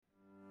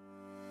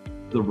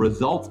the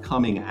results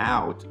coming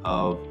out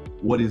of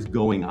what is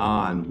going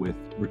on with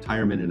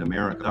retirement in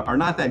America are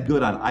not that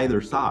good on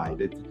either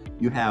side.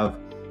 You have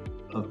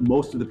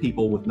most of the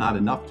people with not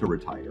enough to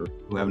retire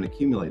who haven't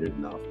accumulated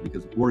enough,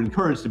 because we're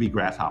encouraged to be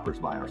grasshoppers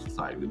by our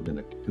society. We live in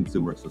a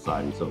consumer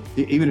society. So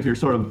even if you're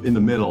sort of in the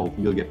middle,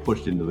 you'll get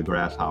pushed into the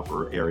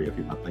grasshopper area if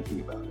you're not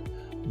thinking about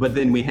it. But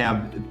then we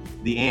have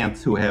the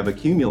ants who have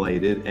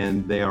accumulated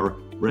and they are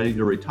ready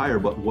to retire.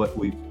 But what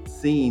we've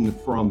seen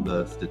from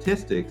the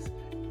statistics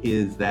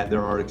is that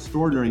there are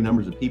extraordinary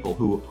numbers of people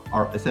who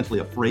are essentially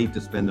afraid to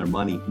spend their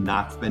money,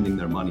 not spending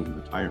their money in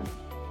retirement.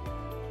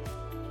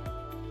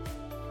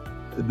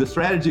 The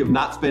strategy of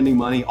not spending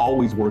money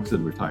always works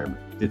in retirement.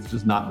 It's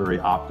just not very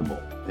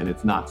optimal, and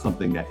it's not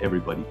something that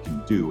everybody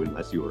can do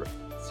unless you are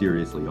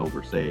seriously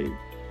oversaved.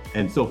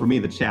 And so for me,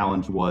 the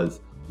challenge was,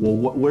 well,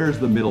 where's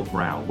the middle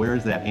ground? Where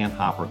is that ant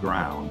hopper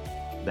ground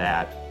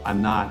that I'm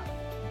not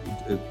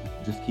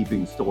just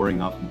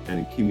storing up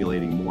and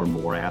accumulating more and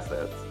more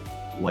assets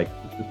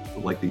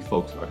like these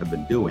folks have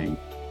been doing,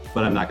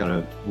 but I'm not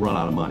going to run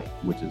out of money,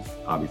 which is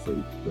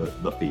obviously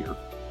the fear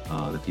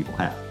that people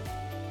have.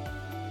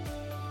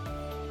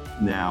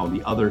 Now,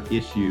 the other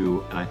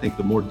issue, and I think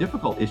the more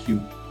difficult issue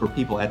for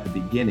people at the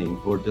beginning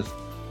who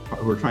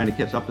are trying to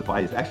catch up to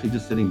fight, is actually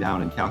just sitting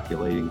down and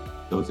calculating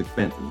those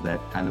expenses, that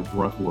kind of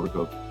grunt work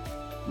of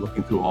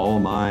looking through all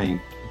of my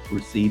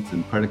receipts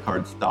and credit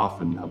card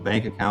stuff and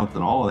bank accounts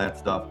and all of that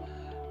stuff.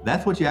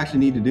 That's what you actually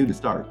need to do to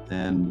start.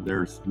 And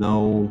there's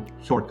no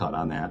shortcut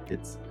on that.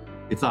 It's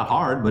not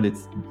hard, but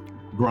it's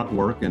grunt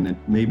work, and it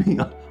may be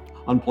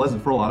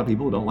unpleasant for a lot of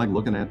people who don't like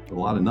looking at a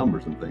lot of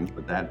numbers and things,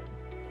 but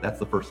that's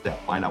the first step.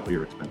 Find out what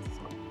your expenses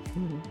are.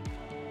 Mm-hmm.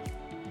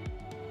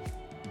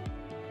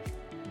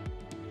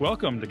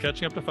 Welcome to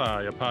Catching Up to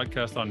FI, a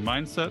podcast on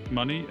mindset,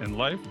 money, and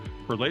life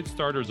for late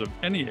starters of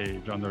any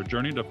age on their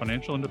journey to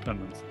financial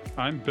independence.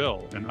 I'm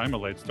Bill, and I'm a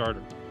late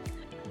starter.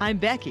 I'm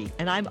Becky,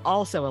 and I'm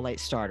also a late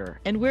starter,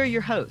 and we're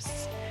your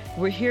hosts.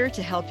 We're here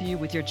to help you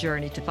with your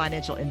journey to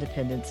financial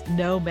independence,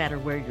 no matter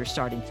where you're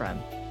starting from.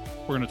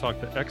 We're going to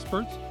talk to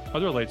experts,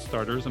 other late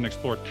starters, and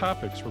explore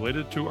topics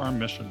related to our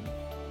mission.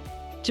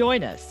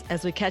 Join us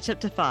as we catch up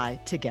to FI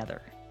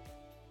together.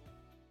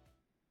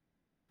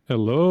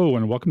 Hello,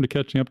 and welcome to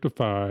Catching Up to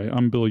FI.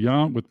 I'm Bill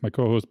Yount with my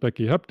co-host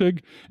Becky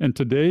Heptig, and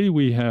today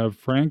we have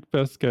Frank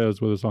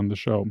Vasquez with us on the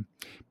show.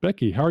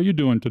 Becky, how are you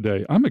doing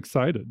today? I'm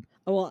excited.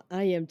 Oh, well,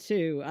 I am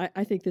too.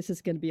 I think this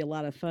is going to be a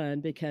lot of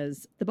fun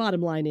because the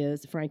bottom line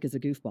is Frank is a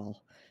goofball.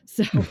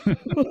 So,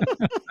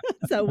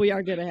 so we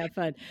are going to have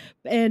fun.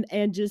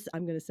 And just,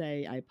 I'm going to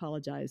say, I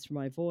apologize for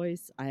my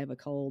voice. I have a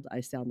cold.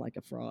 I sound like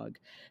a frog.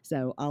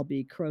 So I'll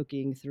be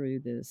croaking through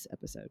this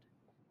episode.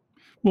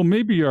 Well,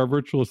 maybe our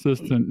virtual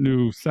assistant,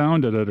 new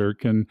sound editor,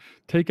 can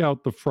take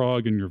out the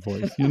frog in your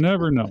voice. You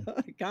never know.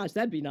 Gosh,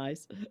 that'd be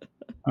nice.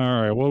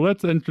 All right. Well,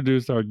 let's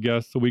introduce our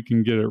guest so we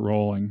can get it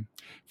rolling.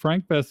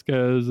 Frank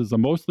Vasquez is a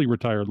mostly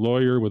retired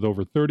lawyer with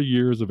over 30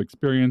 years of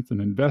experience in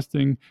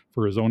investing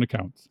for his own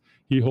accounts.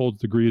 He holds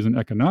degrees in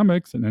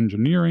economics and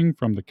engineering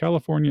from the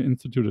California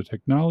Institute of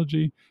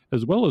Technology,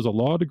 as well as a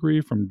law degree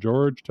from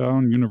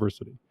Georgetown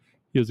University.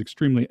 He is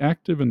extremely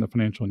active in the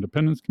financial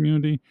independence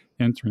community,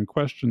 answering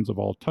questions of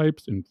all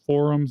types in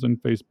forums and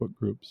Facebook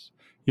groups.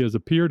 He has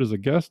appeared as a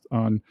guest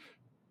on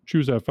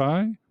Choose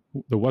FI,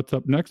 the What's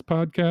Up Next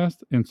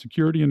podcast, and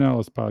Security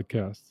Analysis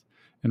podcasts,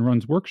 and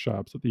runs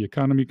workshops at the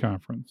Economy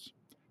Conference.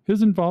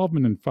 His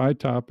involvement in FI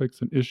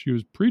topics and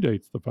issues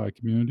predates the FI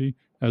community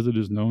as it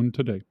is known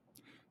today.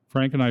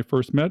 Frank and I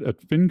first met at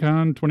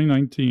FinCon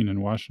 2019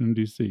 in Washington,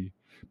 D.C.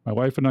 My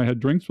wife and I had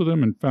drinks with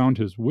him and found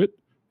his wit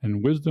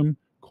and wisdom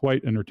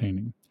quite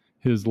entertaining.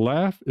 His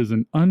laugh is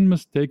an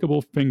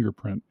unmistakable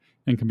fingerprint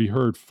and can be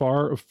heard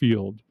far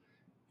afield.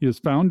 He is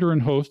founder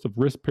and host of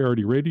Risk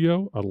Parity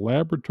Radio, a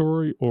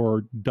laboratory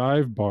or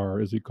dive bar,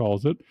 as he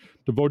calls it,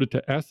 devoted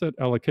to asset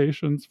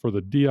allocations for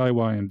the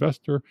DIY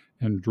investor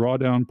and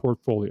drawdown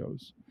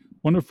portfolios.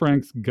 One of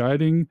Frank's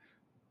guiding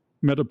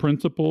meta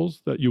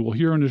principles that you will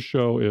hear on his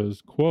show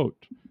is,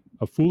 quote,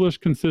 "A foolish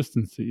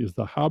consistency is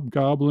the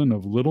hobgoblin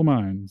of little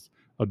minds,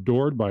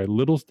 adored by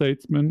little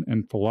statesmen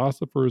and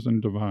philosophers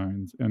and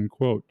divines," end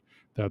quote.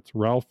 That's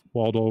Ralph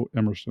Waldo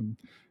Emerson.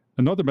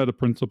 Another meta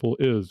principle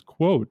is,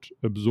 quote,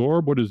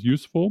 "Absorb what is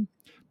useful,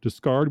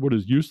 discard what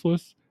is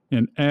useless,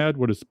 and add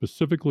what is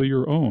specifically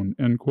your own,"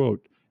 end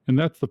quote. And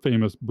that's the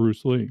famous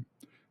Bruce Lee.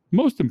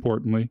 Most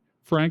importantly,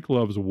 Frank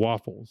loves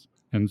waffles,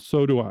 and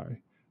so do I.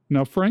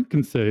 Now, Frank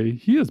can say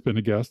he has been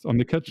a guest on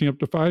the Catching Up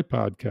to FI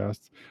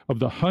podcasts of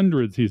the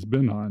hundreds he's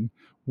been on.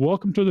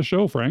 Welcome to the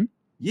show, Frank.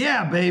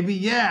 Yeah, baby,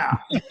 yeah.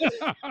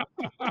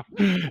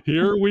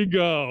 Here we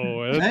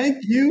go.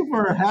 Thank you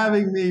for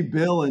having me,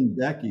 Bill and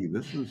Becky.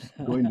 This is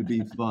going to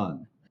be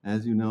fun.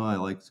 As you know, I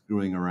like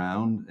screwing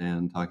around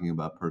and talking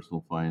about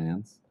personal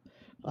finance.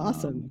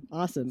 Awesome.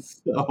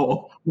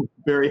 So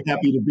very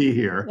happy to be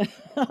here.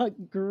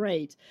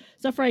 Great.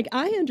 So, Frank,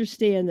 I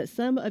understand that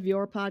some of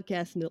your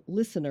podcast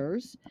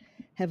listeners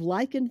have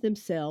likened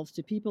themselves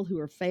to people who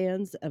are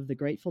fans of the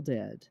Grateful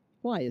Dead.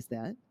 Why is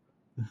that?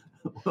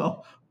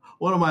 Well,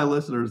 one of my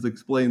listeners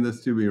explained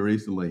this to me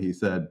recently. He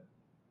said,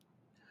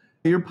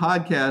 "Your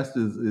podcast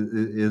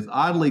is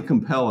oddly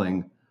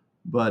compelling,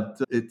 but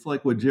it's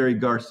like what Jerry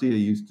Garcia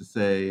used to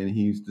say, and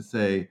he used to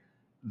say,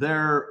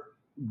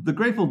 the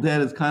Grateful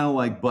Dead is kind of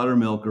like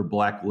buttermilk or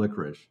black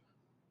licorice.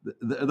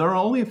 There are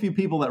only a few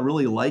people that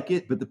really like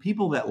it, but the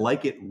people that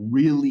like it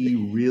really,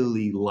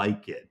 really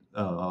like it.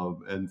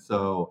 And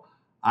so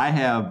I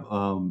have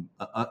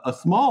a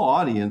small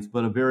audience,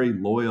 but a very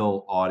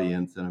loyal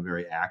audience and a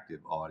very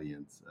active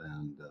audience.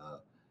 And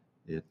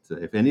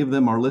if any of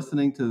them are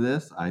listening to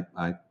this,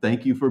 I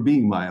thank you for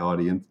being my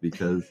audience,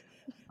 because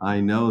I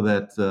know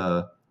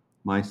that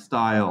my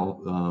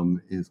style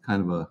is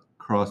kind of a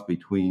cross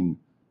between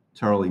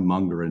Charlie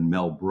Munger and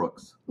Mel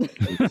Brooks.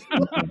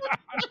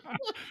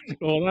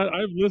 Well,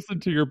 I've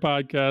listened to your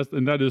podcast,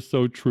 and that is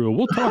so true.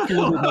 We'll talk a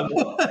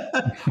little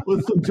bit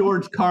with some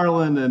George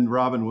Carlin and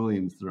Robin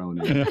Williams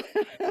thrown in.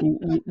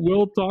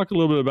 We'll talk a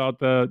little bit about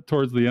that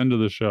towards the end of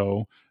the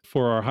show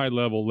for our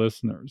high-level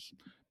listeners.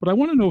 But I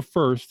want to know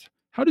first,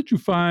 how did you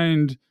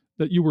find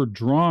that you were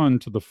drawn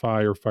to the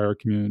fire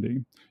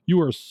community?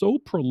 You are so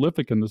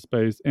prolific in the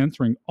space,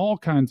 answering all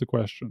kinds of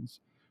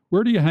questions.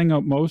 Where do you hang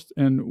out most,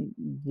 and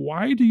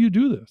why do you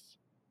do this?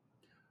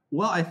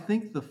 Well, I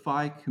think the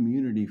FI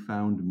community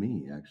found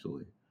me,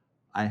 actually.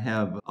 I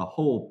have a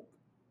whole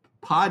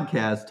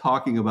podcast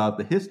talking about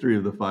the history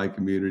of the FI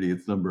community.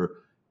 It's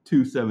number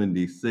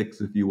 276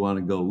 if you want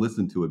to go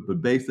listen to it.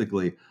 But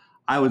basically,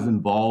 I was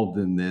involved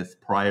in this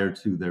prior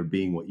to there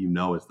being what you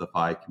know as the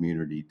FI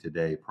community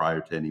today, prior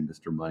to any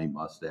Mr. Money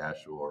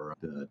Mustache or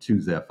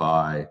Choose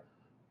FI.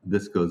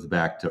 This goes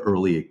back to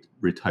early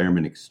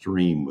retirement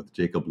extreme with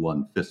Jacob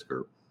Lund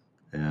Fisker.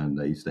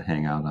 And I used to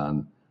hang out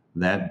on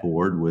that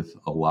board with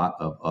a lot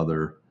of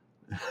other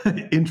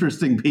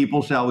interesting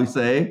people, shall we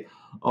say,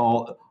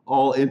 all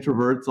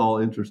introverts, all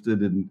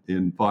interested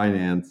in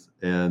finance.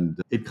 And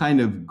it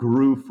kind of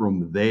grew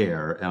from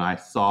there. And I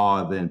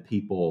saw then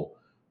people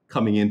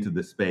coming into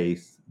the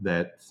space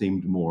that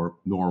seemed more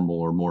normal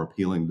or more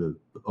appealing to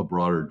a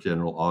broader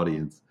general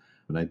audience.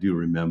 And I do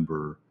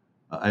remember,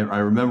 I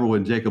remember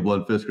when Jacob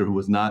Lund Fisker, who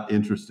was not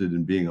interested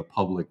in being a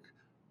public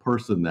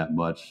person that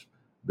much,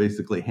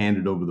 basically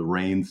handed over the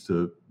reins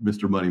to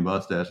Mr. Money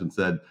Mustache and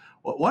said,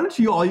 well, why don't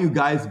you all you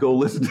guys go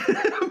listen to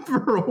him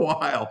for a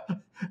while?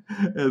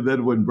 And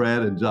then when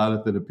Brad and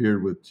Jonathan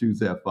appeared with Choose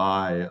FI,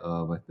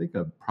 I think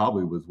I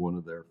probably was one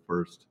of their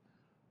first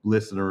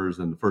listeners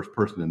and the first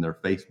person in their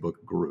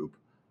Facebook group,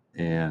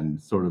 and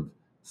sort of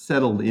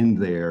settled in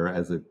there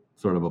as a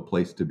sort of a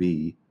place to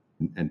be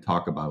and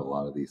talk about a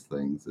lot of these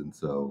things. And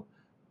so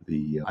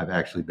I've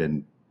actually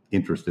been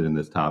interested in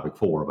this topic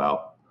for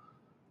about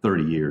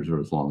 30 years, or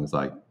as long as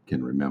I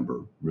can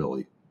remember,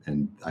 really.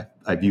 And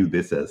I view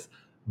this as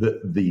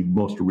the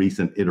most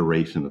recent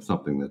iteration of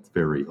something that's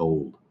very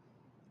old.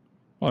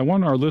 Well, I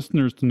want our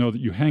listeners to know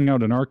that you hang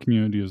out in our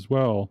community as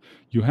well.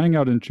 You hang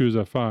out in Choose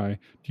FI.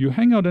 Do you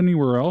hang out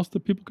anywhere else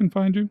that people can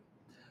find you?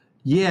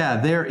 Yeah,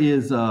 there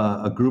is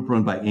a group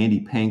run by Andy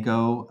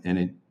Pankow, and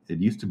it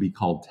used to be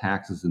called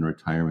Taxes and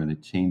Retirement.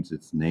 It changed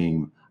its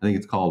name. I think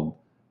it's called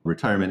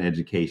Retirement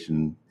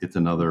Education. It's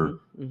another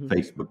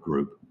Facebook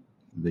group.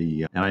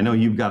 And I know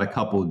you've got a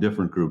couple of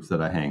different groups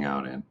that I hang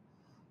out in.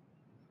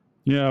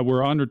 Yeah,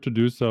 we're honored to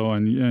do so,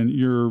 and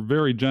you're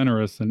very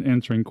generous in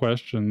answering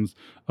questions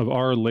of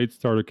our late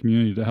starter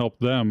community to help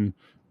them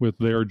with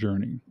their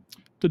journey.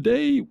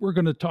 Today, we're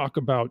going to talk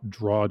about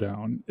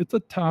drawdown. It's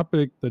a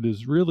topic that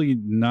is really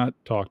not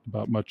talked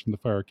about much in the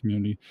fire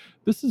community.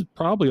 This is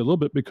probably a little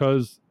bit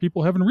because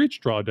people haven't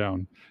reached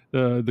drawdown.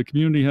 The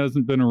community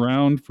hasn't been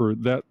around for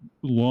that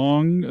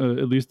long,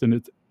 at least in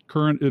its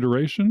current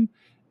iteration.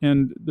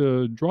 And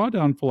the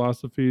drawdown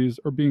philosophies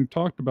are being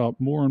talked about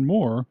more and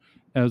more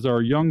as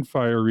our young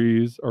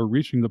firees are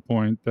reaching the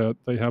point that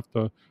they have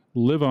to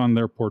live on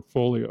their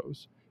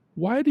portfolios.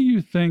 Why do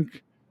you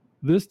think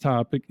this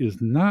topic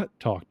is not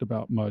talked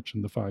about much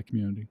in the FI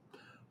community?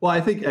 Well, I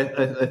think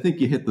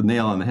you hit the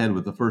nail on the head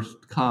with the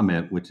first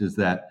comment, which is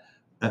that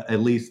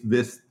at least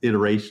this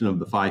iteration of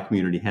the FI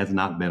community has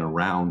not been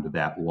around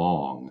that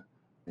long.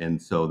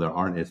 And so there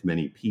aren't as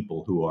many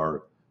people who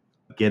are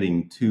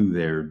getting to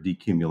their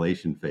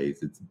decumulation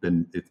phase.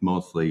 It's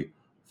mostly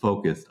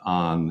focused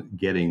on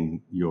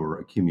getting your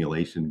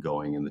accumulation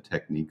going and the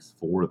techniques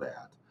for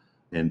that.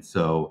 And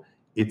so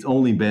it's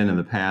only been in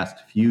the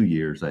past few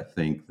years, I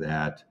think,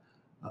 that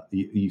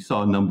you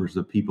saw numbers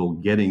of people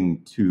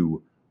getting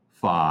to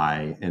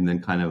FI and then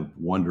kind of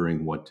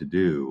wondering what to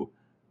do.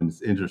 And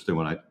it's interesting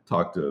when I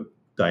talk to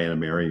Diana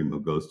Merriam, who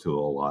goes to a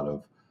lot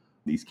of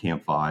these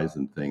Camp FIs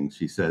and things,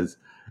 she says,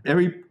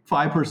 every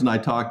FI person I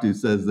talk to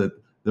says that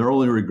their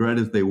only regret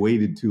is they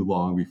waited too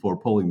long before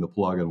pulling the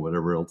plug on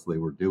whatever else they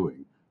were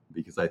doing.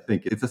 Because I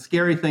think it's a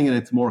scary thing and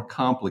it's more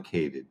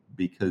complicated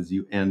because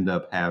you end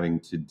up having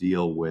to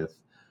deal with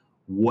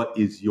what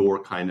is your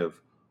kind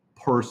of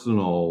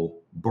personal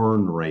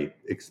burn rate,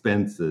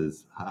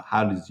 expenses.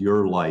 How does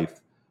your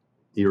life,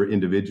 your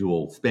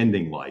individual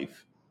spending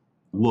life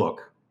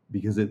look?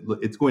 Because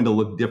it's going to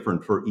look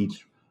different for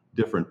each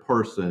different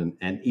person,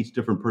 and each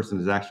different person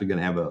is actually going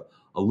to have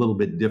a little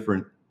bit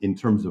different in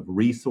terms of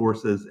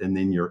resources, and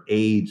then your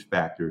age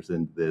factors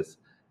into this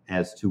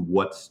as to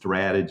what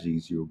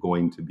strategies you're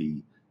going to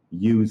be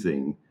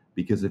using.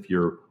 Because if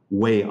you're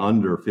way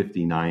under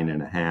 59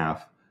 and a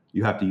half,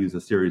 you have to use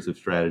a series of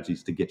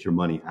strategies to get your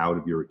money out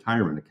of your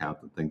retirement account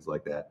and things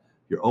like that.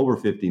 If you're over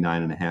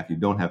 59 and a half, you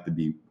don't have to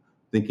be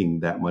thinking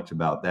that much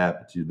about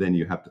that, but then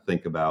you have to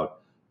think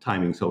about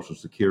timing Social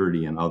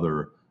Security and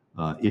other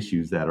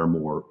issues that are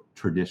more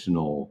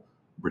traditional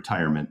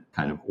retirement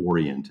kind of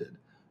oriented.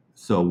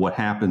 So what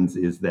happens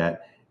is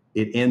that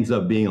it ends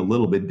up being a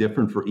little bit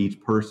different for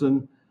each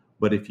person.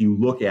 But if you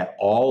look at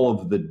all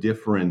of the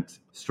different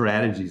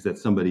strategies that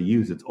somebody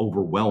uses, it's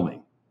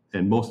overwhelming.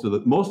 And most of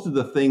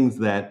the things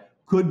that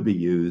could be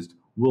used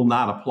will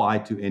not apply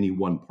to any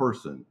one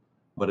person,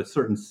 but a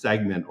certain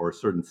segment or a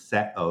certain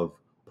set of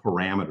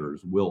parameters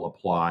will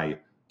apply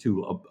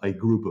to a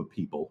group of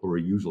people who are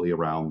usually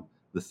around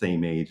the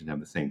same age and have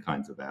the same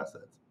kinds of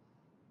assets.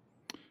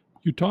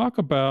 You talk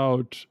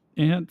about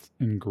ants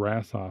and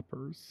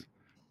grasshoppers.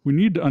 We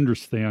need to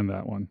understand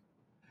that one.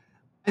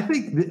 I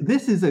think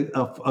this is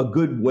a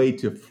good way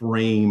to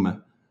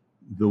frame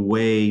the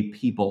way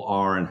people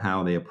are and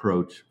how they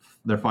approach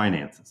their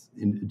finances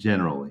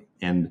generally.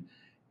 And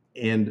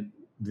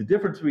the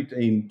difference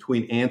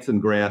between ants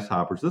and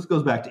grasshoppers, this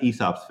goes back to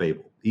Aesop's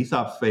fable.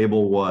 Aesop's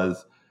fable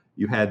was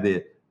you had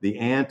the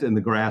ant and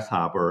the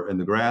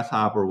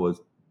grasshopper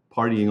was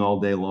partying all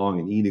day long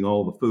and eating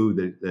all the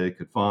food that it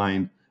could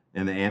find,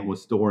 and the ant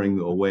was storing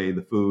away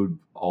the food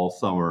all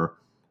summer.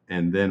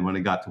 And then when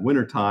it got to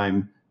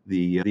wintertime,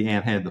 the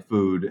ant had the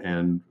food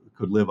and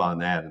could live on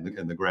that,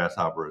 and the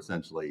grasshopper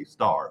essentially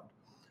starved.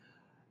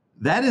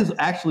 That is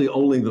actually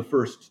only the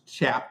first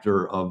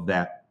chapter of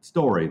that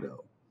story,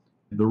 though.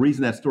 The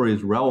reason that story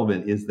is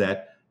relevant is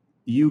that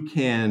you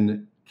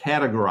can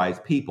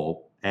categorize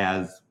people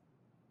as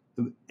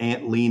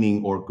ant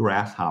leaning or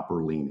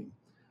grasshopper leaning.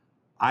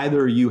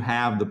 Either you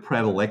have the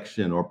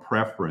predilection or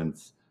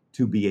preference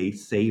to be a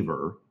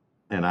saver,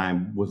 and I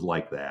was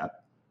like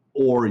that,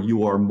 or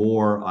you are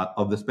more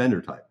of the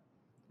spender type.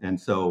 And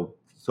so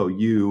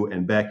you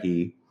and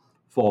Becky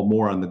fall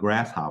more on the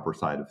grasshopper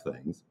side of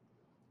things.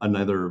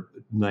 Another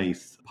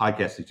nice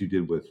podcast that you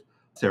did with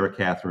Sarah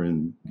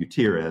Catherine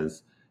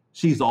Gutierrez,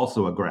 she's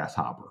also a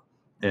grasshopper.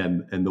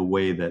 And the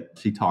way that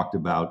she talked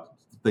about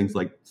things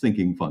like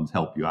sinking funds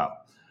help you out.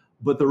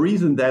 But the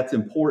reason that's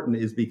important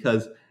is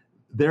because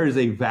there is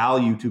a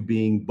value to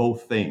being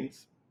both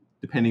things,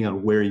 depending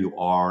on where you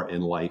are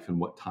in life and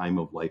what time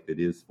of life it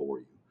is for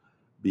you.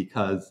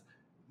 Because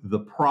the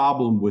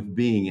problem with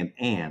being an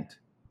ant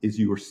is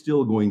you are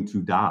still going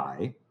to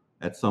die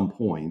at some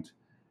point.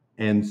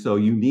 And so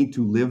you need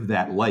to live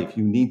that life.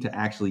 You need to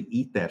actually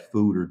eat that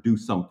food or do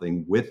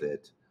something with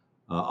it.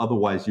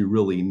 Otherwise, you're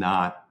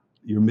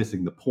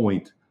missing the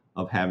point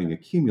of having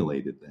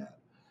accumulated that.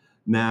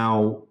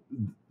 Now,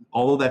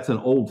 although that's an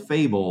old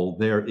fable,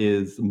 there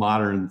is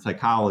modern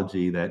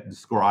psychology that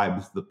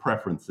describes the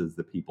preferences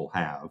that people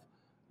have.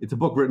 It's a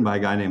book written by a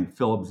guy named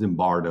Philip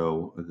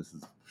Zimbardo. This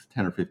is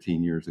 10 or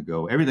 15 years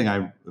ago. Everything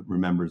I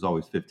remember is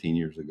always 15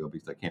 years ago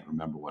because I can't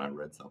remember when I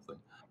read something.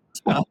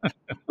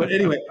 But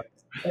anyway,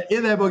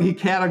 in that book, he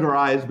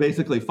categorized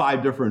basically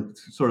 5 different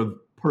sort of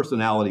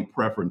personality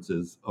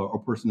preferences or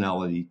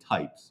personality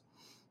types.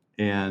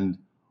 And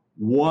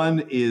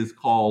one is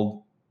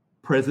called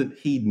present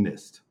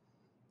hedonist,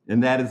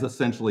 and that is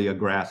essentially a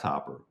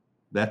grasshopper.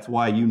 That's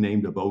why you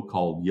named a boat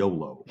called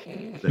YOLO.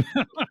 That's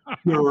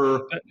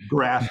pure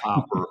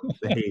grasshopper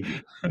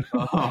behavior.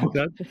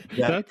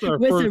 That's our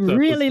with first some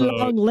really episode.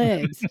 long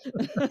legs.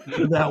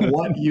 That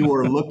what you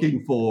are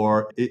looking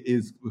for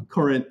is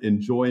current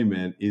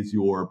enjoyment, is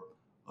your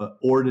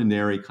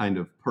ordinary kind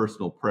of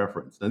personal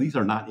preference. Now, these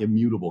are not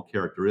immutable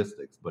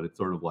characteristics, but it's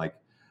sort of like,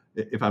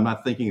 if I'm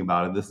not thinking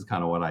about it, this is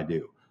kind of what I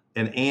do.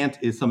 An ant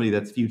is somebody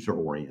that's future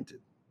oriented.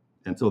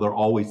 And so they're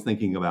always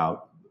thinking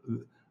about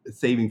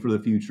saving for the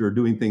future,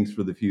 doing things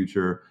for the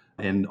future,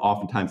 and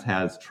oftentimes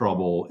has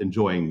trouble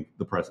enjoying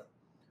the present.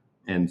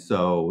 And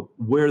so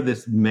where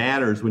this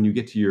matters when you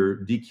get to your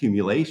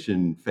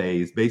decumulation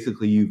phase,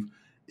 basically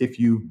if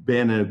you've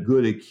been a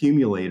good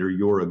accumulator,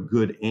 you're a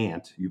good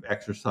ant. You've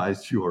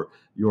exercised your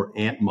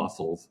ant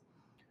muscles.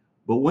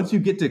 But once you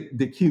get to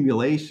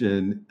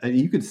decumulation,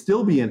 you could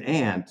still be an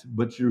ant,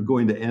 but you're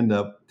going to end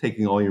up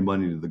taking all your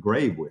money to the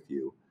grave with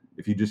you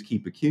if you just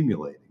keep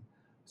accumulating.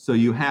 So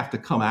you have to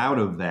come out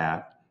of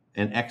that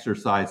and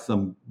exercise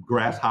some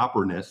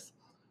grasshopperness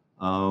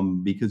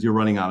because you're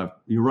running out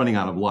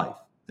of life.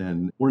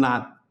 And we're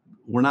not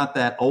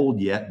that old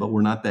yet, but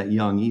we're not that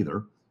young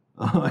either.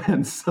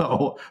 And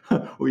so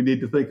we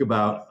need to think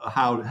about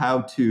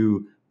how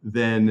to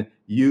then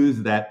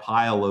use that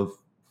pile of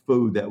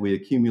food that we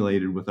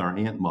accumulated with our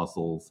ant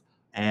muscles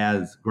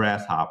as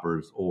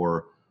grasshoppers,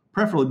 or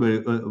preferably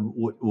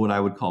what I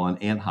would call an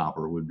ant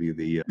hopper would be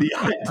the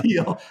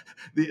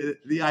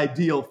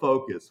ideal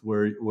focus,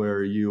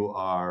 where you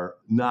are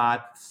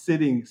not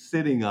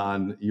sitting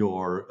on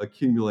your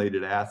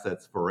accumulated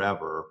assets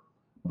forever,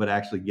 but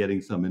actually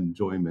getting some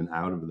enjoyment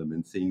out of them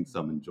and seeing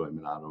some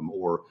enjoyment out of them,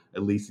 or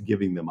at least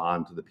giving them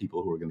on to the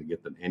people who are going to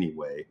get them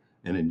anyway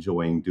and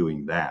enjoying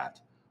doing that.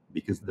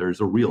 Because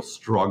there's a real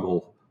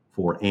struggle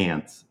for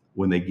ants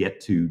when they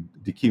get to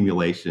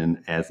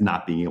decumulation as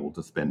not being able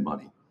to spend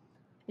money.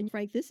 And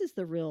Frank, this is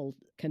the real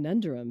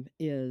conundrum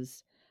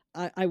is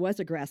I was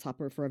a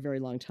grasshopper for a very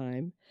long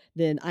time.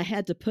 Then I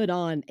had to put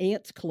on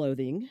ant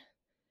clothing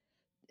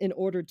in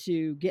order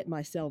to get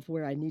myself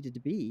where I needed to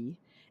be.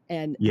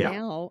 And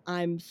now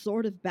I'm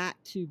sort of back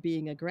to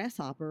being a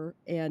grasshopper.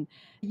 And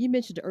you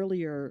mentioned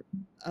earlier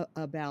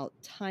about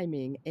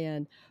timing.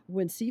 And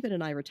when Stephen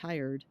and I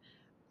retired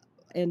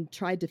and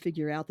tried to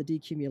figure out the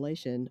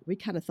decumulation, we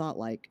kind of thought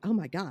like, oh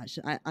my gosh,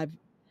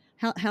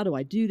 how do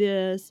I do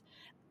this?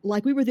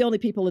 Like we were the only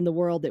people in the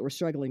world that were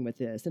struggling with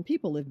this, and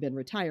people have been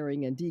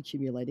retiring and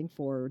decumulating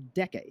for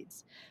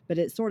decades. But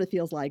it sort of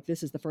feels like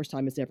this is the first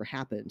time it's ever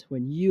happened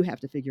when you have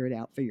to figure it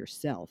out for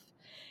yourself.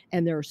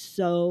 And there are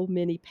so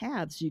many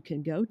paths you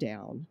can go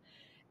down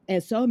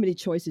and so many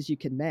choices you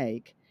can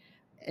make.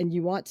 And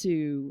you want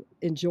to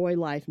enjoy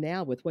life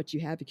now with what you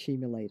have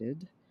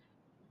accumulated,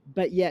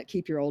 but yet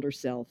keep your older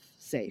self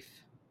safe.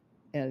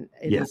 And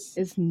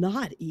it's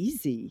not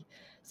easy.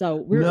 So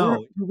we're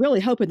really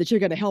hoping that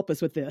you're going to help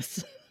us with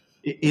this.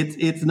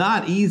 It's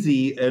not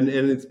easy, and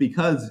it's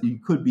because you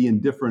could be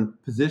in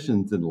different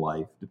positions in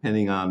life,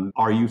 depending on,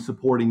 are you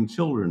supporting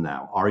children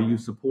now? Are you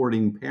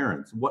supporting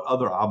parents? What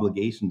other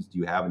obligations do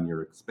you have in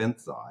your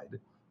expense side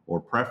or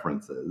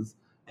preferences?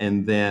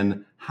 And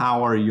then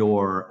how are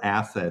your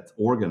assets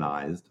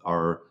organized?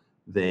 Are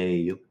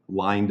they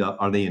lined up?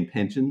 Are they in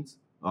pensions?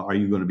 Are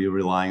you going to be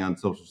relying on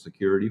Social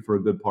Security for a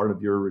good part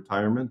of your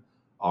retirement?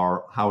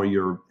 Or how are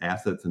your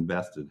assets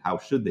invested? How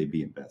should they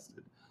be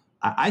invested?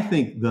 I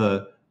think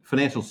the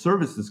financial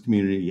services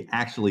community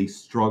actually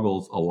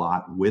struggles a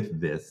lot with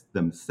this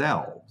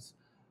themselves,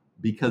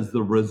 because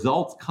the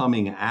results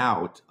coming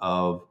out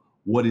of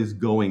what is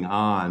going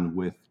on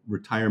with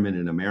retirement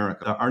in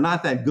America are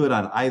not that good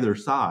on either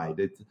side.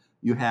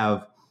 You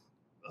have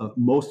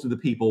most of the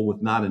people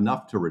with not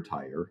enough to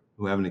retire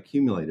who haven't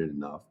accumulated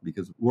enough,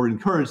 because we're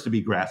encouraged to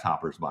be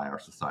grasshoppers by our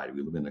society.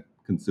 We live in a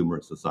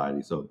consumerist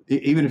society. So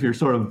even if you're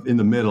sort of in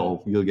the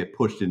middle, you'll get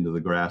pushed into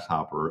the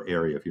grasshopper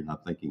area if you're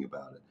not thinking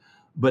about it.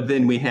 But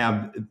then we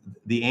have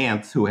the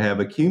ants who have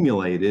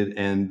accumulated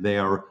and they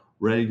are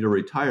ready to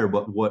retire.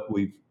 But what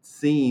we've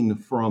seen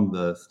from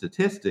the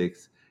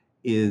statistics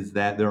is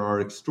that there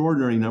are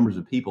extraordinary numbers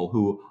of people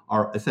who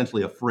are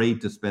essentially afraid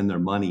to spend their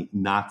money,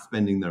 not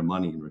spending their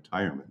money in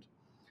retirement,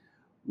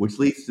 which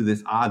leads to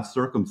this odd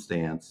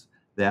circumstance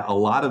that a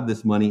lot of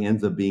this money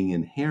ends up being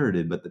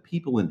inherited, but the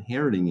people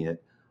inheriting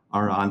it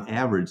are on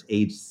average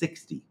age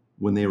 60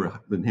 when they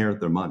inherit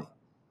their money.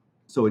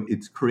 So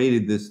it's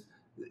created this,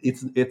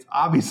 it's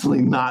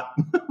obviously not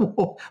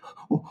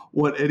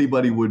what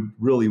anybody would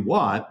really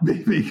want,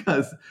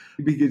 because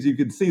you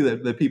can see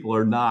that people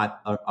are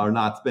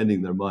not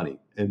spending their money,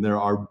 and there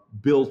are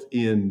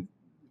built-in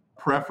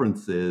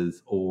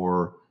preferences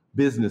or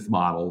business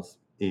models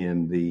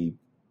in the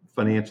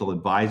financial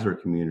advisor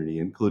community,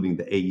 including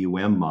the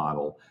AUM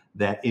model,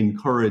 that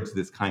encourage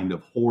this kind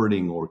of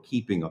hoarding or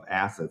keeping of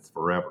assets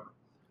forever,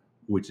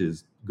 which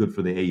is good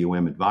for the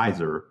AUM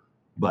advisor,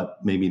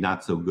 but maybe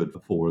not so good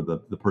for the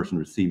person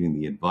receiving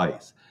the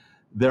advice.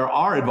 There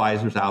are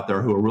advisors out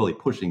there who are really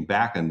pushing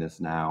back on this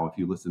now. If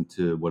you listen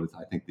to what is,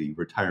 I think, the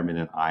Retirement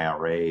and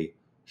IRA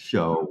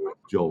show with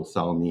Joel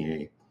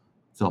Salnier,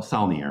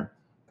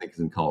 I think is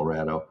in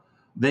Colorado,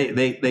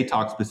 they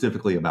talk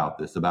specifically about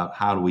this, about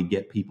how do we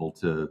get people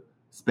to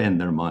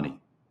spend their money,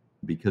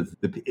 because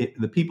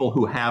the people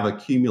who have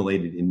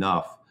accumulated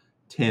enough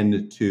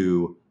tend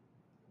to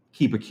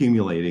keep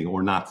accumulating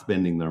or not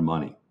spending their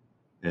money.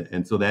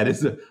 And so that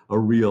is a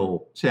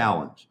real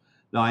challenge.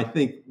 Now, I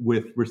think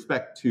with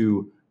respect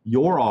to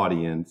your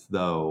audience,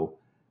 though,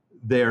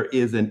 there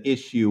is an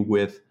issue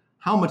with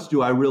how much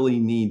do I really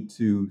need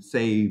to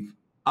save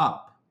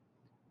up?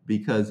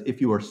 Because if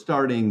you are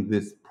starting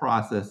this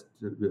process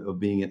of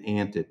being an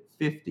ant at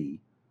 50,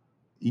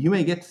 you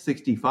may get to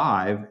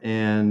 65,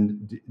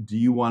 and do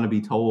you want to be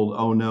told,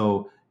 oh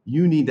no,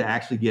 you need to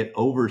actually get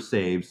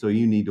oversaved, so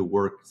you need to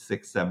work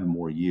 6-7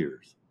 more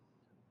years?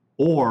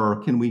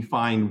 Or can we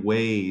find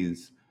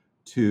ways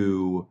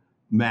to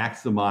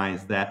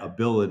maximize that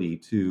ability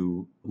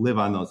to live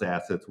on those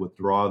assets,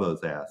 withdraw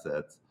those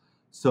assets,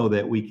 so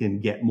that we can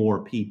get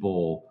more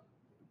people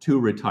to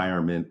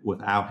retirement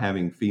without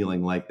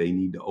feeling like they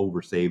need to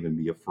oversave and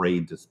be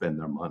afraid to spend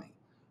their money?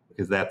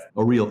 Because that's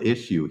a real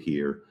issue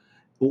here.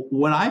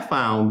 What I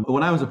found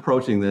when I was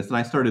approaching this, and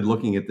I started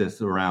looking at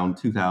this around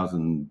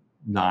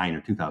 2009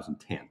 or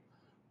 2010,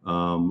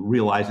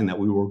 realizing that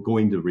we were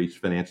going to reach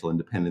financial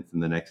independence in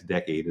the next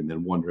decade, and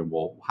then wondering,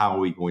 well, how are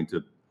we going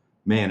to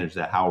manage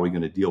that? How are we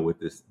going to deal with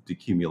this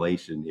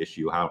decumulation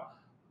issue?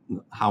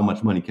 How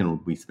much money can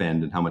we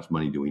spend, and how much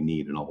money do we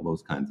need, and all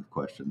those kinds of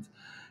questions.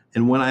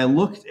 And when I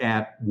looked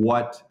at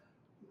what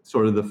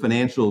sort of the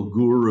financial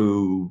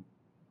guru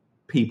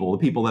people, the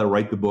people that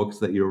write the books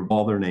that you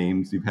all their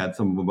names, you've had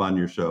some of them on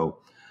your show,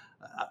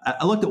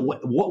 I looked at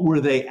what were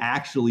they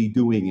actually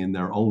doing in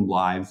their own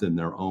lives and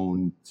their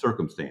own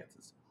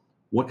circumstances.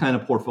 What kind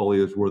of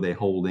portfolios were they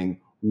holding?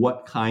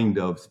 What kind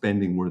of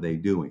spending were they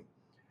doing?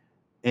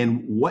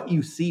 And what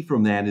you see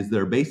from that is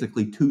there are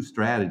basically two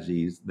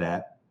strategies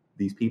that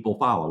these people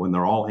follow, and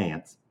they're all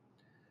ants.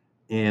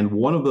 And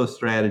one of those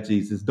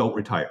strategies is don't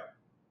retire.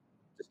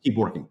 Just keep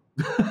working.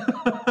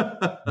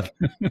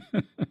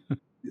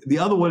 The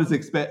other one is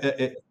spend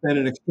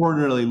an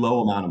extraordinarily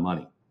low amount of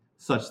money,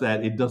 such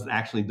that it does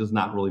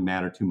not really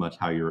matter too much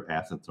how your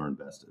assets are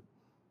invested.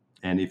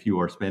 And if you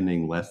are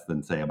spending less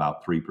than, say,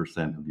 about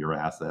 3% of your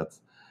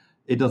assets,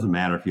 it doesn't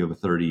matter if you have a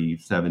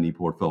 30-70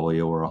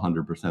 portfolio or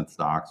 100%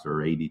 stocks or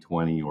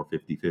 80-20 or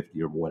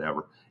 50-50 or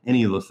whatever.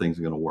 Any of those things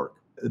are going to work.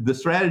 The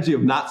strategy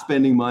of not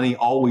spending money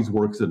always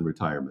works in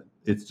retirement.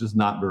 It's just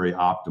not very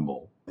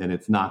optimal. And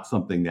it's not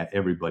something that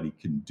everybody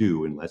can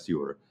do unless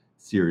you are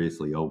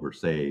seriously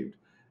oversaved.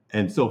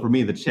 And so for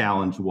me, the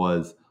challenge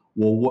was,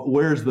 well,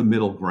 where's the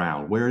middle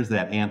ground? Where is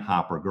that ant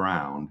hopper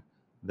ground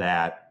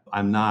that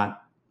I'm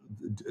not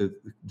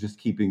just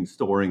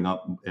storing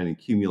up and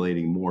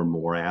accumulating more and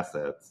more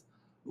assets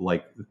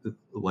like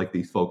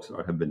these folks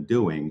have been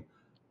doing,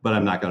 but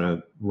I'm not going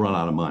to run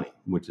out of money,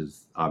 which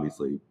is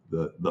obviously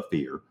the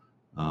fear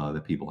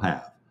that people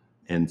have.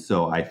 And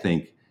so I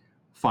think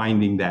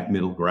finding that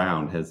middle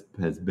ground has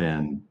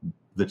been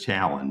the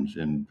challenge,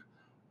 and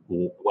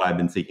what I've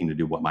been seeking to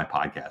do, what my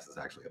podcast is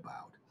actually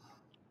about.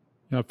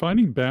 Yeah,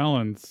 finding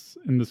balance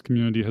in this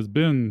community has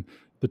been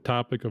the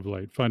topic of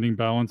late, finding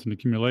balance in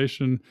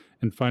accumulation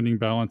and finding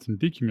balance in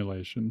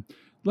decumulation.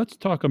 Let's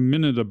talk a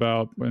minute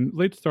about, when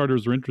late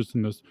starters are interested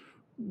in this,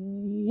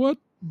 what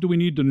do we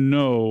need to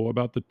know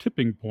about the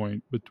tipping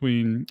point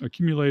between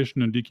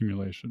accumulation and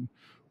decumulation?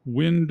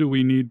 When do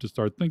we need to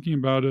start thinking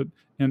about it?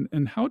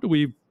 And how do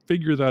we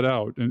figure that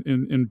out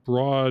in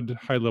broad,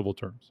 high-level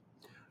terms?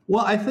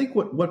 Well, I think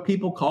what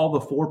people call the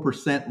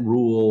 4%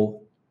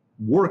 rule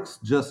works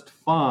just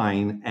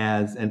fine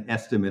as an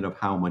estimate of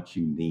how much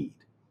you need,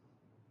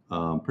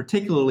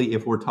 particularly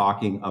if we're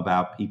talking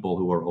about people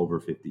who are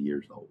over 50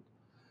 years old.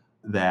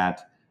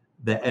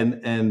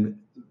 And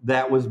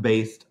that was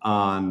based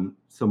on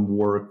some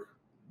work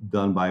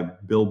done by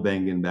Bill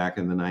Bengen back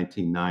in the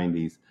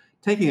 1990s,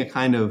 taking a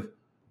kind of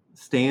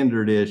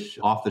standardish,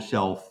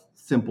 off-the-shelf,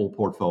 simple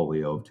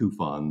portfolio of two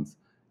funds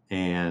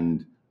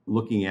and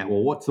looking at,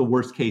 well, what's the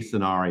worst case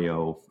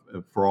scenario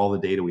for all the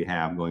data we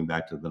have going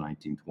back to the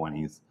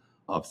 1920s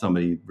of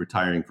somebody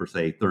retiring for,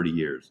 say, 30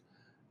 years.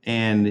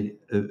 And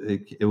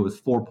it was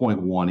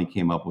 4.1 he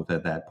came up with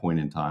at that point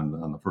in time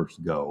on the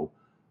first go.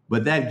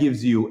 But that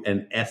gives you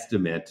an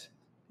estimate.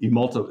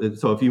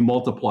 So if you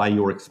multiply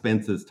your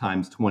expenses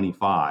times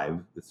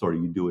 25, sort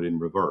of you do it in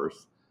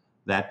reverse,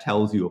 that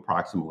tells you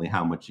approximately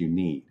how much you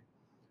need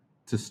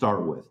to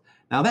start with.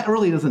 Now, that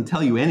really doesn't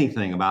tell you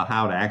anything about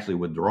how to actually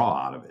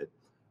withdraw out of it,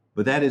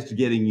 but that is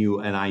getting you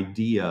an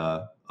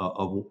idea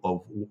of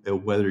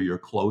whether you're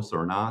close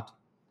or not.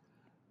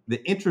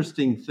 The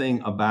interesting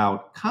thing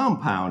about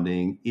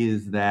compounding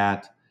is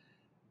that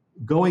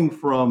going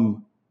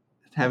from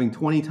having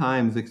 20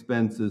 times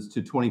expenses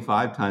to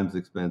 25 times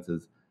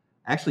expenses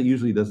actually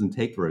usually doesn't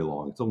take very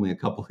long. It's only a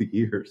couple of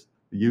years,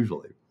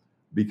 usually,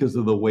 because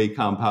of the way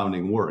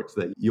compounding works,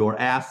 that your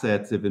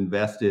assets, if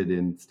invested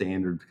in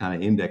standard kind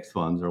of index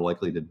funds, are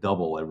likely to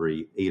double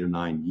every 8 or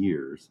 9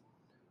 years.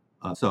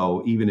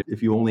 So even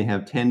if you only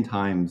have 10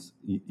 times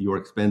your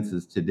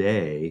expenses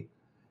today,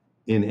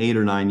 in 8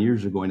 or 9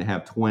 years, you're going to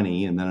have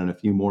 20. And then in a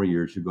few more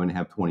years, you're going to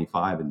have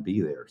 25 and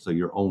be there. So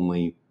you're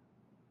only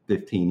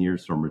 15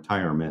 years from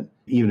retirement,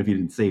 even if you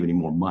didn't save any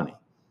more money.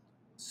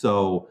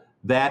 So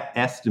that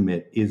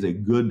estimate is a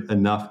good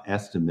enough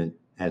estimate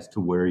as to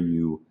where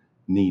you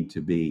need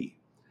to be.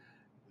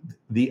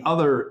 The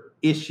other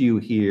issue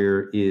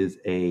here is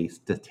a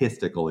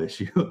statistical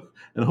issue,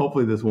 and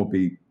hopefully this won't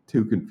be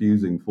too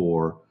confusing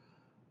for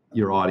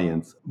your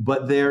audience.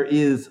 But there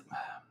is,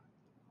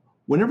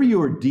 whenever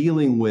you are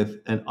dealing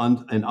with an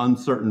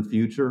uncertain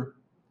future,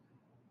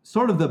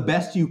 sort of the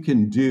best you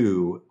can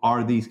do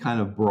are these kind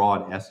of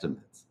broad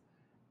estimates,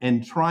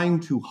 and trying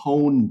to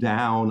hone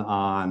down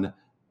on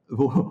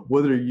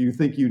whether you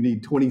think you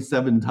need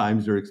 27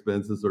 times your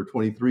expenses or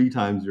 23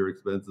 times your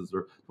expenses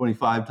or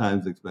 25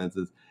 times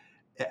expenses.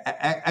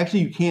 Actually,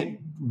 you can't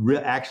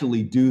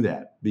actually do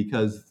that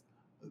because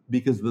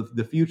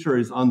the future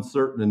is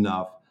uncertain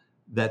enough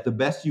that the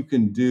best you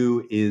can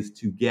do is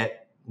to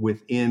get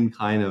within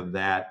kind of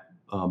that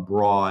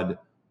broad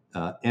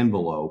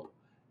envelope.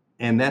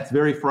 And that's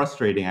very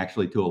frustrating,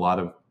 actually, to a lot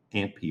of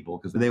ant people,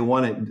 because they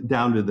want it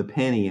down to the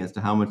penny as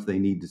to how much they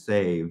need to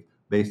save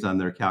based on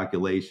their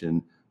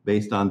calculation,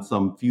 based on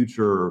some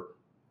future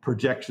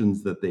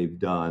projections that they've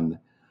done.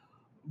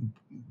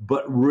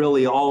 But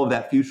really, all of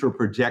that future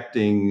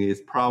projecting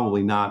is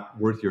probably not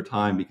worth your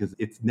time, because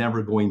it's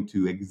never going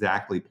to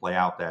exactly play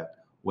out that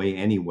way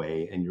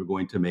anyway, and you're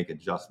going to make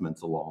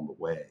adjustments along the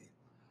way.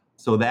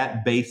 So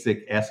that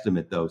basic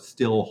estimate, though,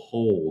 still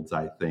holds,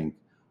 I think,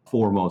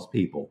 for most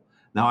people.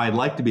 Now, I'd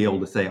like to be able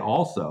to say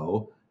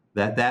also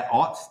that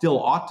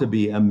still ought to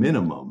be a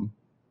minimum,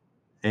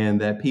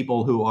 and that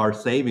people who are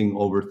saving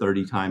over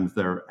 30 times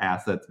their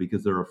assets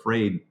because they're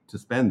afraid to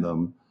spend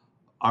them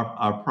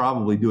are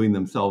probably doing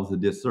themselves a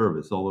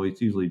disservice, although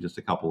it's usually just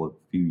a couple of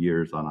few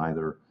years on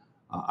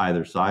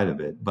either side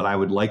of it. But I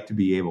would like to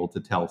be able to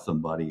tell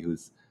somebody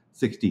who's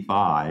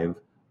 65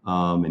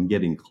 and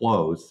getting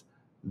close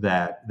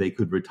that they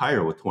could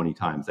retire with 20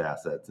 times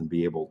assets and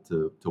be able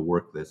to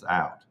work this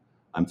out.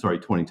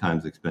 20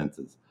 times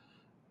expenses.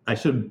 I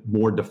should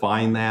more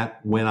define that.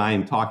 When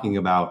I'm talking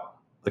about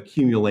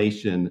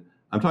accumulation,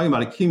 I'm talking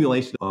about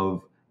accumulation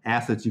of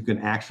assets you can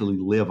actually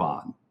live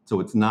on.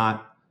 So it's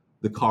not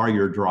the car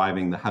you're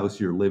driving, the house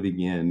you're living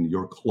in,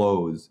 your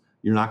clothes.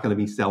 You're not going to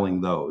be selling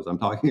those. I'm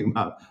talking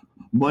about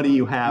money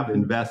you have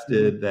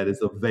invested that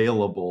is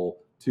available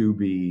to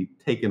be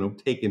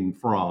taken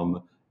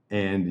from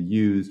and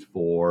used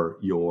for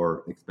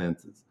your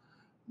expenses.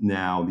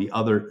 Now, the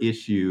other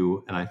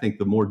issue, and I think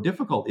the more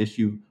difficult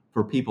issue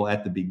for people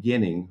at the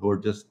beginning who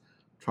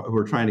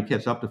are trying to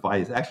catch up to FI,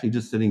 is actually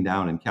just sitting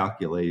down and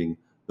calculating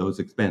those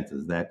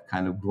expenses, that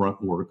kind of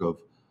grunt work of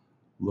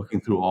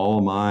looking through all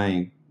of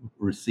my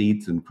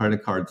receipts and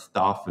credit card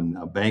stuff and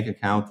bank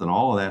accounts and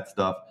all of that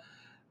stuff.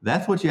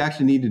 That's what you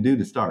actually need to do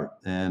to start.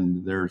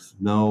 And there's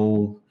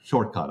no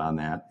shortcut on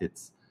that.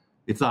 It's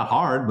not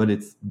hard, but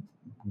it's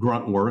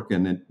grunt work,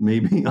 and it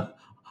may be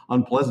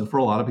unpleasant for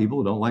a lot of people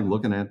who don't like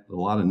looking at a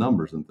lot of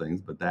numbers and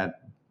things, but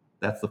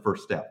that's the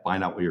first step.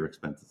 Find out what your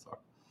expenses are.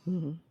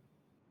 Mm-hmm.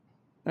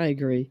 I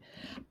agree.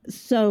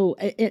 So,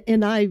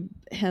 and I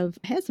have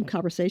had some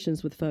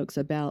conversations with folks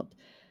about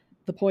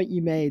the point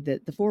you made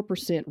that the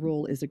 4%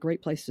 rule is a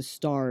great place to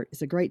start.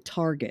 It's a great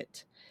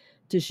target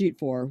to shoot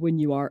for when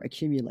you are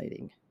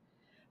accumulating.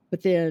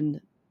 But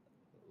then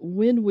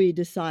when we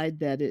decide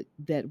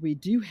that we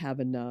do have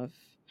enough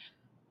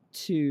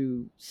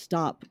to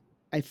stop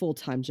a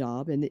full-time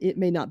job, and it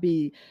may not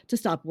be to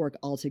stop work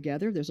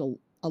altogether. There's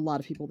a lot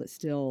of people that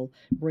still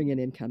bring in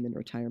income in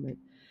retirement,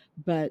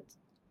 but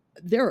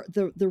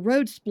the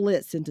road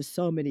splits into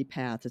so many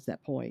paths at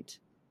that point.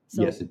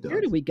 So yes, it does.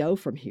 Where do we go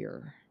from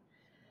here?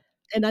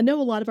 And I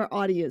know a lot of our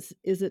audience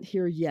isn't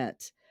here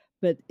yet,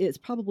 but it's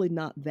probably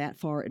not that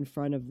far in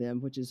front of them,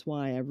 which is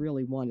why I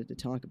really wanted to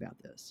talk about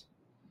this.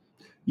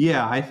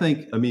 Yeah,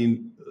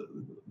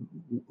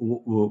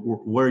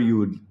 where you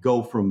would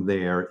go from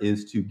there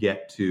is to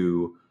get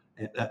to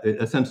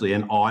essentially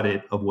an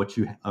audit of what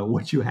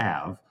you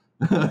have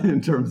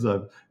in terms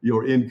of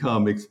your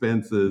income,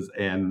 expenses,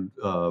 and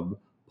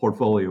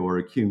portfolio or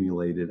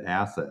accumulated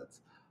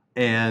assets.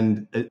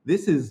 And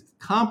this is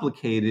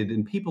complicated,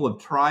 and people have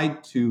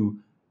tried to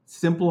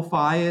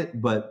simplify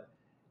it, but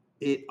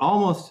it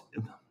almost,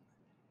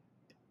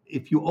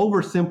 if you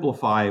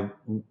oversimplify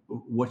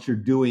what you're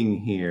doing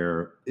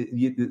here,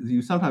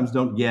 you sometimes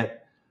don't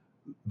get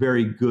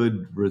very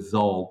good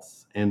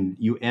results, and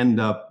you end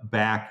up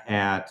back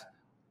at,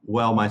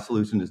 well, my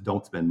solution is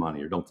don't spend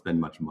money or don't spend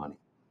much money.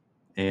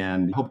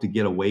 And I hope to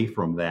get away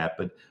from that.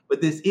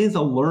 But this is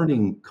a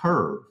learning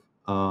curve.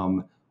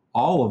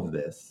 All of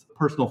this,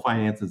 personal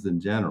finances in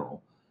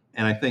general.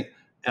 And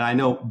I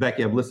know,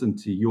 Becky, I've listened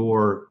to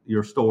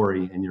your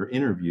story and your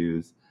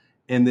interviews,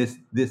 and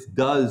this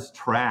does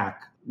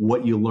track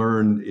what you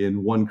learned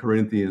in 1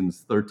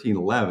 Corinthians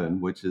 13:11,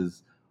 which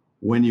is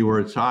when you were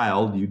a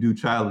child, you do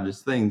childish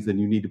things, and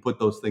you need to put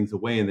those things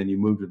away, and then you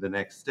move to the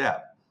next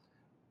step.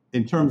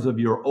 In terms of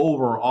your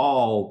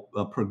overall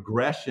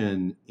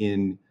progression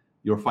in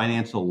your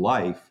financial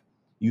life,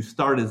 you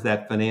start as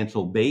that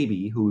financial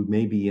baby who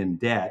may be in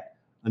debt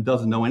and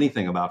doesn't know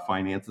anything about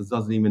finances,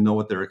 doesn't even know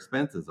what their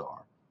expenses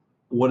are.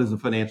 What does a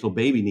financial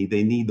baby need?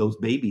 They need those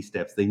baby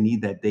steps. They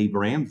need that Dave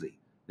Ramsey.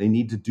 They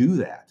need to do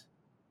that.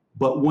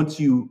 But once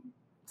you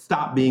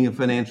stop being a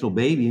financial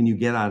baby and you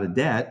get out of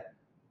debt,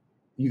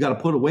 you got to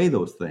put away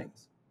those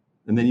things,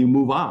 and then you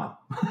move on.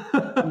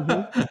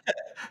 Mm-hmm.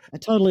 I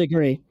totally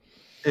agree.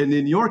 And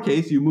in your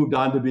case, you moved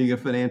on to being a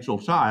financial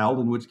child,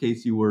 in which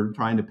case you were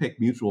trying to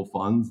pick mutual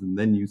funds, and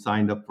then you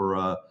signed up for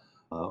a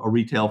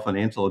retail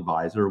financial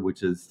advisor,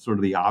 which is sort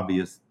of the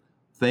obvious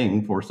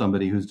thing for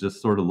somebody who's just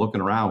sort of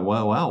looking around,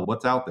 well,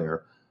 what's out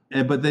there?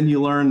 But then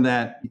you learn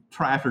that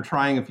after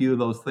trying a few of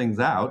those things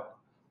out,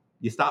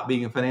 you stop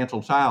being a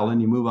financial child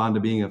and you move on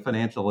to being a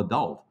financial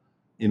adult,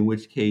 in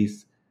which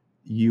case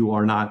you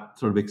are not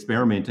sort of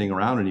experimenting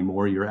around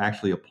anymore. You're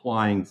actually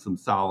applying some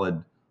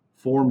solid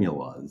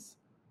formulas.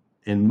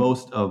 And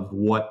most of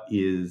what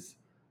is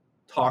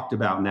talked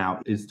about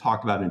now is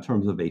talked about in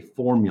terms of a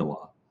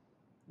formula,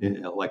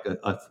 like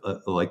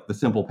like the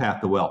simple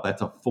path to wealth.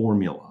 That's a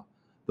formula.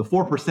 The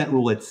 4%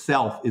 rule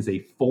itself is a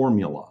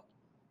formula.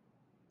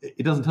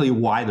 It doesn't tell you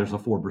why there's a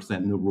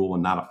 4% new rule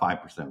and not a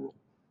 5% rule.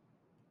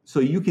 So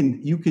you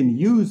can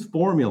use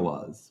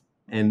formulas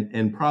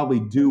and probably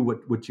do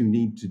what you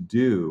need to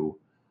do.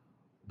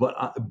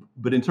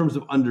 But in terms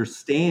of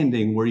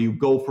understanding, where you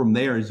go from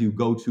there is you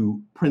go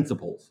to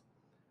principles.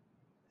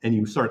 And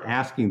you start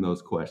asking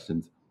those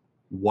questions.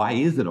 Why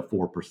is it a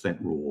 4%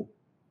 rule?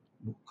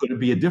 Could it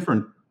be a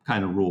different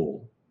kind of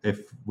rule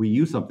if we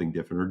use something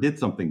different or did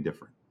something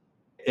different?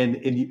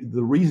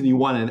 The reason you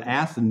want to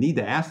ask and need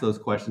to ask those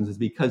questions is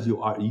because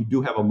you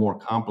do have a more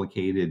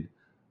complicated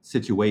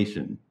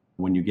situation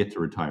when you get to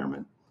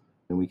retirement.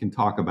 And we can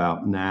talk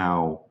about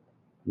now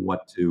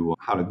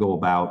how to go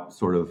about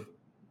sort of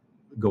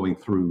going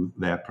through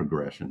that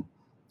progression.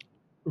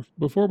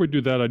 Before we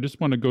do that, I just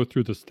want to go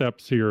through the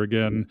steps here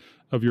again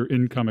of your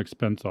income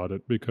expense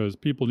audit, because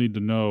people need to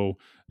know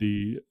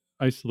the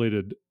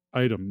isolated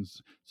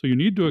items. So you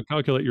need to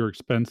calculate your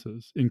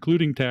expenses,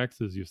 including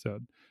taxes, you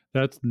said.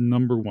 That's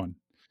number one.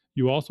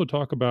 You also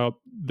talk about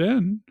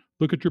then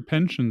look at your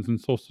pensions and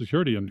Social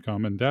Security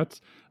income, and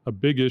that's a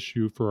big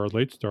issue for our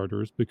late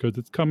starters because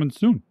it's coming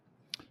soon.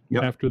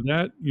 Yep. After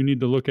that, you need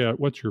to look at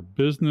what's your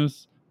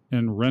business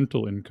and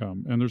rental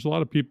income. And there's a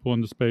lot of people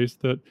in the space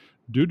that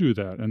do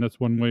that. And that's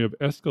one way of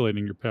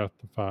escalating your path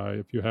to FI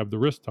if you have the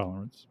risk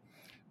tolerance.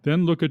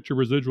 Then look at your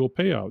residual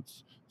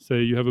payouts.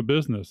 Say you have a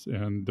business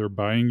and they're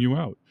buying you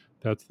out.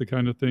 That's the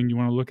kind of thing you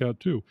want to look at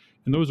too.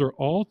 And those are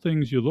all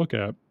things you look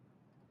at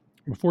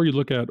before you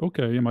look at,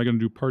 okay, am I going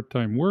to do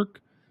part-time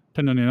work,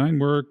 1099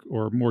 work,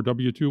 or more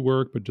W-2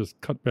 work, but just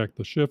cut back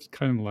the shifts,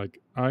 kind of like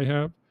I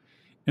have.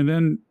 And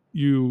then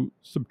you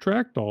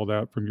subtract all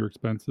that from your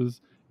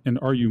expenses, and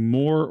are you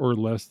more or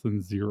less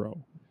than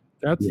zero?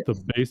 That's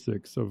the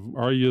basics of,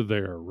 are you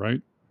there,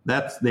 right?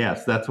 That's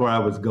where I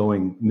was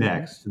going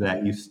next,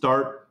 that you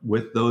start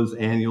with those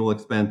annual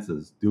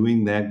expenses,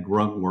 doing that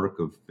grunt work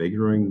of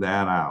figuring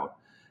that out,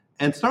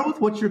 and start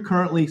with what you're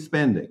currently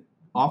spending.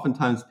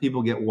 Oftentimes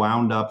people get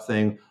wound up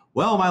saying,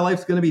 well, my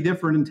life's going to be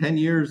different in 10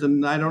 years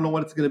and I don't know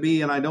what it's going to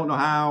be and I don't know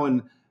how,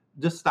 and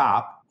just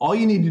stop. All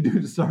you need to do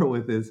to start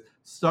with is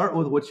start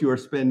with what you are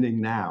spending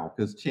now,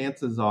 because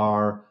chances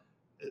are,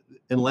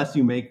 unless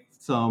you make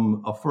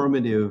some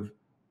affirmative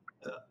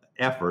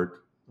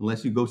effort,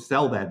 unless you go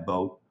sell that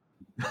boat,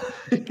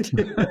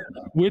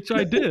 which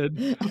I did.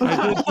 Do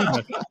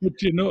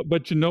that.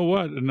 But you know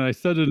what? And I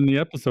said it in the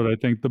episode, I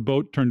think the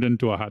boat turned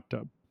into a hot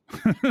tub.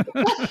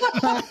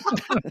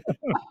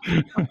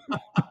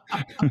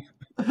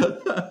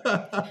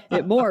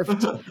 It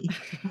morphed.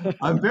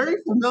 I'm very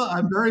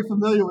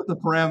familiar with the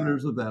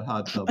parameters of that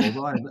hot tub,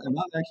 although I'm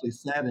not actually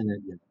sat in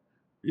it yet.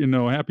 You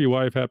know, happy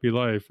wife, happy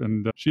life.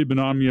 And she'd been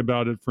on me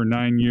about it for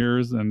 9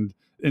 years, and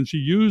she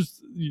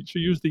used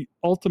the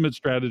ultimate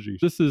strategy.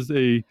 This is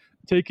a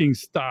taking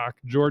stock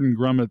Jordan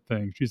Grummett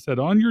thing. She said,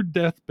 on your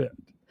deathbed,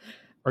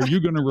 are you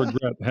going to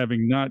regret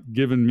having not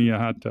given me a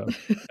hot tub?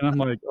 And I'm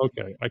like,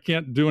 okay, I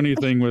can't do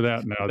anything with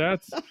that now.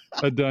 That's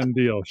a done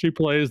deal. She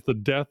plays the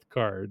death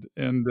card.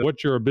 And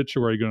what's your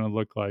obituary going to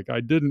look like? I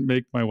didn't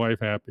make my wife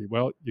happy.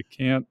 Well, you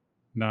can't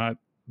not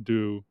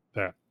do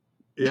that.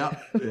 Yeah,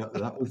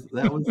 that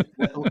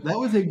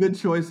was a good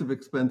choice of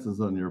expenses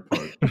on your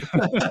part.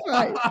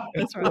 Right.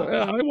 That's right.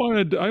 I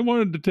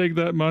wanted to take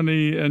that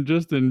money and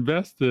just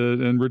invest it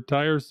and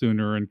retire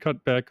sooner and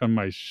cut back on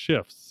my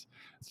shifts.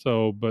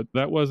 So, but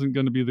that wasn't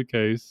going to be the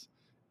case.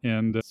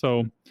 And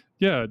so,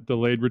 yeah,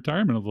 delayed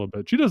retirement a little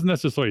bit. She doesn't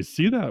necessarily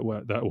see that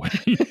way.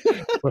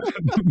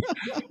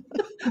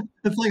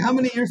 It's like, how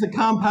many years of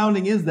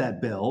compounding is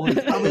that, Bill?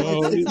 It's probably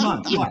like 6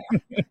 months.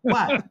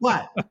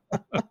 What?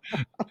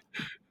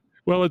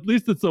 Well, at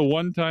least it's a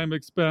one-time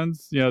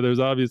expense. Yeah, there's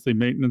obviously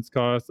maintenance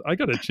costs. I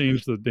got to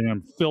change the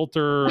damn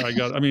filter.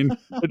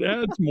 It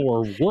adds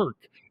more work.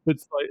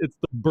 It's the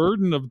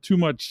burden of too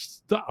much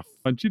stuff.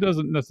 And she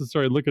doesn't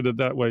necessarily look at it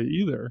that way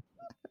either.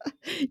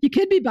 You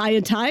could be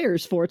buying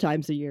tires 4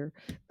 times a year.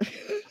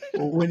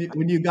 Well,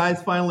 when you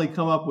guys finally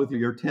come up with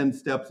your 10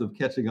 steps of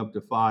catching up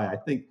to FI, I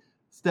think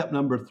step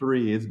number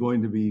 3 is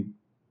going to be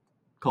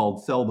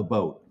called sell the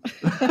boat.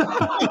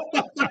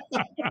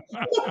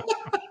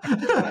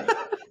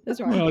 That's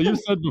right. Well, you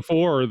said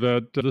before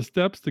that the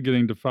steps to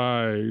getting to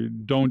FI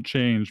don't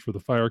change for the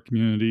fire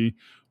community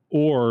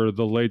or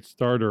the late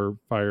starter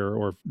fire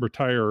or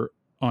retire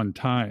on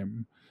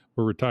time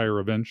or retire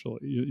eventually.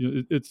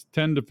 It's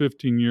 10 to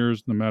 15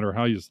 years no matter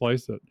how you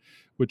slice it,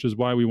 which is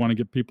why we want to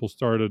get people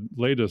started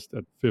latest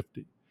at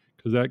 50,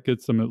 because that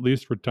gets them at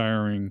least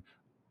retiring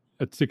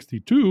at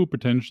 62,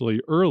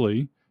 potentially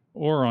early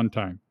or on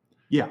time.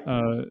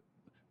 Yeah.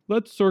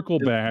 Let's circle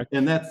back.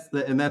 And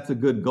that's a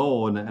good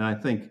goal. And I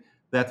think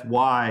that's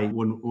why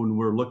when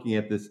we're looking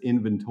at this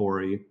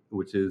inventory,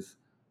 which is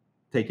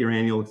take your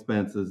annual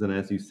expenses, and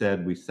as you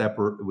said, we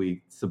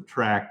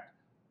subtract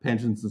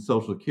pensions and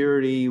Social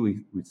Security, we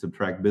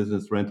subtract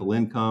business rental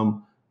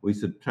income, we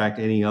subtract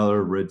any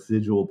other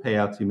residual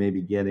payouts you may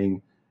be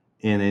getting,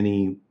 and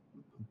any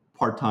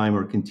part-time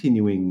or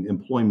continuing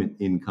employment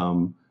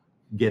income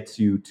gets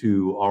you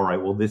to, all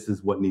right, well, this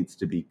is what needs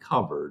to be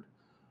covered.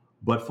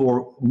 But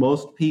for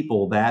most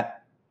people,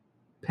 that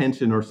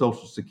pension or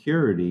Social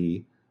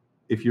Security,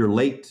 if you're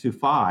late to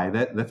FI,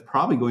 that's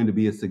probably going to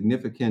be a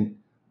significant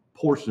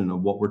portion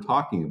of what we're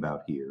talking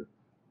about here,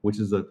 which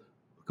is a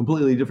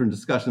completely different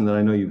discussion that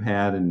I know you've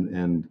had,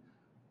 and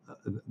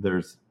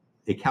there's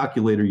a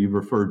calculator you've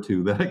referred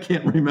to that I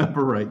can't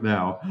remember right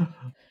now.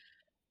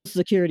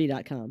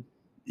 Security.com.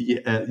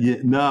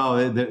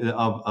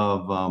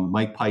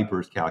 Mike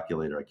Piper's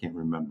calculator. I can't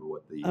remember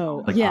what the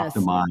like yes.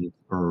 Optimize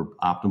or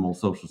Optimal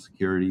Social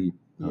Security.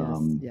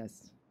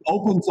 Yes.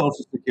 Open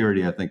Social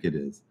Security, I think it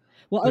is.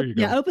 Well,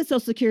 Open Social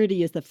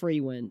Security is the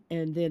free one,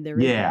 and then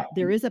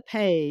there is a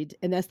paid,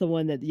 and that's the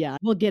one that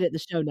we'll get it in the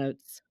show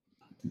notes.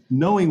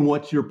 Knowing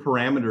what your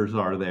parameters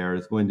are there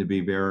is going to be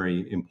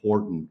very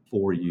important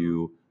for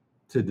you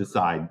to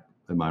decide,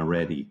 am I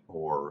ready,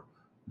 or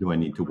do I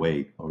need to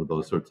wait, or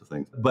those sorts of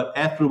things. But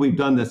after we've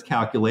done this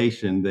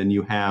calculation, then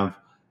you have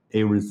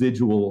a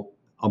residual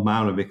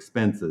amount of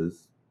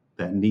expenses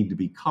that need to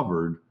be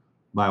covered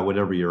by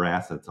whatever your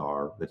assets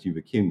are that you've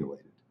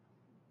accumulated.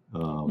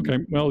 Okay,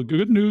 well,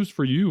 good news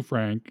for you,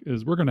 Frank,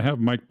 is we're going to have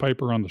Mike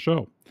Piper on the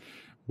show.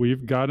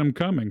 We've got him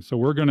coming. So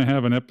we're going to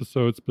have an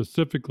episode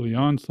specifically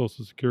on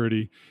Social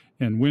Security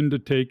and when to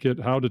take it,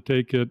 how to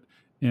take it,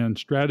 and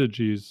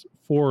strategies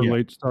for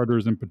late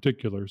starters in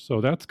particular.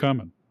 So that's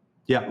coming.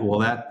 Yeah, well,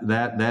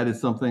 that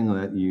is something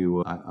that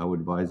I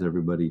would advise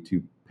everybody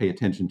to pay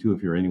attention to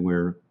if you're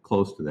anywhere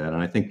close to that.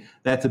 And I think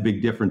that's a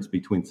big difference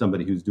between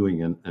somebody who's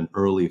doing an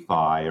early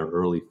FI or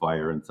early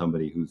FIRE and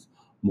somebody who's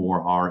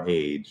more our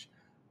age,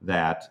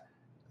 that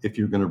if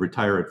you're going to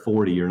retire at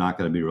 40, you're not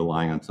going to be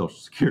relying on Social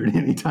Security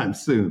anytime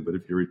soon. But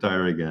if you're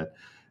retiring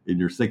in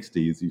your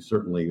 60s, you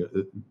certainly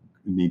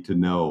need to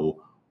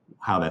know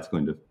how that's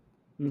going to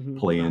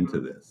play into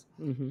this.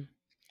 Mm-hmm.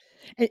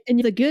 And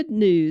the good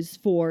news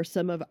for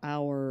some of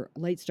our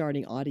late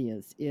starting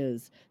audience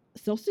is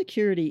Social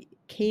Security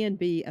can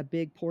be a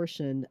big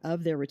portion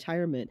of their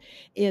retirement.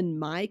 In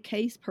my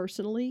case,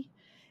 personally,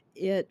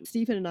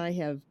 Stephen and I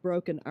have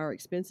broken our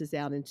expenses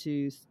out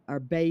into our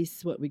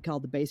base, what we call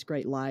the base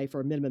Great Life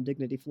or minimum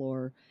dignity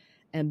floor.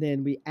 And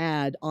then we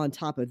add on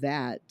top of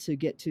that to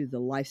get to the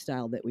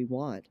lifestyle that we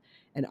want.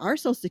 And our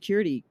Social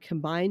Security,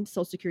 combined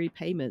Social Security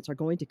payments are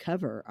going to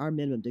cover our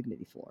minimum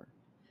dignity floor.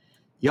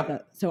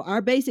 Yep. So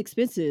our base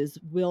expenses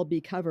will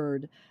be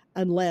covered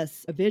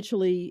unless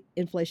eventually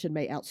inflation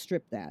may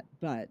outstrip that.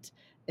 But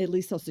at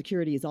least Social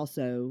Security is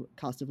also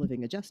cost of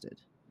living adjusted.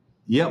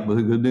 Yep, but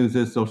the good news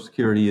is Social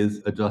Security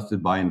is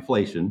adjusted by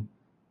inflation.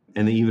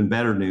 And the even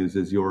better news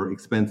is your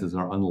expenses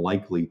are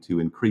unlikely to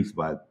increase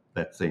by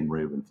that same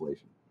rate of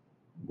inflation.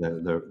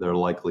 They're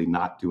likely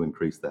not to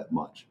increase that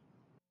much.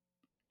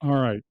 All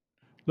right.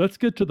 Let's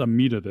get to the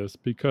meat of this,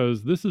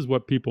 because this is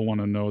what people want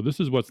to know. This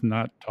is what's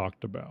not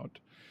talked about.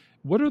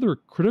 What are the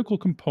critical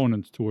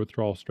components to a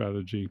withdrawal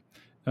strategy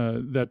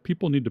that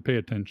people need to pay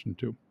attention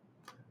to?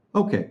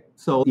 Okay,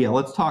 so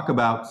let's talk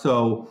about,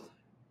 so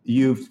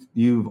you've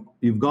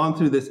gone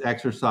through this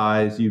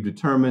exercise, you've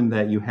determined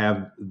that you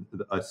have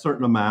a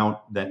certain amount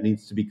that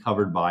needs to be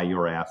covered by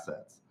your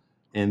assets.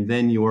 And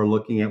then you are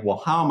looking at, well,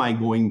 how am I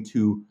going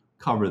to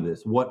cover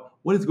this? What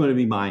is going to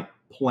be my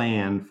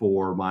plan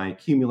for my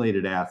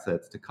accumulated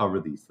assets to cover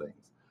these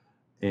things?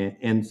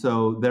 And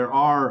so there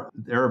are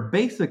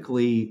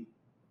basically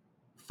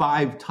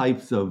 5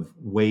 types of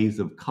ways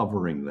of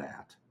covering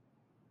that.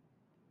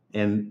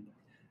 And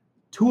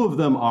 2 of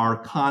them are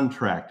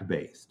contract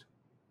based.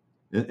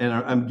 And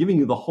I'm giving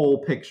you the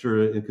whole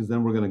picture because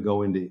then we're going to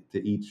go into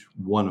each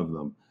one of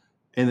them.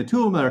 And the 2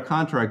 of them that are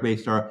contract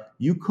based are,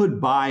 you could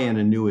buy an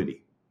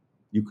annuity.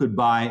 You could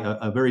buy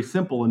a very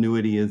simple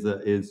annuity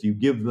is you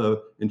give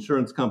the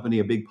insurance company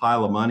a big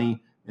pile of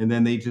money and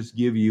then they just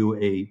give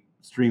you a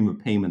stream of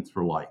payments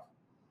for life.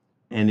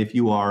 And if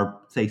you are,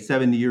 say,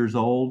 70 years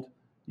old,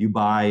 you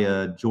buy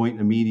a joint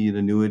immediate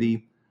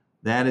annuity,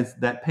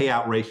 that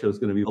payout ratio is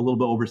going to be a little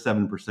bit over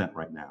 7%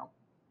 right now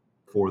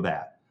for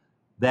that.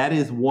 That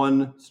is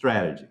one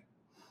strategy.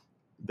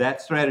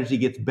 That strategy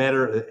gets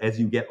better as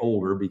you get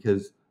older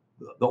because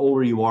the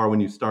older you are when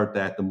you start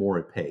that, the more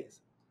it pays.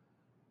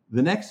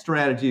 The next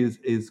strategy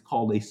is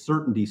called a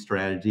certainty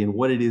strategy, and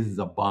what it is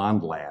a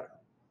bond ladder.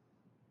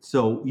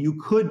 So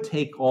you could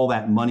take all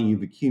that money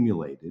you've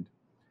accumulated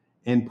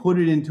and put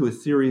it into a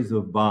series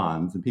of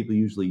bonds, and people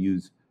usually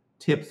use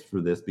TIPS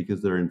for this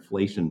because they're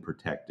inflation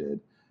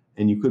protected.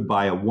 And you could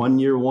buy a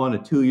 1-year one, a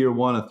 2-year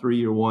one, a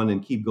 3-year one,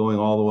 and keep going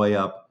all the way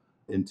up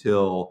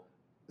until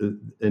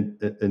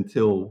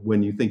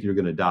when you think you're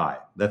going to die.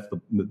 That's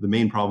the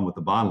main problem with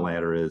the bond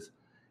ladder is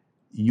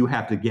you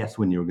have to guess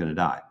when you're going to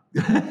die.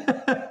 That's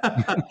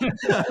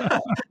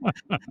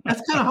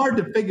kind of hard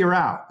to figure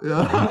out.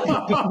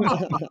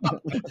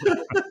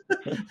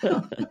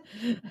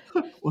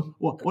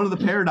 Well, one of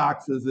the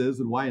paradoxes is,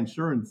 and why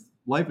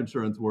life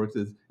insurance works,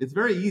 is it's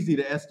very easy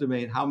to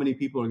estimate how many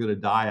people are going to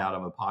die out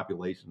of a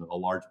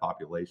large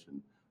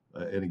population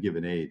at a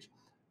given age.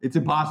 It's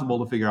impossible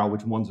to figure out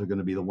which ones are going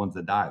to be the ones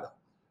that die, though,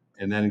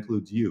 and that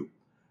includes you.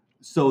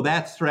 So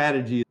that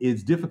strategy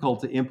is difficult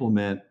to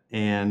implement,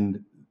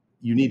 and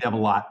you need to have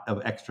a lot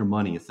of extra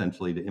money,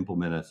 essentially, to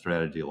implement a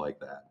strategy like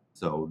that.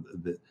 So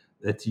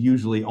that's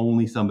usually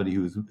only somebody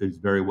who's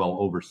very well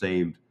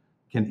oversaved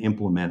can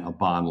implement a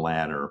bond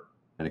ladder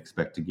and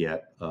expect to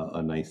get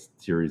a nice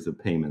series of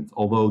payments.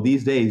 Although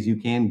these days you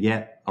can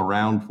get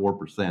around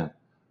 4%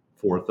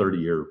 for a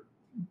 30-year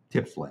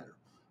TIPS ladder,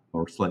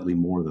 or slightly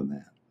more than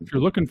that. If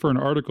you're looking for an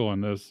article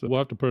on this, we'll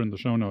have to put it in the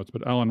show notes,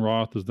 but Alan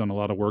Roth has done a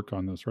lot of work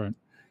on this, right?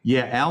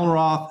 Yeah, Alan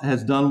Roth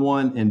has done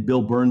one, and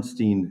Bill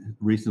Bernstein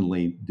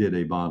recently did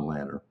a bond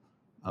ladder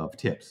of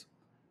tips.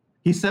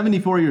 He's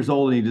 74 years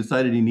old, and he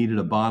decided he needed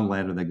a bond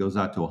ladder that goes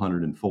out to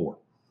 104.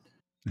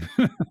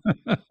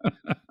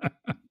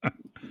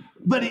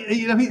 But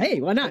hey,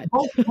 why not?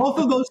 both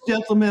of those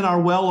gentlemen are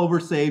well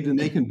oversaved, and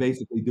they can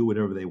basically do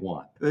whatever they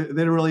want.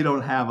 They really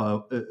don't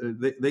have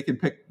they can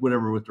pick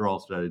whatever withdrawal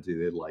strategy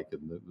they'd like,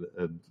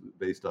 and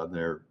based on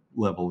their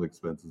level of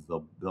expenses,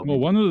 they'll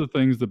one of the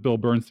things that Bill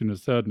Bernstein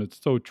has said, and it's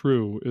so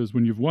true, is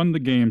when you've won the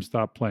game,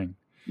 stop playing.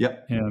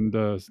 Yep.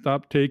 And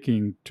stop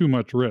taking too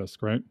much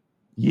risk, right?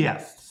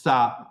 Yes.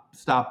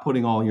 Stop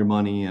putting all your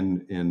money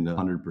in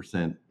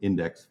 100%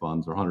 index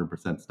funds or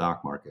 100%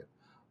 stock market.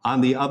 On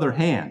the other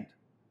hand,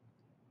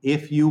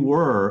 if you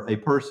were a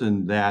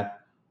person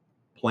that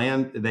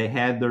planned, they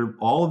had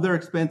all of their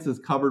expenses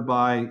covered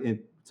by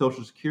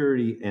Social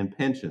Security and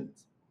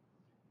pensions,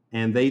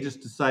 and they just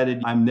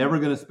decided, I'm never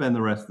going to spend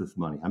the rest of this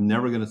money. I'm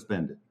never going to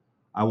spend it.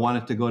 I want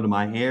it to go to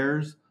my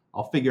heirs.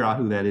 I'll figure out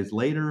who that is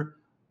later.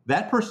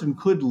 That person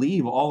could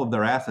leave all of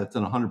their assets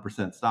in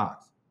 100%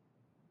 stocks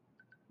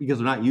because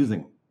they're not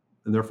using them,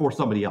 and they're for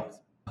somebody else.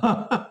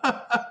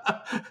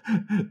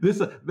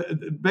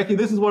 Becky,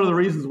 this is one of the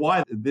reasons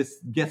why this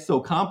gets so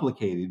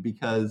complicated,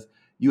 because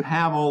you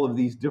have all of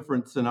these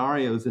different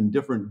scenarios and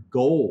different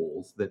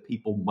goals that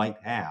people might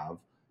have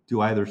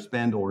to either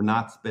spend or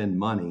not spend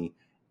money.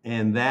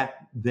 And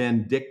that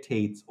then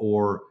dictates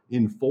or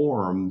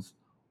informs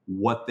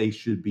what they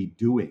should be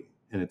doing.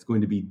 And it's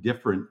going to be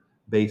different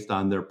based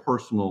on their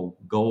personal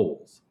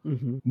goals.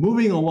 Mm-hmm.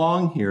 Moving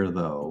along here,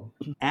 though,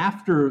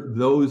 after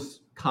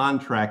those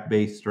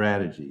contract-based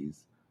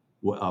strategies,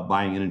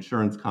 buying an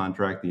insurance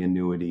contract, the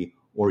annuity,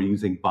 or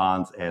using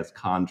bonds as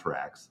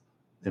contracts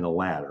in a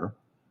ladder,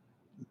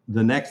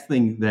 the next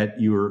thing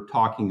that you're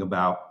talking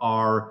about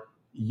are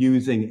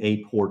using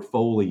a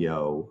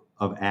portfolio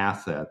of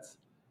assets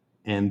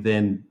and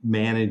then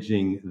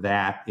managing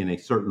that in a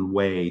certain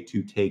way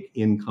to take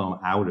income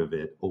out of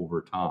it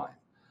over time.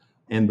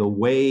 And the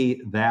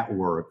way that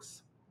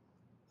works,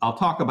 I'll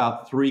talk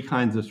about three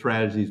kinds of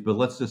strategies, but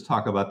let's just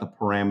talk about the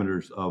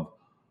parameters of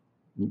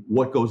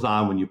what goes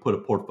on when you put a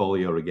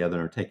portfolio together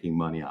and are taking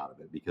money out of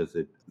it, because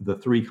the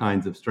three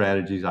kinds of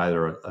strategies,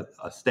 either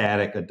a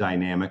static, a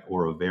dynamic,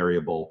 or a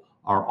variable,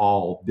 are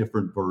all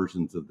different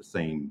versions of the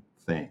same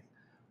thing.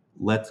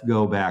 Let's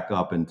go back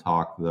up and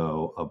talk,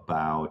 though,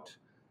 about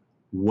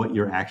what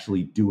you're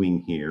actually doing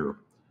here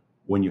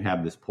when you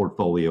have this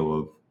portfolio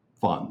of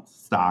funds,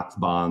 stocks,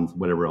 bonds,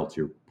 whatever else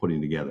you're putting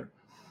together.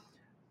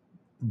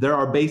 There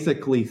are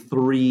basically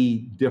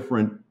three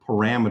different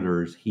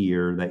parameters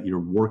here that you're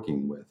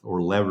working with,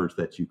 or levers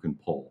that you can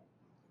pull.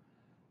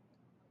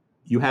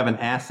 You have an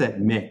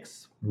asset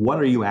mix. What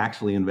are you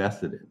actually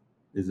invested in?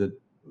 Is it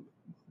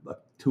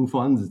 2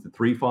 funds? Is it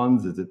 3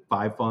 funds? Is it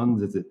 5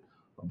 funds? Is it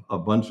a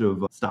bunch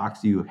of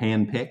stocks you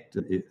handpicked?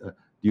 Do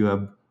you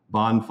have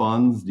bond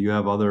funds? Do you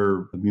have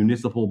other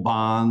municipal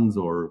bonds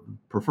or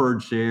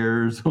preferred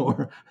shares?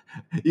 Or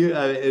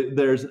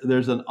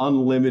there's an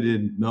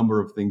unlimited number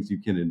of things you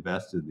can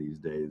invest in these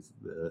days,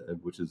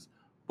 which is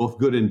both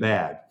good and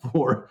bad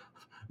for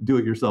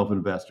do-it-yourself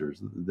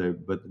investors.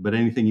 But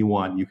anything you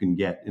want, you can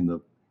get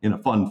in a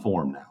fund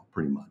form now,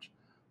 pretty much.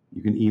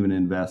 You can even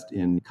invest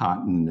in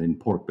cotton and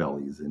pork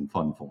bellies in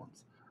fund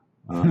forms.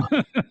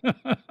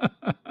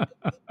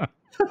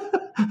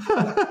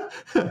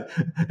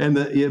 And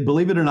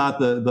believe it or not,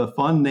 the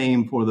fund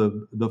name for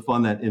the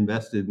fund that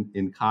invested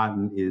in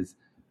cotton is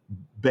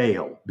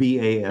BAL,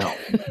 B-A-L.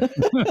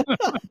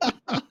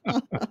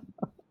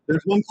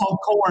 There's one called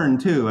corn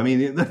too. I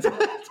mean,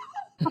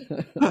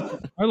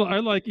 I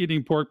like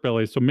eating pork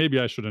bellies, so maybe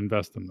I should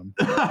invest in them.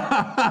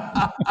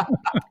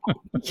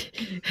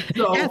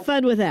 So, have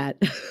fun with that.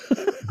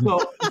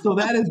 so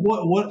that is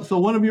what. So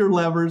one of your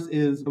levers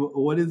is,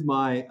 what is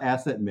my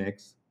asset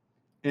mix?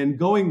 And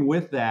going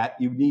with that,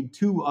 you need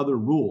 2 other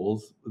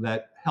rules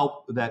that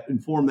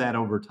inform that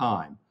over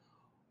time.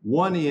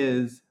 One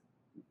is,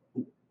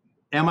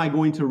 am I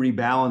going to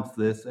rebalance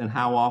this, and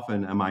how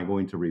often am I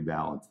going to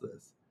rebalance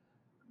this?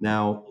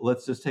 Now,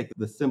 let's just take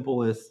the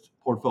simplest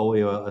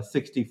portfolio, a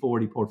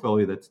 60-40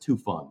 portfolio that's 2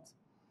 funds.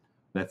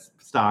 That's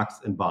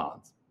stocks and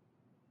bonds.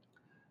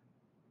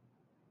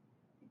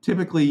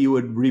 Typically, you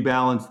would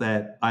rebalance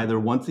that either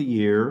once a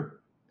year,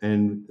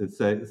 and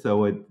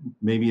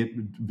maybe it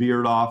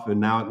veered off and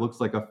now it looks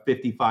like a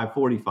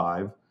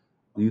 55-45.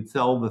 You'd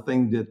sell the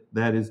thing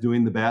that is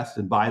doing the best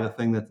and buy the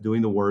thing that's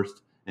doing the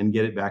worst and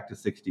get it back to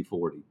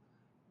 60-40.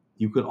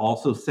 You could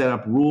also set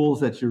up rules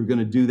that you're going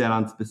to do that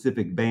on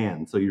specific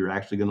bands. So you're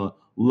actually going to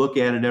look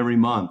at it every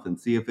month and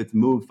see if it's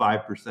moved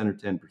 5% or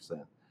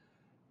 10%.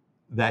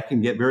 That can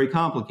get very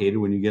complicated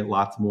when you get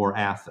lots more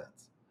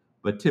assets.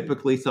 But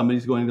typically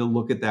somebody's going to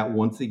look at that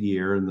once a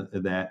year, and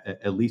that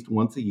at least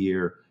once a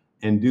year,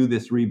 and do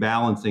this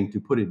rebalancing to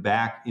put it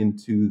back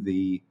into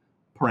the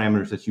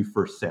parameters that you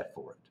first set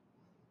for it.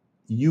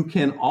 You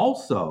can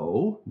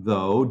also,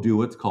 though, do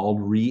what's called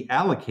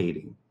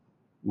reallocating.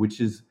 which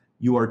is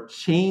you are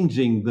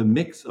changing the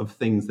mix of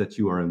things that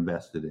you are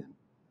invested in.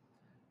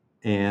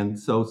 And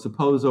so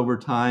suppose over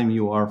time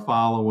you are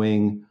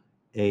following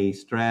a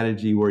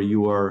strategy where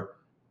you are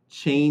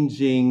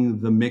changing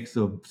the mix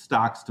of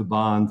stocks to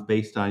bonds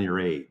based on your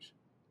age,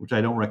 which I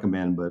don't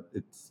recommend, but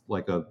it's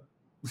like a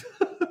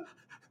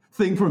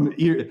thing from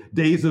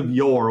days of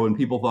yore when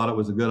people thought it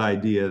was a good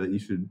idea that you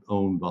should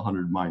own the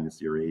 100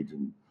 minus your age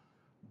in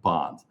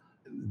bonds.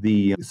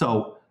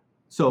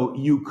 So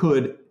you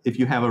could, if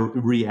you have a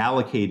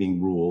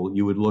reallocating rule,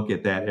 you would look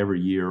at that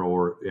every year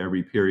or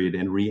every period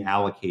and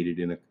reallocate it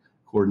in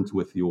accordance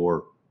with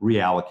your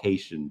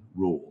reallocation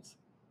rules.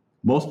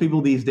 Most people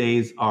these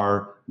days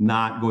are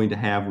not going to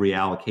have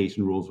reallocation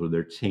rules where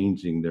they're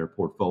changing their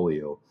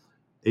portfolio.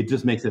 It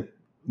just makes it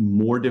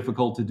more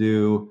difficult to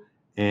do,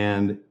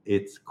 and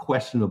it's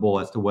questionable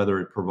as to whether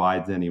it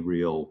provides any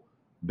real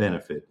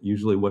benefit.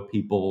 Usually what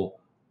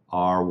people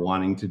are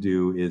wanting to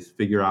do is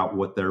figure out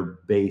what their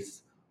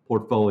base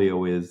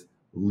portfolio is,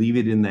 leave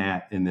it in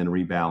that, and then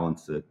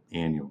rebalance it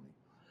annually.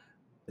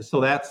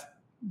 So that's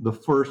the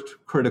first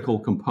critical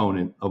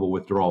component of a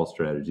withdrawal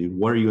strategy.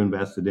 What are you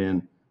invested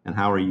in, and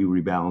how are you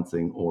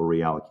rebalancing or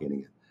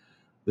reallocating it?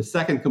 The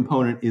second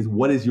component is,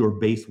 what is your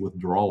base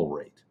withdrawal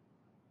rate?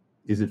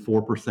 Is it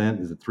 4%?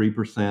 Is it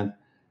 3%?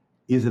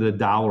 Is it a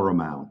dollar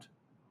amount?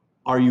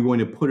 Are you going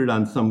to put it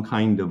on some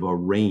kind of a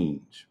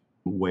range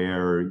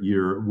where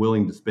you're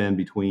willing to spend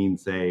between,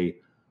 say,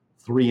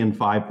 3 and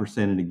 5%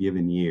 in a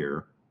given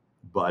year,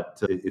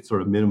 but it's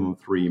sort of minimum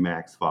 3,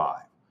 max 5?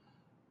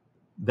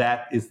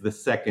 That is the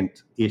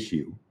second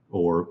issue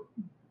or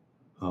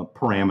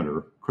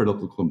parameter,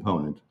 critical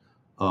component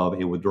of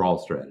a withdrawal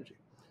strategy.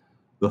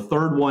 The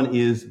third one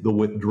is the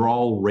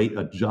withdrawal rate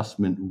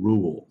adjustment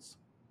rules.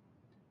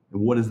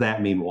 And what does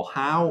that mean? Well,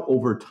 how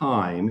over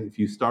time, if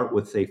you start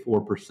with, say,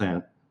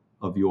 4%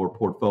 of your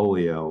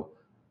portfolio,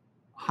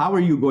 how are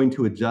you going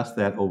to adjust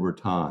that over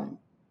time?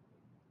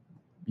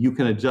 You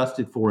can adjust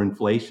it for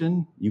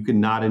inflation. You can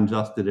not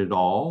adjust it at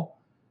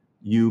all.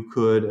 You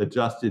could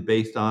adjust it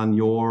based on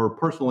your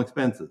personal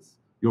expenses,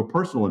 your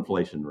personal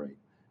inflation rate.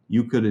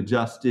 You could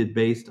adjust it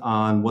based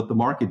on what the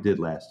market did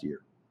last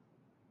year.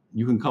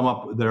 You can come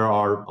up, there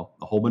are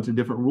a whole bunch of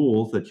different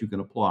rules that you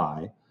can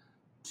apply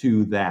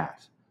to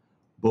that.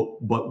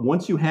 But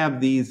once you have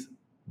these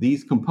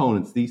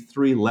components, these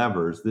 3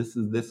 levers, this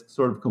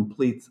sort of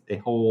completes a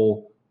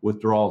whole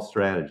withdrawal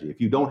strategy. If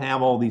you don't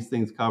have all these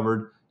things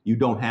covered, you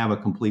don't have a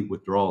complete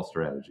withdrawal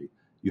strategy.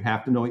 You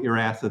have to know what your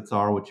assets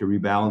are, what your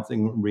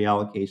rebalancing and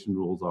reallocation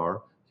rules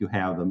are. If you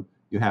have them,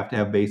 you have to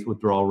have base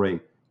withdrawal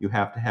rate. You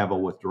have to have a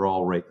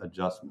withdrawal rate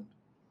adjustment.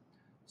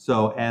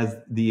 So as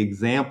the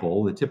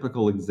example, the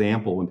typical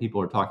example when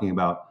people are talking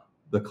about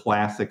the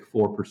classic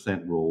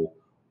 4% rule,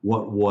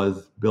 what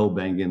was Bill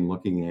Bengen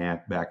looking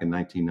at back in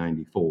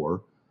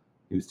 1994?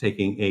 He was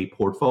taking a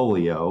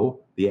portfolio.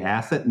 The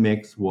asset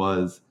mix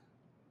was,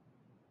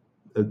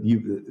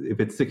 if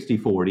it's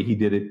 60-40, he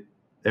did it,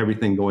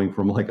 everything going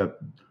from like a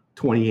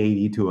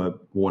 20-80 to a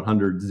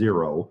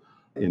 100-0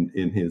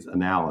 in his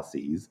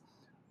analyses.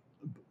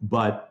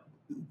 But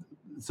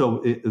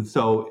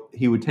so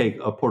he would take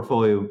a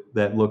portfolio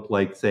that looked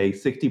like, say,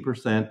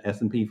 60%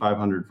 S&P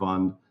 500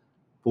 fund,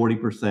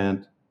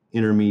 40%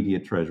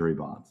 intermediate treasury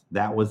bonds.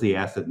 That was the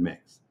asset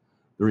mix.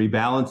 The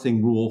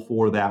rebalancing rule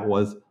for that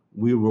was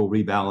we will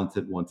rebalance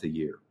it once a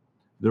year.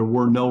 There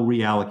were no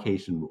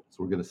reallocation rules.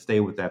 We're going to stay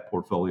with that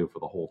portfolio for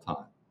the whole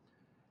time.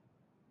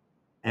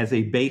 As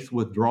a base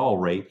withdrawal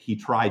rate, he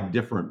tried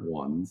different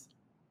ones,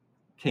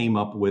 came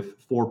up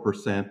with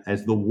 4%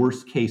 as the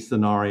worst case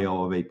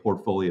scenario of a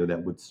portfolio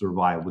that would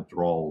survive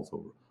withdrawals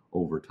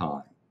over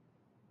time.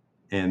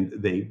 And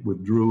they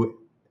withdrew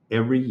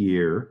every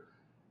year.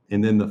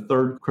 And then the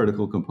third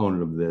critical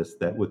component of this,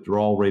 that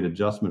withdrawal rate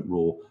adjustment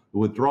rule, the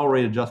withdrawal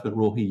rate adjustment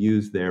rule he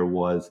used there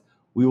was,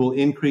 we will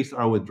increase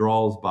our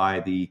withdrawals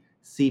by the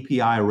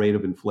CPI rate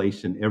of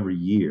inflation every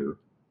year,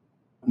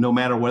 no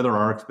matter whether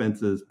our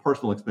expenses,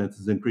 personal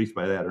expenses, increase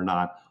by that or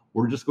not.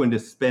 We're just going to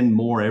spend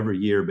more every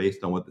year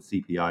based on what the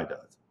CPI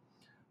does.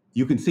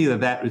 You can see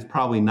that is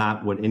probably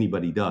not what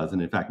anybody does.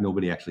 And in fact,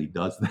 nobody actually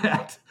does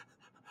that.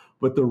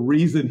 But the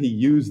reason he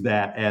used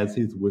that as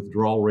his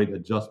withdrawal rate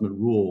adjustment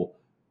rule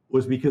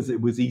was because it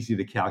was easy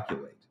to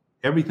calculate.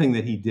 Everything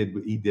that he did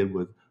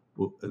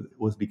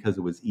was because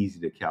it was easy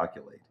to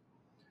calculate.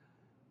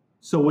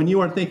 So when you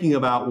are thinking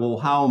about, well,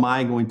 how am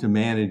I going to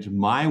manage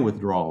my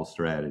withdrawal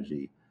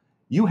strategy?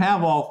 You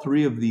have all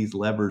 3 of these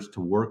levers to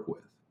work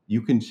with.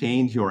 You can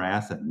change your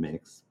asset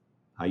mix,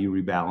 how you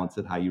rebalance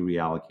it, how you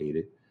reallocate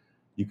it.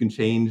 You can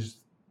change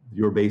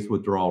your base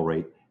withdrawal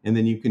rate, and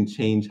then you can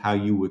change how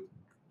you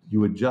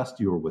adjust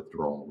your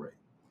withdrawal rate.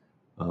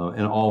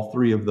 And all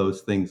 3 of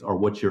those things are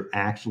what you're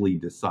actually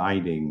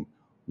deciding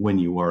when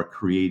you are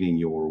creating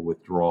your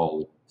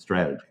withdrawal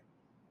strategy.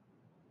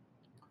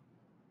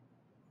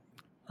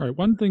 All right,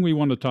 one thing we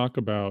want to talk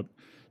about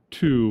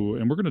too,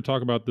 and we're going to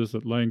talk about this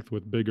at length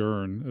with Big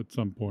Earn at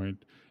some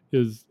point,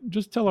 is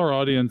just tell our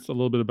audience a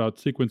little bit about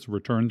sequence of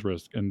returns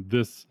risk and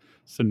this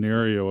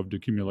scenario of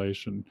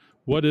decumulation.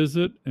 What is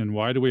it, and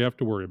why do we have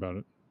to worry about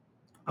it?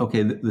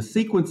 Okay, the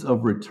sequence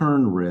of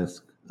return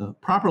risk,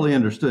 properly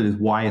understood, is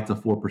why it's a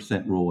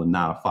 4% rule and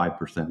not a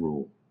 5%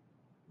 rule.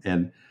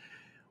 And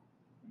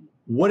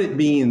what it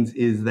means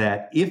is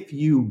that if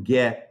you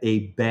get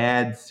a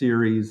bad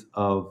series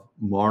of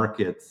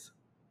markets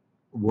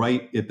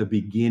right at the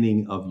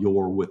beginning of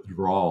your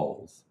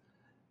withdrawals,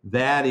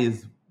 that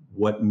is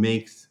what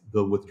makes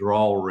the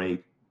withdrawal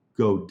rate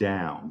go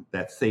down,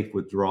 that safe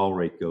withdrawal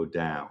rate go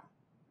down.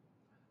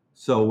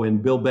 So when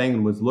Bill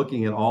Bengen was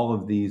looking at all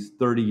of these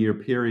 30-year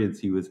periods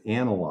he was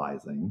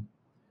analyzing,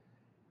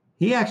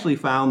 he actually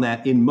found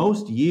that in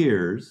most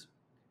years,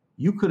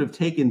 you could have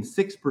taken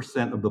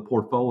 6% of the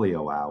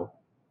portfolio out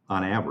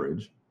on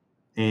average,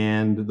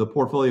 and the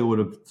portfolio would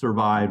have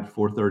survived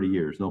for 30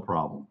 years, no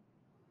problem.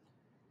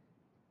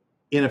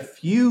 In a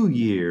few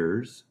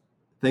years,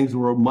 things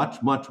were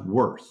much, much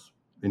worse,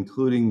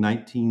 including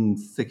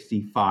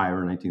 1965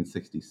 or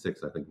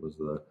 1966, I think was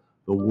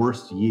the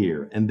worst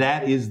year. And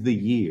that is the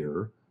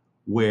year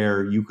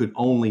where you could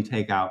only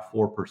take out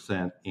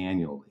 4%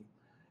 annually.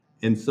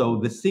 And so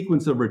the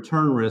sequence of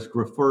return risk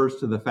refers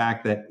to the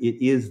fact that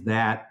it is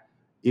that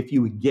if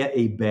you get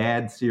a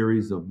bad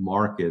series of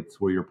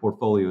markets where your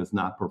portfolio is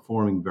not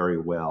performing very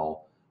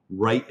well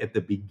right at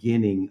the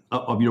beginning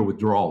of your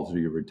withdrawals or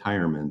your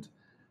retirement,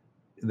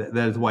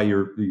 that is why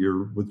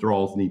your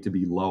withdrawals need to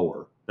be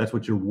lower. That's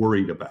what you're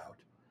worried about.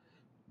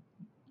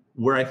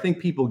 Where I think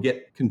people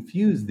get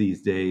confused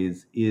these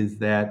days is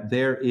that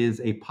there is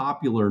a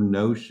popular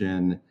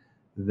notion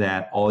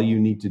that all you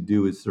need to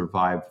do is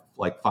survive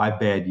like 5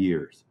 bad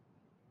years.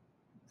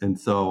 And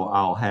so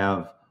I'll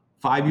have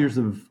 5 years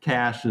of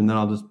cash and then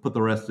I'll just put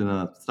the rest in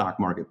a stock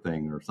market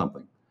thing or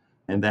something.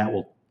 And that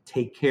will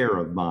take care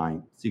of my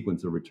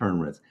sequence of return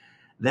risk.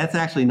 That's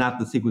actually not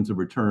the sequence of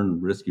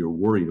return risk you're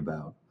worried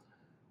about.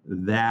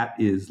 That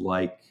is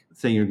like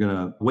saying you're going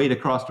to wade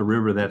across a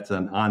river that's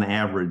on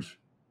average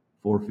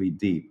 4 feet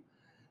deep.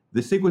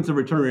 The sequence of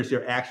return risk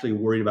you're actually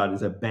worried about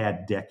is a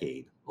bad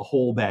decade, a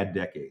whole bad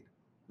decade,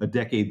 a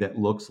decade that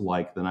looks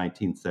like the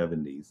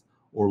 1970s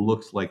or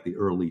looks like the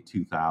early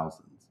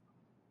 2000s.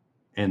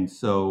 And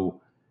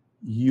so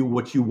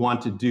what you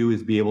want to do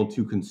is be able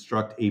to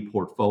construct a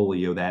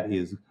portfolio that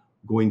is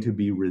going to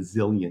be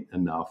resilient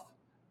enough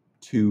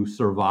to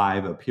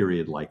survive a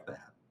period like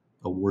that,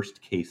 a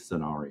worst case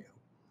scenario.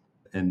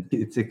 And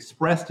it's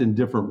expressed in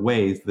different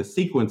ways. The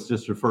sequence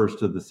just refers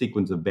to the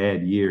sequence of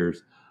bad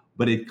years,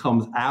 but it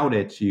comes out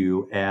at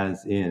you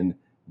as in,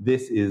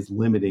 this is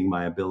limiting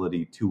my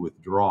ability to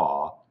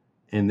withdraw.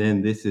 And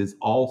then this is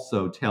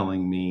also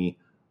telling me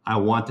I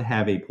want to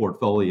have a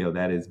portfolio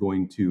that is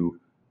going to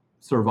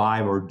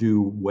survive or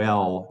do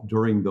well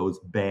during those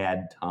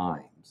bad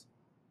times.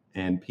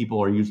 And people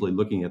are usually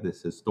looking at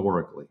this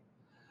historically.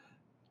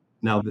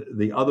 Now,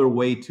 the other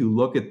way to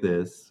look at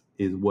this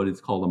is what is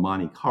called a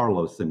Monte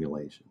Carlo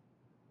simulation.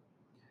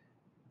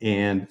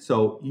 And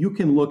so you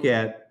can look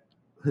at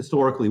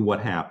historically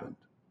what happened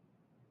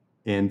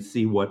and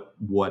see what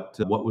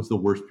was the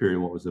worst period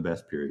and what was the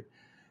best period.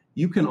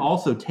 You can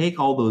also take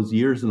all those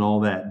years and all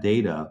that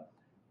data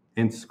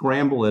and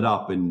scramble it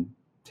up in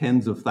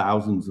tens of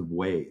thousands of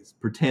ways.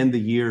 Pretend the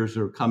years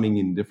are coming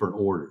in different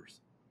orders.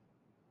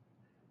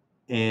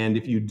 And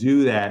if you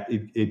do that,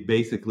 it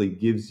basically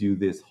gives you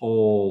this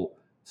whole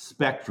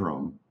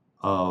spectrum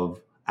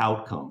of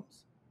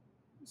outcomes.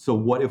 So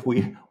what if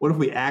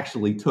we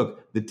actually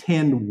took the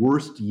 10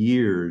 worst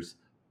years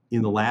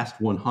in the last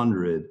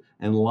 100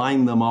 and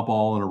lined them up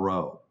all in a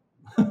row?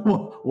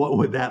 What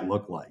would that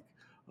look like?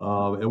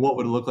 And what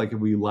would it look like if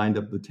we lined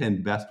up the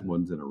 10 best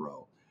ones in a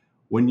row?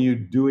 When you're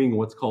doing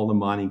what's called a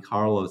Monte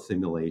Carlo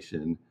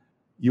simulation,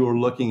 you are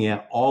looking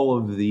at all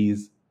of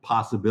these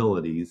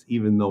possibilities,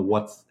 even though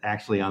what's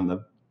actually on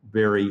the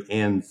very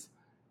ends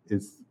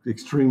is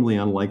extremely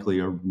unlikely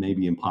or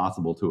maybe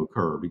impossible to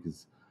occur,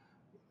 because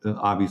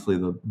obviously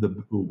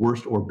the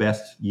worst or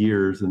best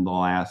years in the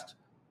last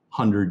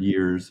 100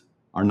 years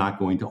are not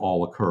going to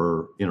all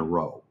occur in a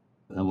row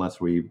unless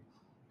we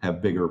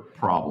have bigger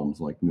problems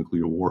like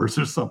nuclear wars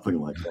or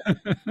something like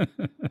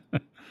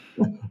that.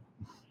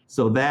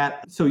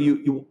 So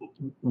you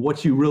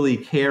what you really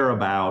care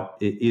about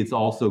is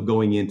also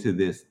going into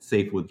this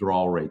safe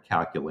withdrawal rate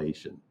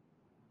calculation.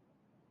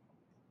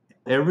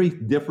 Every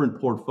different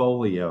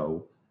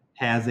portfolio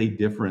has a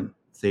different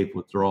safe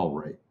withdrawal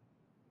rate.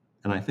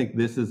 And I think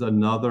this is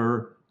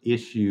another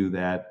issue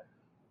that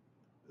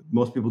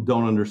most people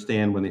don't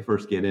understand when they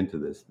first get into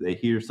this. They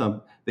hear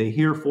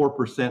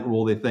 4%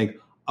 rule, they think,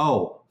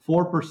 oh,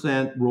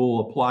 4%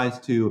 rule applies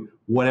to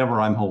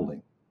whatever I'm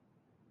holding.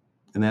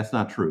 And that's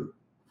not true.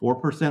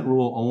 4%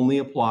 rule only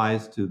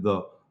applies to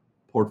the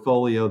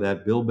portfolio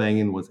that Bill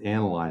Bengen was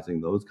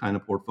analyzing, those kind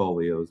of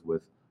portfolios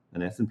with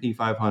an S&P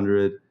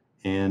 500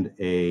 and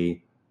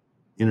a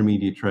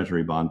intermediate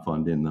treasury bond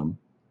fund in them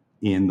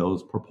in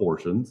those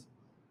proportions.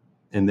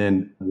 And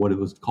then what it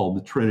was called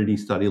the Trinity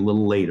study a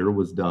little later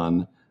was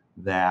done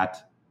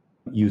that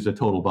used a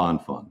total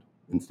bond fund.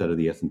 instead of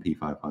the S&P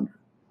 500.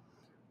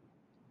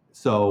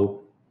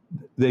 So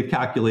they've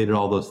calculated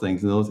all those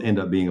things, and those end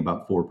up being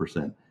about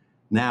 4%.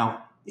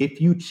 Now,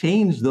 if you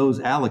change those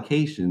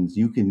allocations,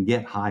 you can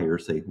get higher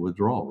safe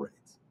withdrawal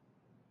rates.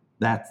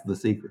 That's the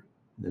secret.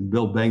 And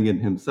Bill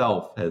Bengen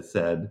himself has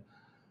said,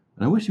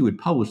 and I wish he would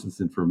publish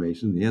this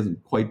information. He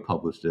hasn't quite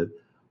published it,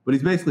 but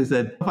he's basically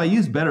said, if I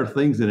use better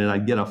things in it,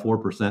 I'd get a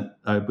 4%,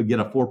 I would get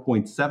a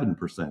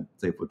 4.7%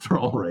 safe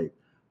withdrawal rate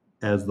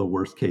as the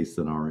worst case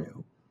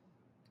scenario.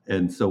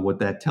 And so what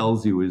that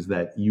tells you is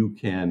that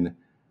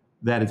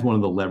that is one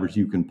of the levers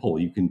you can pull.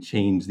 You can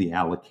change the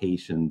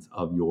allocations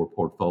of your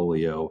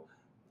portfolio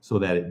so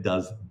that it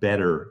does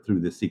better through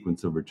the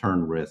sequence of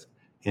return risk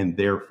and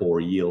therefore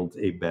yields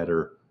a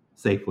better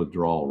safe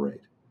withdrawal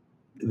rate.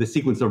 The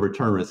sequence of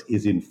return risk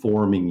is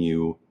informing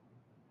you,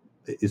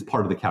 is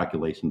part of the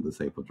calculation of the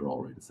safe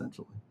withdrawal rate,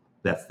 essentially.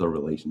 That's the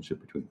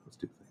relationship between those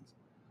two things.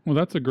 Well,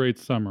 that's a great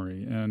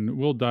summary, and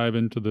we'll dive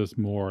into this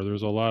more.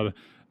 There's a lot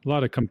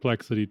of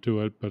complexity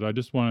to it, but I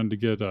just wanted to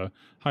get a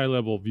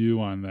high-level view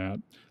on that.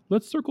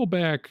 Let's circle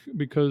back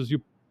because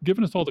you've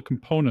given us all the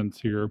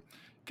components here.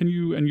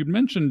 You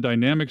mentioned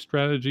dynamic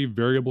strategy,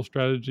 variable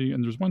strategy,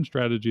 and there's one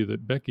strategy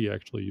that Becky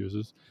actually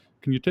uses.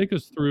 Can you take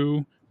us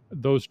through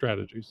those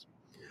strategies?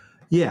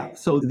 Yeah,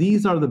 so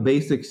these are the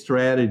basic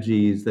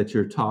strategies that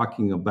you're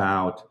talking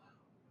about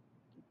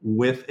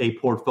with a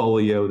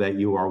portfolio that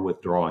you are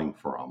withdrawing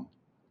from,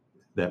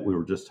 that we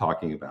were just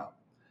talking about.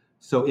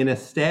 So in a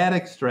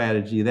static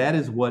strategy, that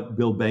is what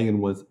Bill Bengen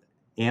was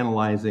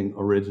analyzing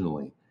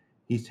originally.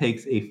 He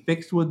takes a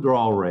fixed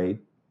withdrawal rate,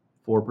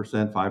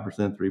 4%,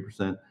 5%,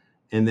 3%,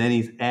 and then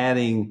he's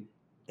adding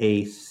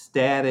a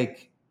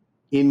static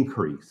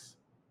increase.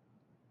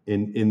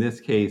 In this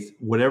case,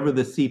 whatever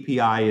the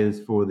CPI is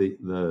for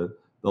the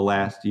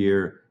last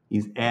year,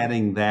 he's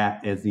adding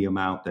that as the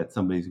amount that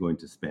somebody's going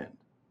to spend.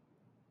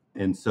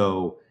 And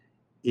so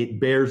it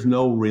bears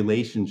no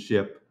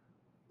relationship.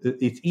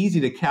 It's easy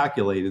to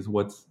calculate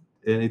and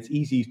it's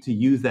easy to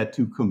use that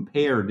to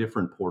compare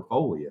different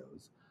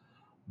portfolios.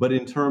 But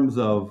in terms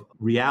of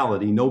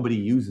reality, nobody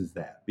uses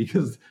that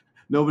because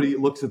nobody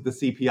looks at the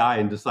CPI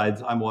and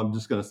decides, I'm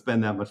just going to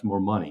spend that much more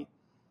money.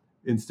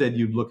 Instead,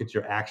 you'd look at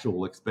your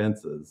actual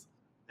expenses,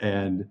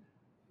 and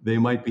they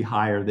might be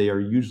higher. They are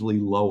usually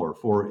lower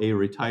for a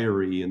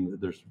retiree. And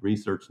there's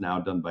research now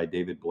done by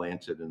David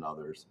Blanchett and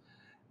others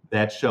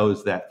that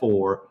shows that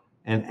for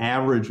an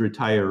average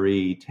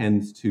retiree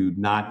tends to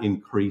not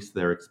increase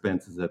their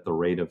expenses at the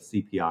rate of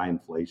CPI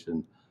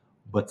inflation,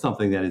 but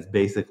something that is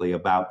basically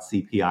about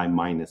CPI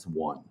minus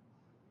 1.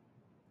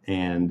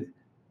 And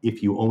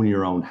if you own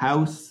your own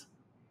house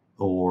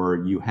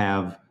or you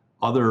have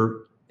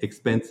other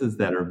expenses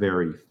that are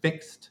very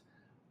fixed,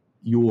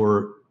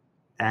 your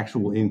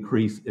actual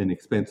increase in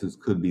expenses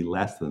could be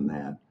less than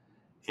that.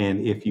 And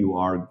if you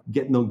are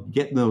getting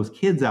those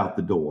kids out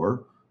the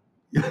door,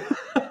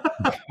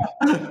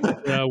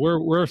 yeah,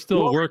 we're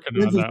still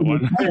working on that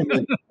one.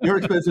 Your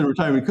expenses in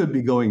retirement could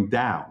be going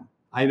down.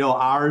 I know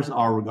ours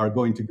are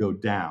going to go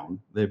down.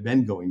 They've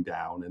been going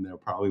down, and they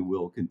probably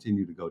will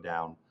continue to go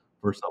down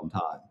for some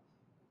time.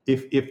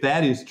 If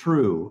that is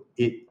true,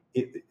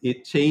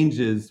 it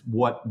changes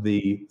what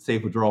the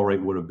safe withdrawal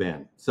rate would have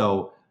been.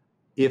 So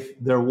if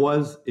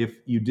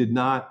you did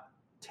not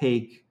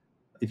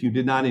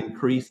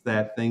increase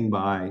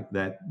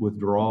that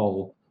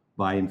withdrawal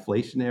by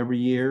inflation every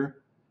year,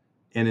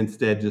 and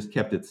instead just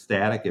kept it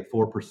static at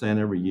 4%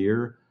 every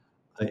year,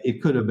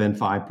 it could have been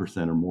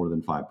 5% or more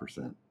than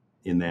 5%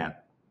 in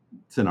that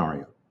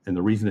scenario. And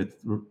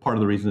part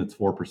of the reason it's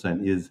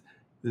 4% is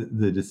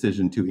the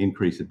decision to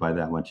increase it by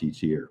that much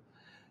each year.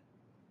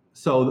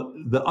 So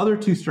the other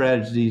two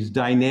strategies,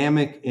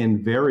 dynamic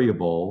and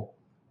variable,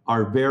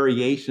 are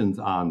variations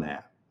on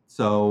that.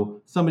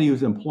 So somebody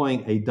who's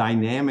employing a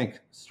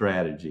dynamic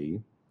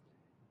strategy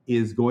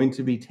is going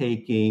to be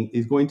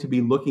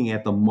looking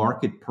at the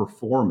market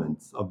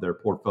performance of their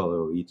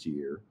portfolio each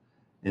year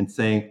and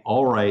saying,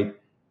 all right,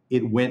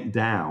 it went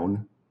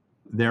down,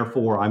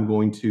 therefore I'm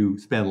going to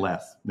spend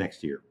less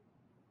next year.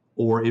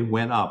 Or it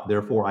went up,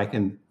 therefore I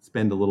can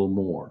spend a little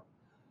more.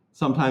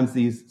 Sometimes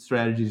these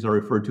strategies are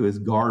referred to as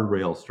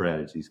guardrail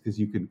strategies because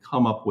you can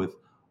come up with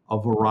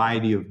a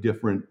variety of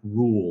different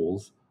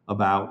rules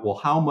about, well,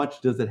 how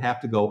much does it have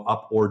to go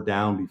up or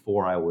down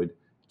before I would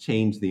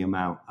change the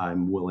amount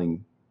I'm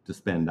willing to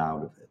spend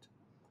out of it.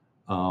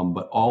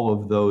 But all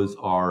of those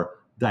are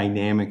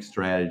dynamic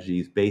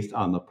strategies based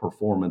on the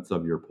performance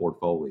of your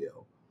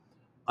portfolio.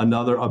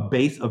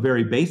 A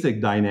very basic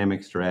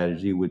dynamic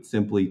strategy would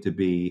simply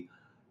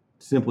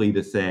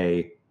to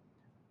say,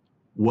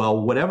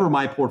 well, whatever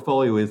my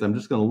portfolio is, I'm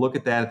just going to look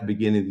at that at the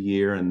beginning of the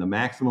year, and the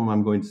maximum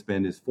I'm going to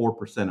spend is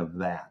 4% of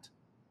that.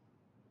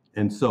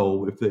 And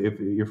so if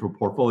your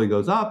portfolio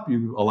goes up,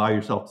 you allow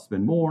yourself to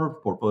spend more. If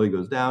the portfolio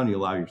goes down, you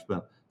allow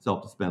yourself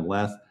to spend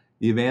less.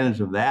 The advantage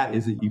of that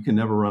is that you can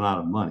never run out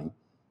of money.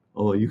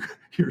 Although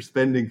your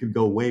spending could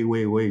go way,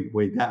 way, way,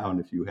 way down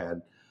if you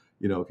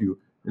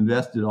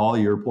invested all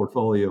your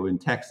portfolio in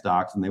tech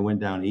stocks and they went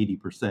down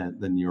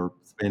 80%, then your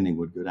spending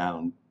would go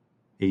down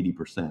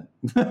 80%.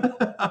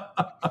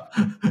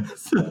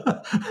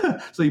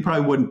 So you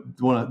probably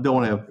don't want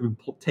to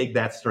take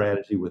that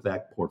strategy with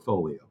that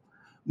portfolio.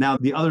 Now,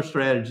 the other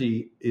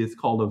strategy is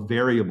called a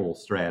variable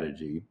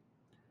strategy.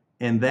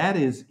 And that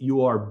is,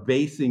 you are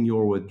basing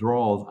your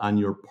withdrawals on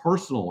your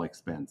personal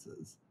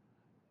expenses.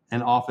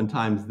 And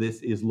oftentimes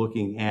this is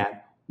looking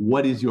at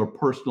what is your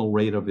personal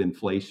rate of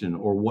inflation,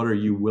 or what are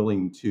you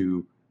willing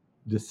to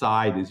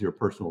decide is your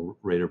personal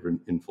rate of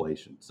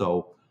inflation.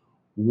 So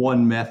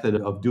one method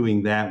of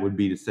doing that would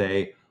be to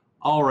say,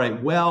 all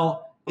right,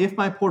 well, if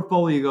my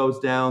portfolio goes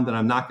down, then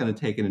I'm not going to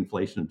take an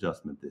inflation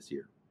adjustment this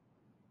year.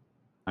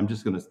 I'm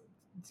just going to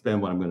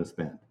spend what I'm going to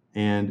spend.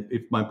 And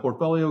if my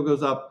portfolio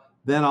goes up,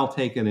 then I'll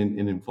take an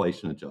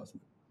inflation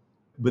adjustment.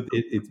 But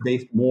it's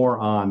based more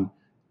on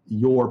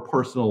your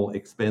personal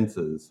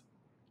expenses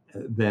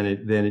than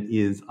it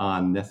is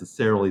on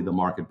necessarily the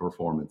market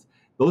performance.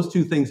 Those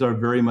two things are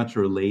very much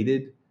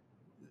related.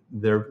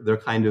 They're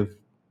kind of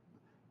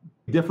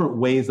different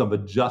ways of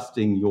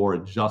adjusting your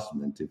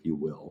adjustment, if you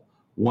will.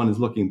 One is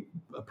looking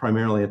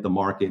primarily at the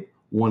market.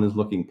 One is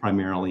looking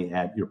primarily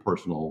at your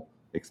personal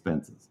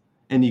expenses.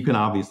 And you can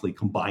obviously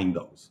combine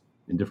those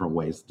in different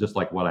ways, just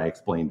like what I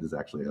explained is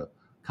actually a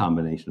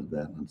combination of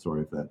that. I'm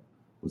sorry if that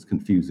was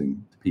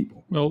confusing to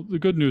people. Well, the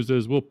good news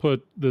is we'll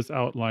put this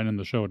outline in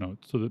the show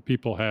notes so that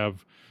people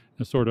have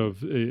a sort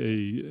of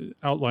a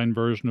outline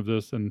version of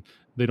this and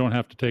they don't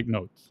have to take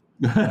notes.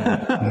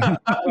 Right.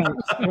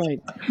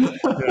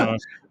 Yeah.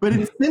 But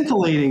it's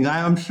scintillating.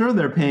 I'm sure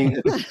they're paying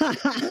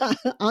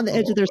on the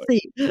edge of their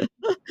seat.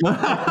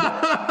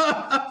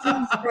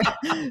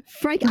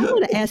 Frank, I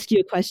want to ask you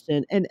a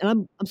question, and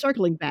I'm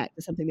circling back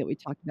to something that we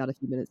talked about a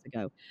few minutes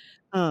ago.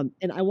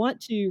 And I want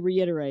to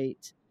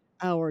reiterate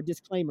our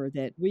disclaimer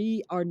that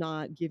we are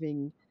not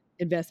giving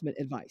investment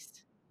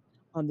advice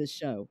on this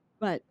show.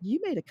 But you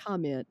made a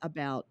comment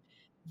about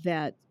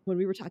that when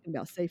we were talking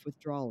about safe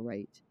withdrawal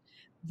rate,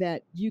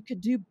 that you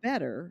could do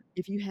better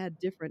if you had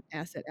different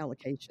asset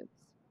allocations.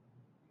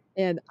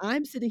 And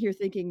I'm sitting here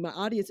thinking, my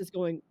audience is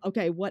going,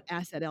 okay, what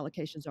asset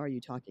allocations are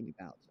you talking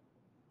about?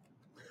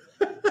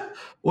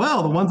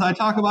 Well, the ones I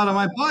talk about on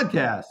my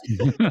podcast.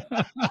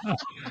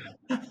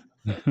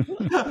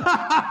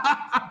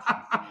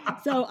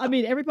 So, I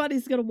mean,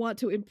 everybody's going to want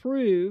to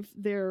improve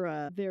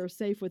their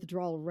safe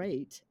withdrawal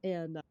rate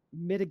and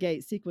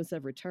mitigate sequence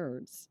of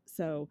returns.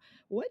 So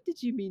what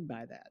did you mean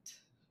by that?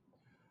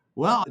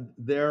 Well,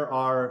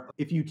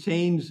 if you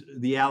change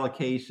the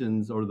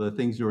allocations or the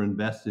things you're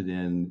invested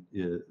in,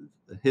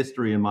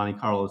 history and Monte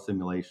Carlo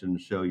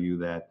simulations show you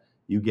that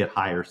you get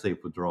higher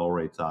safe withdrawal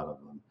rates out of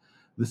them.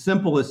 The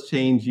simplest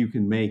change you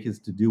can make is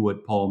to do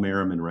what Paul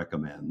Merriman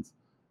recommends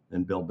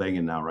and Bill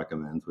Bengen now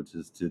recommends, which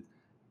is to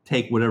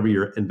take whatever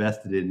you're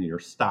invested in your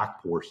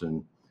stock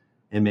portion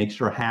and make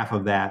sure half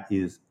of that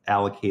is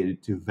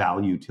allocated to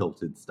value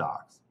tilted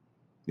stocks.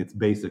 It's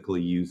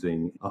basically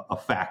using a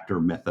factor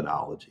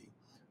methodology.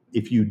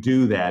 If you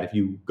do that, if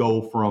you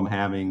go from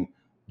having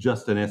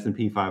just an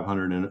S&P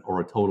 500 or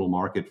a total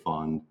market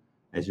fund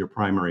as your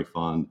primary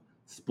fund,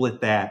 split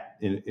that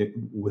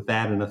with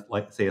that in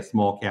a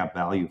small cap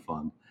value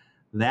fund,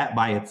 that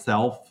by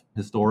itself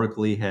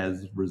historically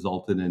has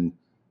resulted in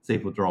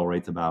safe withdrawal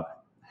rates about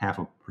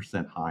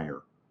 0.5%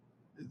 higher.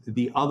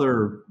 The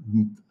other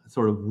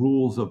sort of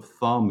rules of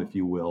thumb, if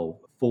you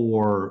will,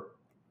 for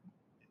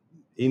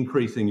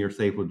increasing your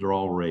safe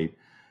withdrawal rate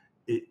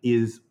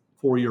is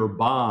for your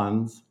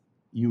bonds,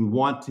 you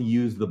want to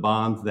use the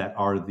bonds that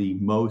are the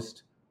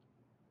most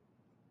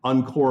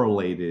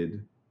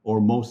uncorrelated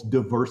or most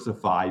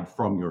diversified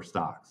from your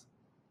stocks.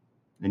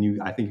 And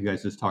I think you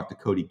guys just talked to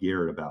Cody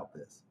Garrett about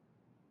this.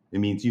 It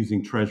means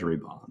using treasury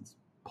bonds.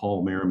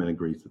 Paul Merriman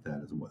agrees with that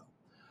as well.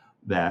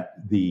 That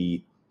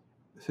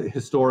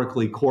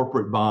historically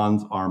corporate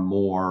bonds are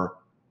more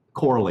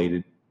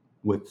correlated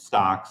with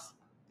stocks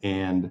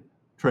and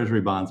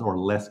treasury bonds are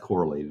less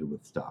correlated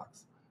with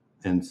stocks.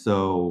 And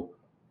so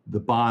the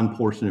bond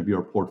portion of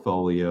your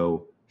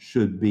portfolio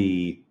should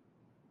be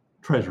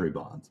treasury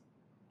bonds,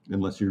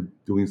 unless you're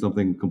doing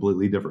something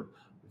completely different.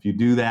 If you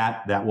do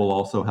that, that will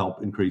also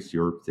help increase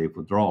your safe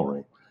withdrawal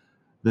rate.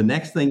 The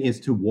next thing is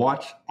to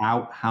watch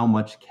out how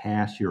much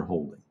cash you're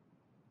holding.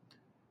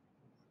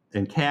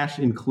 And cash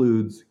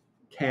includes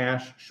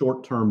cash,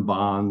 short-term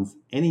bonds,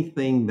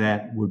 anything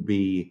that would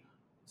be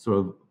sort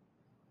of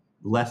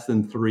less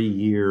than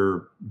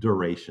 3-year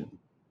duration.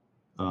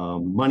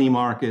 Money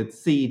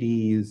markets,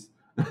 CDs,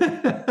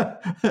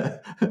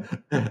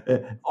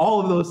 all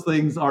of those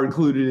things are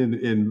included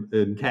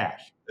in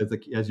cash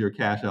as your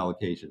cash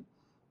allocation.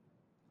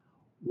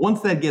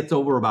 Once that gets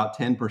over about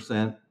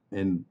 10%,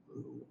 and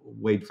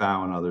Wade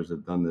Pfau and others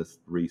have done this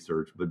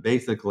research, but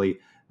basically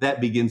that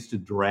begins to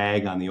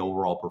drag on the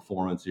overall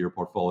performance of your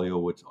portfolio,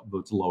 which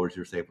lowers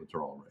your safe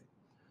withdrawal rate.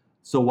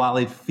 So while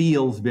it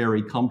feels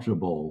very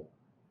comfortable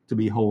to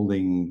be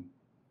holding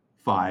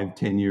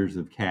 5-10 years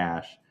of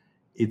cash,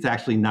 it's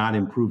actually not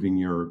improving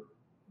your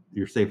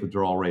safe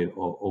withdrawal rate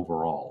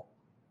overall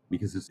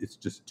because it's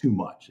just too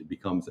much. It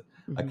becomes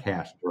a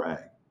cash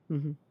drag.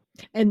 Mm-hmm.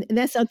 And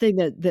that's something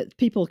that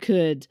people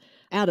could,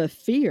 out of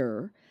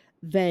fear,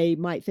 they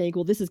might think,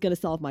 well, this is going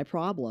to solve my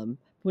problem.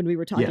 When we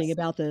were talking Yes.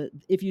 about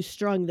if you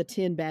strung the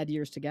 10 bad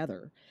years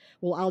together,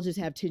 well, I'll just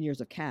have 10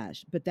 years of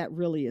cash, but that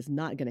really is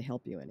not going to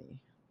help you any.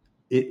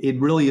 It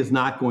really is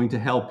not going to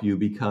help you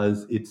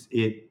because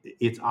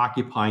it's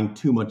occupying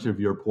too much of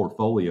your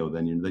portfolio.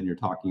 Then you're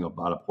talking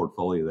about a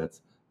portfolio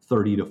that's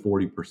 30 to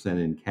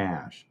 40% in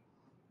cash.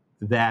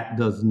 That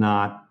does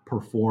not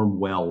perform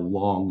well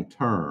long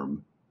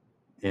term.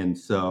 And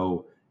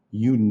so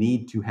you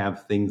need to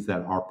have things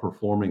that are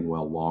performing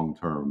well long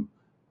term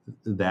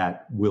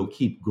that will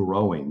keep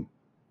growing.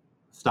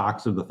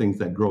 Stocks are the things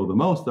that grow the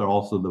most. They're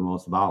also the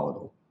most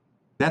volatile.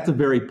 That's a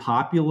very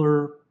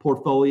popular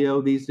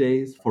portfolio these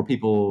days for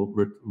people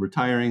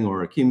retiring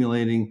or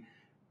accumulating.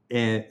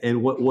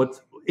 And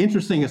what's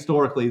interesting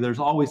historically, there's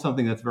always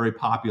something that's very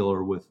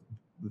popular with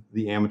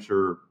the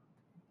amateur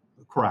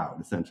crowd,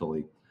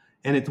 essentially.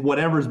 And it's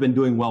whatever's been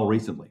doing well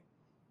recently.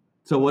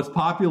 So what's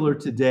popular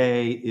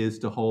today is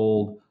to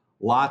hold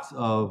lots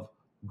of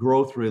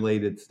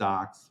growth-related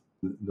stocks,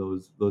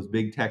 those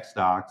big tech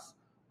stocks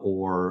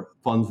or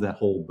funds that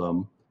hold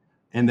them,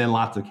 and then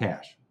lots of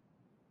cash.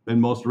 And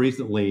most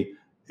recently,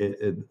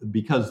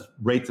 because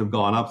rates have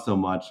gone up so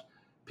much,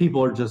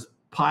 people are just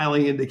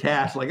piling into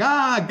cash like,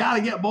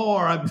 gotta get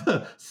more. I'm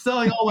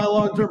selling all my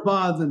long-term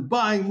bonds and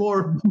buying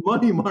more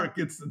money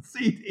markets and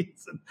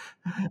CDs. And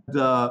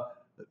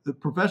the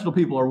professional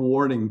people are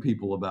warning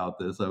people about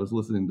this. I was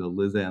listening to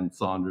Liz Ann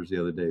Saunders the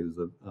other day.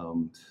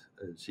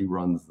 She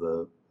runs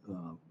the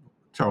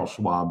Charles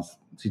Schwab's.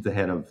 She's the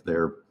head of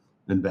their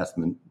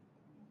investment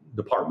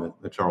department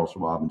at Charles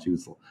Schwab, and she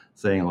was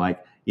saying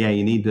like, yeah,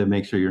 you need to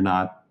make sure you're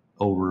not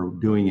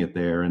overdoing it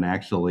there. And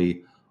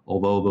actually,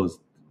 although those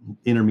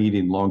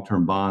intermediate and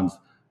long-term bonds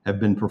have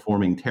been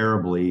performing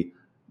terribly,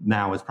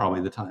 now is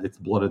probably the time. It's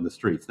blood in the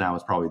streets. Now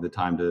is probably the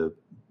time to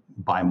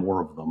buy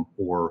more of them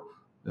or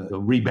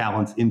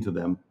rebalance into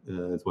them,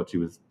 is what she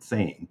was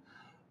saying.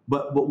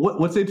 But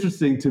what's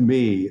interesting to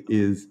me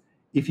is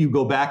if you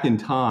go back in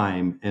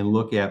time and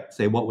look at,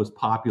 say, what was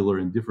popular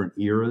in different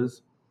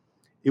eras,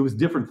 it was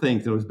different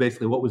things. It was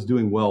basically what was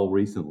doing well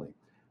recently.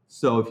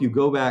 So if you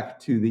go back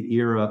to the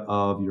era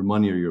of Your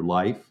Money or Your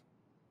Life,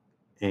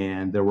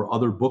 and there were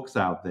other books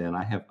out then.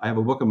 I have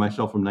a book on my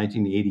shelf from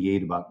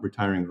 1988 about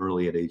retiring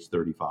early at age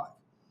 35.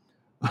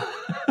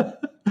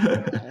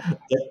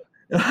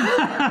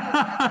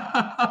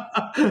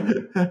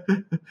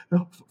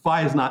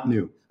 FI is not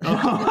new.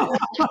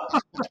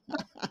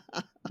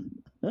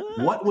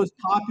 What was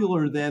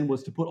popular then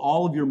was to put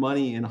all of your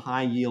money in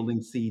high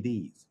yielding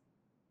CDs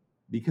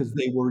because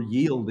they were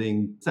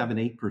yielding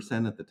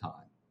 7-8% at the time.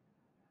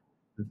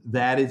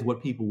 That is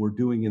what people were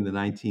doing in the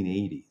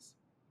 1980s.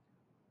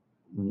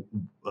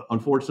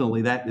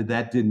 Unfortunately,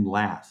 that didn't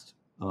last.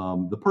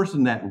 The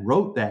person that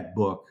wrote that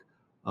book,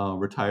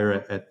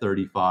 Retire at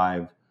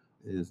 35,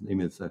 his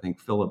name is, I think,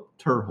 Philip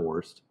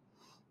Terhorst,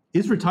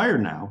 is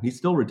retired now. He's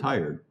still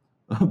retired,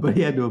 but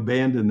he had to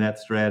abandon that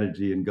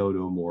strategy and go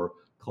to a more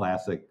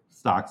classic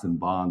stocks and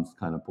bonds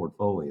kind of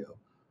portfolio.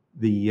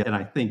 And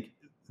I think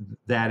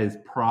that is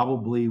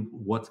probably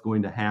what's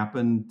going to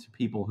happen to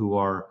people who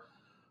are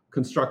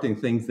constructing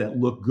things that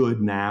look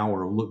good now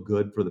or look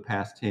good for the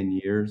past 10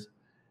 years.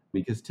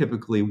 Because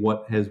typically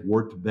what has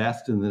worked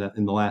best in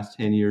the last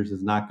 10 years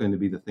is not going to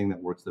be the thing that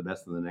works the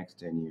best in the next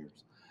 10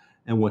 years.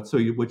 And what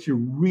you're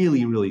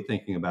really, really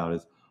thinking about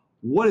is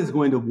what is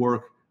going to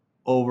work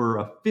over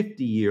a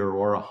 50-year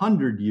or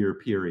 100-year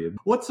period?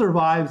 What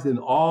survives in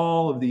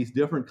all of these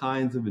different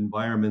kinds of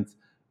environments?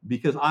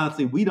 Because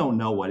honestly, we don't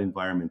know what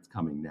environment's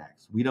coming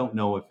next. We don't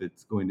know if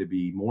it's going to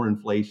be more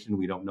inflation.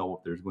 We don't know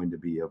if there's going to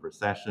be a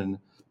recession.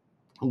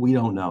 We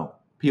don't know.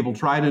 People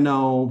try to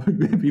know.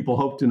 People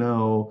hope to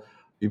know.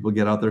 People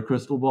get out their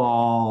crystal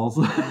balls.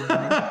 If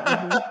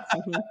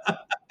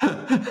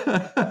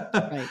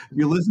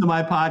you listen to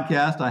my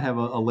podcast, I have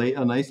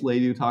a nice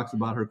lady who talks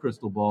about her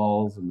crystal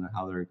balls and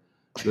how they're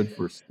good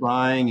for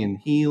scrying and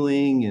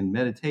healing and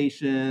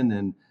meditation,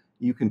 and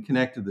you can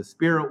connect to the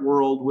spirit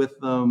world with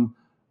them.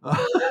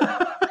 Not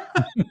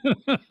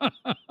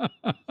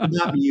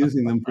be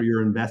using them for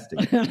your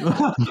investing.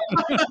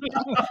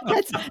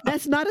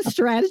 That's not a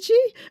strategy.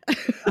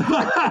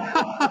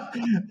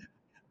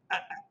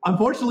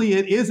 Unfortunately,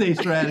 it is a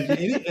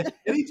strategy.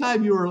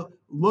 Anytime you are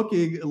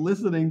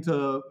listening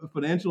to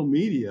financial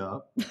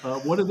media,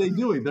 what are they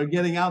doing? They're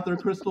getting out their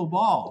crystal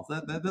balls.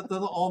 That's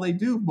all they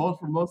do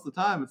for most of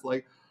the time. It's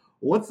like,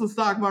 what's the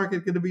stock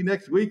market going to be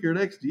next week or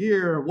next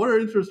year? What are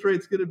interest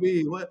rates going to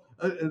be?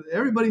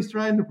 Everybody's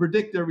trying to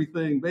predict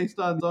everything based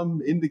on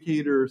some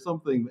indicator or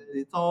something.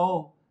 It's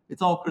all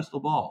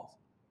crystal balls.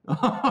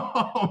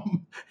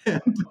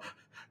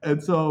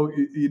 And so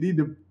you need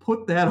to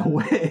put that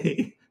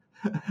away.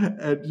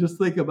 And just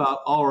think about,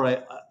 all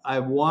right,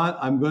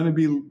 I'm going to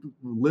be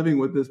living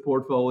with this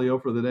portfolio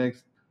for the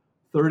next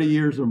 30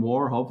 years or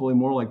more, hopefully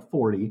more like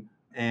 40.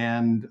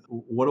 And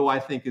what do I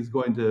think is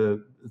going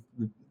to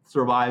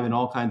survive in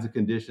all kinds of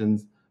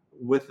conditions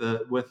with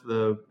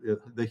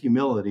the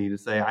humility to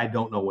say, I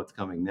don't know what's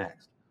coming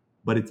next.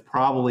 but it's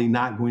probably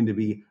not going to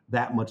be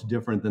that much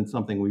different than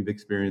something we've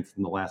experienced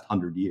in the last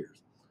 100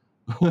 years.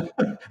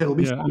 It'll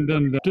be and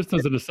then just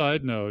as an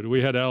aside note,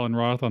 we had Alan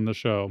Roth on the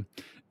show,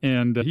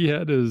 and he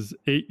had his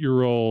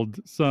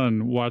 8-year-old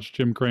son watch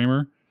Jim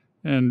Cramer,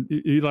 and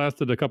he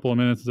lasted a couple of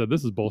minutes and said,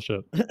 "This is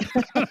bullshit."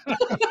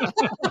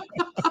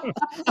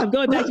 I'm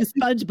going back to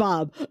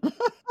SpongeBob.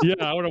 Yeah,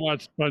 I want to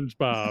watch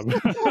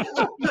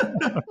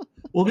SpongeBob.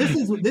 Well,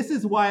 this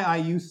is why I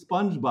use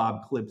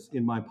SpongeBob clips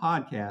in my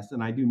podcast,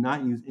 and I do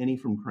not use any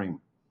from Kramer.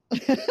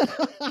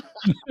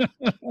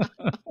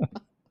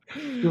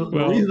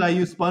 The reason I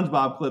use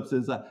SpongeBob clips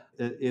is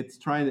it's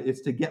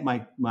to get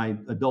my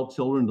adult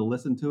children to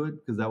listen to it,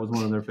 because that was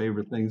one of their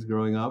favorite things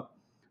growing up.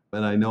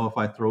 And I know if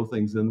I throw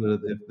things in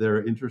that if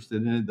they're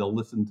interested in it, they'll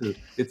listen to.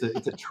 It's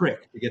a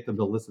trick to get them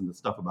to listen to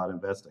stuff about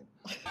investing.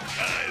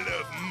 I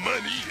love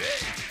money.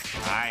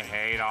 I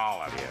hate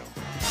all of you.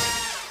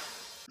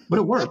 But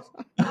it works.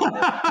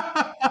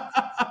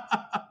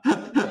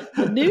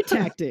 A new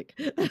tactic.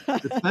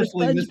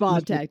 Especially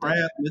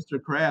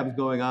Mr. Krabs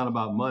going on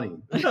about money.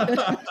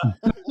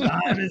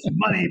 Time is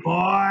money,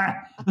 boy.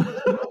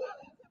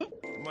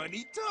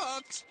 Money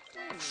talks.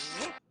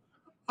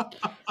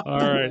 All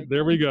right,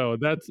 there we go.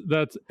 That's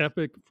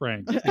epic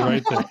Frank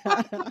right there.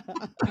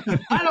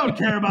 I don't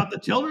care about the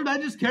children. I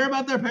just care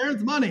about their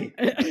parents' money.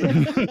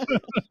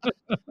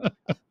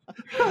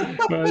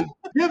 But,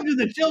 give to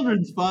the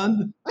children's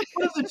fund. What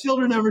have the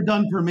children ever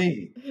done for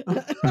me?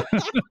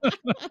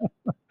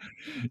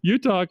 you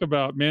talk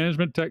about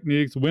management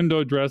techniques,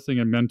 window dressing,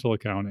 and mental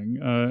accounting,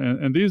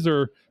 and these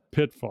are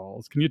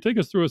pitfalls. Can you take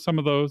us through some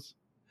of those?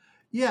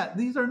 Yeah,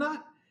 these are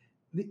not.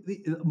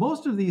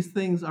 Most of these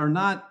things are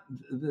not.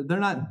 They're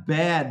not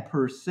bad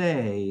per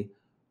se,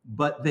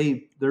 but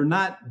they're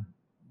not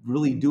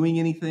really doing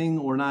anything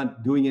or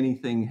not doing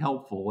anything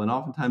helpful, and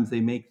oftentimes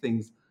they make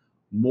things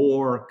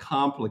more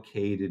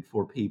complicated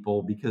for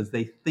people because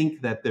they think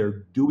that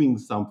they're doing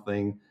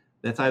something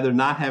that's either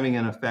not having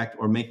an effect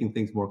or making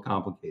things more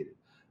complicated.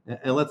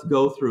 And let's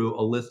go through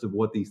a list of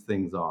what these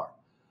things are.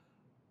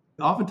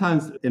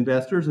 Oftentimes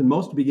investors, and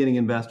most beginning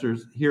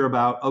investors, hear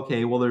about,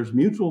 okay, well, there's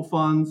mutual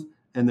funds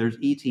and there's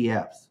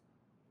ETFs.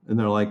 And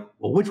they're like,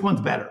 well, which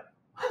one's better?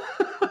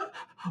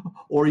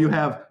 Or you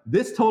have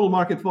this total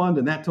market fund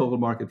and that total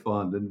market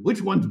fund, and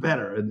which one's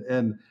better?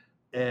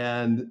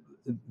 And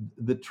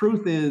the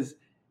truth is,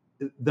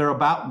 they're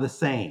about the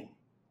same.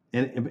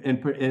 And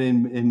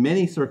in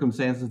many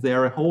circumstances, they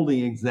are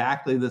holding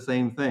exactly the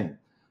same thing.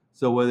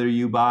 So whether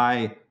you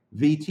buy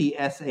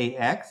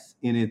VTSAX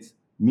in its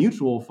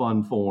mutual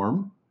fund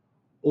form,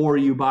 or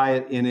you buy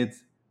it in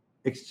its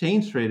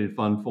exchange traded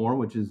fund form,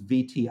 which is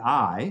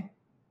VTI,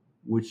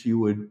 which you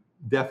would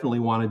definitely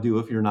want to do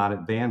if you're not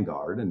at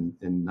Vanguard. And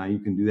now you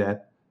can do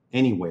that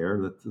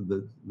anywhere. That's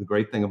the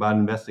great thing about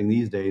investing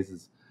these days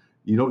is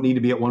you don't need to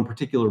be at one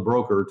particular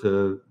broker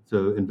to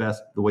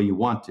invest the way you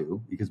want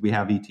to, because we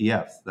have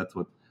ETFs. That's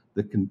what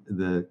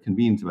the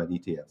convenience about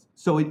ETFs.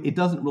 So it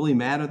doesn't really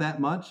matter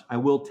that much. I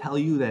will tell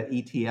you that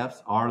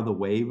ETFs are the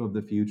wave of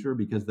the future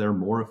because they're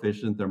more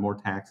efficient, they're more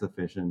tax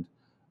efficient,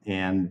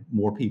 and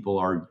more people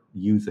are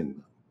using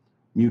them.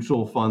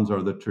 Mutual funds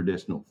are the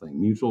traditional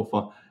thing.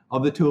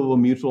 Of the two of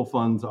them, mutual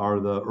funds are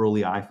the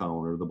early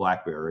iPhone or the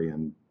BlackBerry,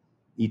 and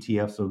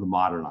ETFs are the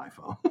modern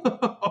iPhone.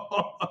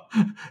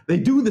 They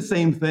do the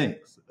same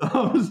things.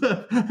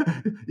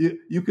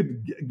 You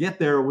could get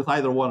there with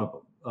either one of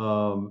them,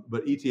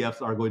 but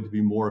ETFs are going to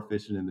be more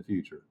efficient in the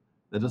future.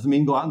 That doesn't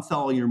mean go out and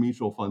sell all your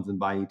mutual funds and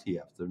buy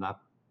ETFs. They're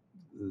not.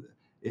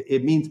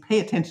 It means pay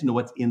attention to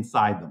what's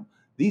inside them.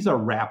 These are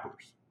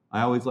wrappers.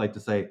 I always like to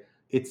say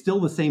it's still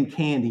the same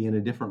candy in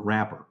a different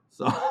wrapper.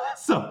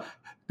 So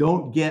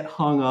don't get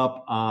hung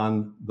up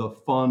on the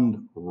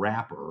fund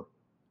wrapper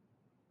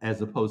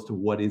as opposed to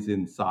what is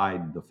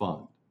inside the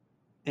fund.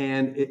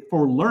 And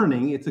for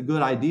learning, it's a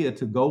good idea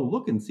to go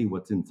look and see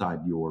what's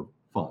inside your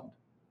fund,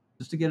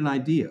 just to get an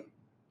idea.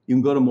 You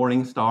can go to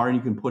Morningstar and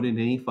you can put in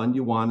any fund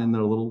you want in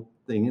their little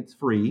thing. It's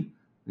free.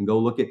 And go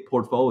look at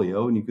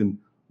portfolio and you can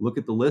look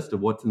at the list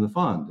of what's in the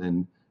fund.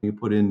 And you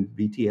put in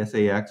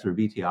VTSAX or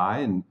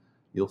VTI and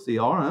you'll see,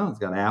 it's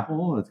got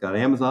Apple and it's got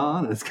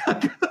Amazon and it's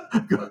got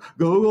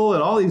Google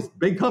and all these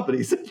big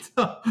companies.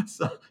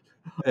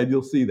 And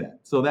you'll see that.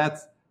 So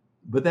that's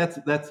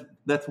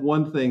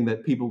one thing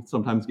that people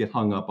sometimes get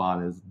hung up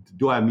on is,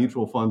 do I have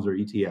mutual funds or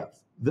ETFs?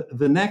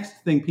 The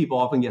next thing people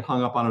often get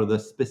hung up on are the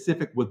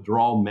specific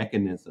withdrawal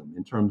mechanism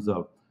in terms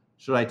of,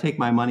 should I take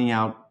my money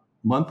out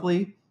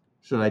monthly?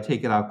 Should I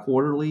take it out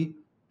quarterly?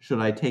 Should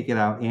I take it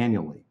out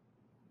annually?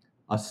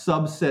 A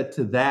subset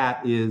to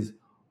that is,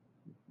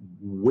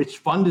 which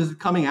fund is it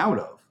coming out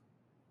of?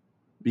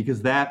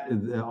 Because that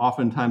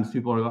oftentimes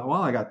people are like,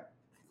 well, I got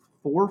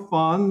 4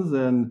 funds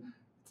and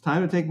it's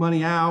time to take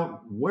money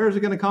out. Where's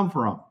it going to come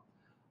from?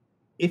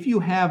 If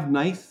you have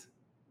nice,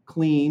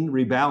 clean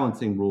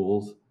rebalancing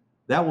rules,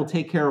 that will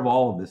take care of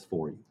all of this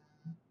for you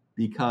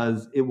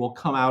because it will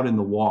come out in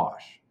the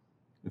wash.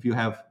 If you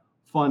have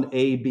fund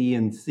A, B,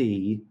 and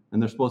C,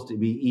 and they're supposed to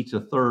be each a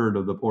third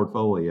of the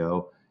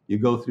portfolio, you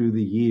go through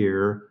the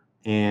year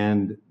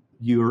and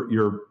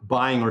you're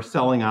buying or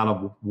selling out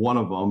of one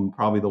of them,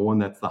 probably the one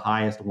that's the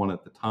highest one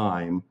at the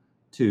time,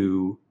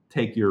 to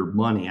take your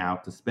money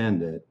out to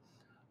spend it.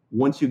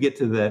 Once you get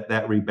to that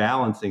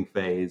rebalancing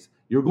phase,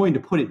 you're going to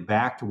put it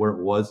back to where it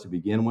was to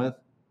begin with.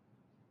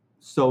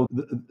 So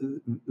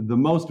the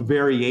most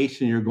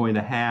variation you're going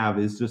to have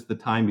is just the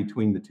time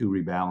between the two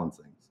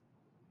rebalancings.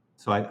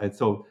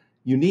 So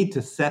you need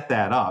to set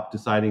that up,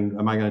 deciding,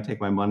 am I going to take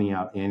my money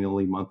out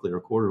annually, monthly, or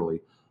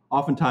quarterly?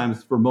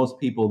 Oftentimes, for most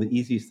people, the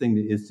easiest thing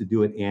is to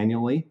do it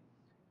annually.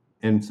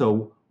 And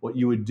so what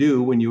you would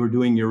do when you were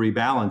doing your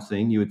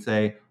rebalancing, you would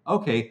say,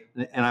 okay,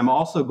 and I'm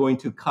also going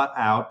to cut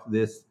out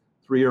this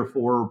 3 or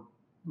 4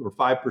 or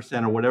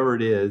 5% or whatever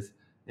it is,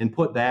 and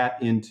put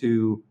that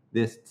into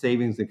this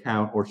savings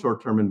account or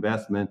short-term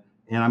investment.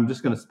 And I'm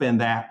just going to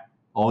spend that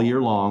all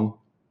year long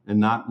and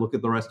not look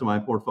at the rest of my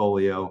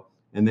portfolio,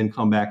 and then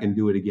come back and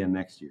do it again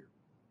next year.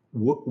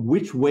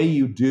 Which way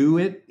you do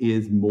it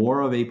is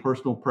more of a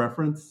personal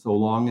preference, so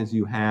long as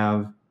you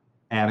have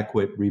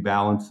adequate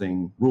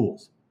rebalancing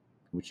rules,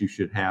 which you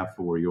should have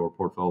for your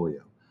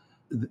portfolio.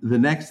 The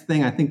next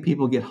thing I think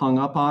people get hung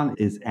up on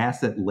is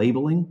asset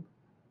labeling.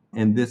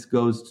 And this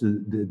goes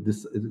to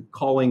this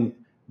calling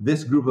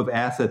this group of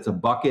assets a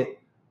bucket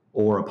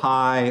or a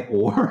pie,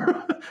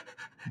 or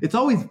it's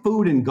always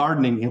food and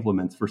gardening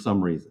implements for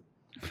some reason.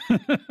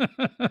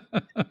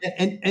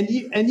 and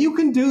you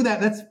can do that.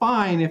 That's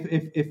fine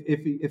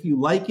if you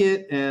like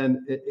it, and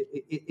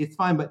it's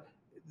fine. But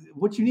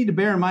what you need to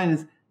bear in mind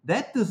is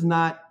that does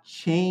not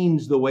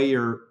change the way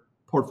your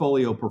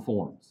portfolio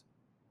performs.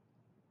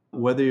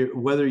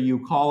 Whether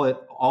you call it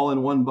all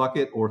in one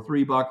bucket or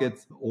 3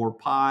 buckets or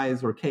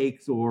pies or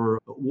cakes or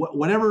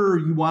whatever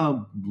you want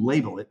to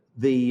label it,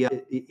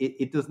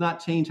 it does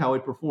not change how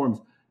it performs.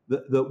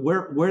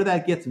 Where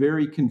that gets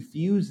very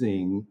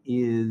confusing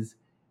is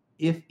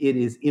if it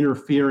is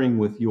interfering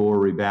with your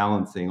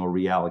rebalancing or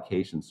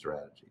reallocation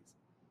strategies.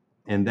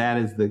 And that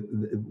is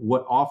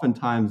what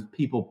oftentimes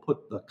people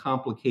put the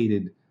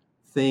complicated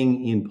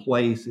thing in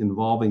place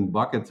involving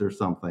buckets or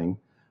something.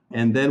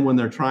 And then when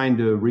they're trying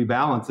to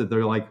rebalance it,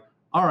 they're like,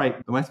 all right,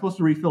 am I supposed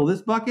to refill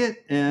this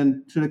bucket?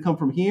 And should it come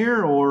from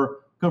here or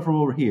come from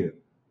over here?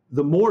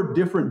 The more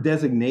different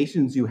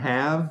designations you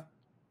have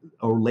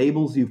or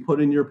labels you've put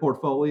in your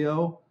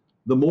portfolio,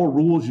 the more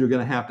rules you're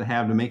going to have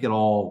to make it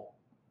all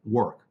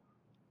work.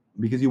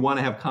 Because you want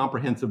to have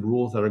comprehensive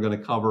rules that are going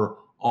to cover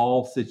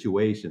all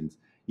situations.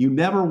 You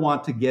never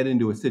want to get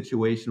into a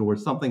situation where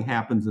something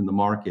happens in the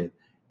market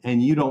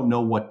and you don't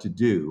know what to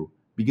do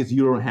because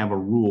you don't have a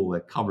rule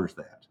that covers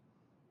that.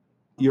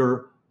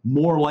 You're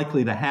more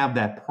likely to have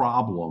that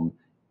problem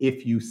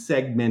if you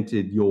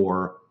segmented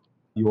your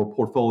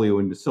portfolio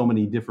into so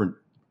many different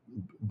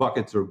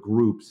buckets or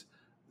groups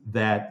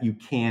that you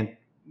can't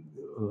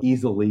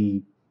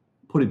easily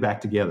put it back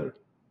together.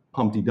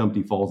 Humpty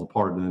Dumpty falls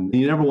apart, and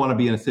you never want to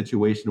be in a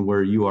situation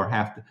where you are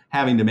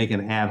having to make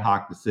an ad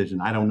hoc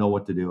decision. I don't know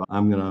what to do.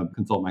 I'm going to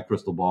consult my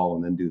crystal ball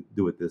and then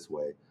do it this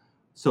way.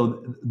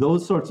 So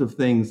those sorts of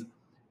things,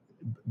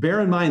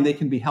 bear in mind, they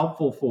can be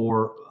helpful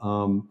for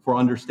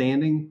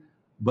understanding,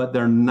 but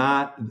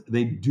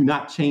they do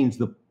not change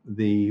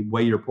the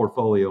way your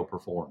portfolio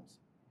performs.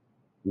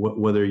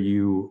 Whether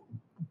you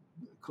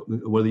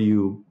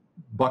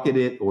bucket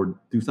it or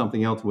do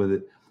something else with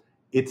it,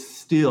 it's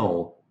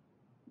still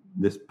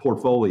this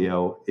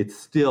portfolio. It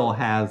still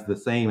has the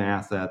same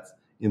assets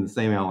in the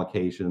same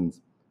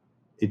allocations.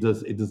 It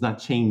does not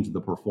change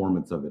the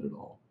performance of it at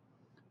all.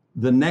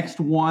 The next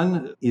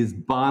one is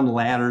bond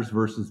ladders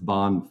versus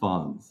bond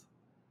funds.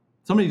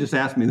 Somebody just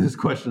asked me this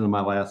question in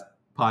my last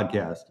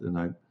podcast, and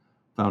I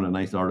found a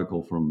nice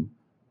article from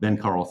Ben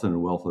Carlson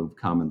and Wealth of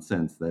Common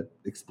Sense that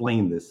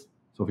explained this.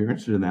 So if you're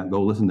interested in that,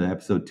 go listen to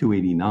episode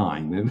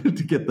 289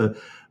 to get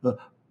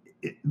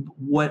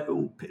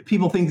what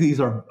people think these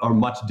are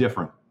much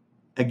different.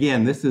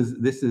 Again, this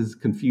is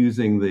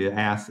confusing the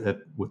asset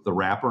with the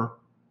wrapper,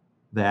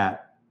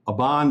 that a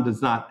bond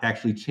does not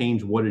actually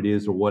change what it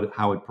is or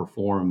how it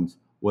performs,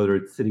 whether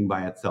it's sitting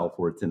by itself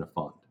or it's in a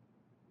fund.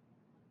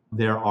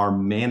 There are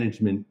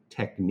management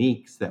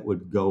techniques that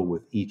would go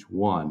with each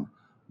one.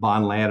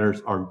 Bond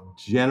ladders are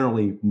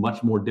generally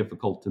much more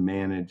difficult to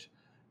manage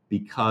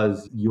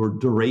because your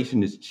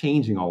duration is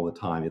changing all the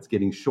time. It's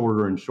getting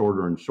shorter and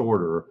shorter and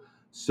shorter.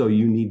 So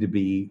you need to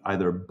be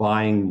either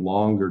buying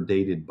longer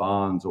dated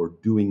bonds or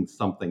doing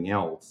something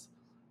else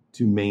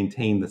to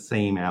maintain the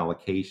same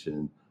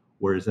allocation.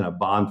 Whereas in a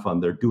bond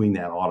fund, they're doing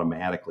that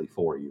automatically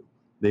for you.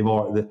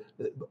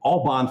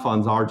 All bond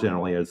funds are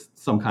generally as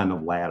some kind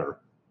of ladder.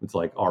 It's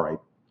like, all right,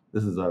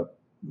 this is a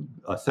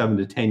 7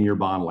 to 10 year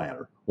bond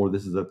ladder, or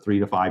this is a 3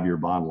 to 5 year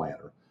bond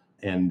ladder.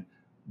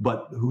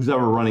 But who's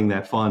ever running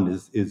that fund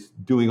is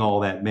doing all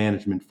that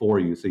management for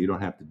you, so you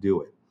don't have to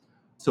do it.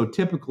 So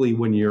typically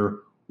when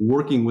you're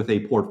working with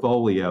a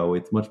portfolio,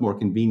 it's much more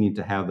convenient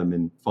to have them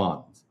in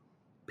funds.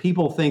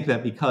 People think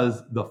that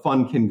because the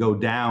fund can go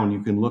down,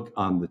 you can look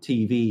on the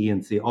TV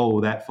and see,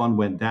 oh, that fund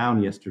went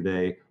down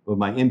yesterday, but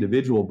my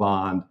individual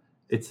bond,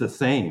 it's the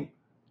same.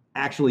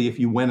 Actually, if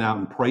you went out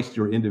and priced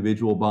your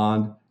individual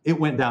bond, it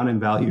went down in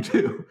value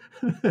too.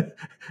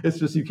 It's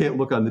just you can't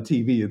look on the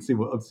TV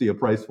and see a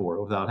price for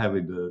it without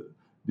having to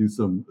do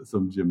some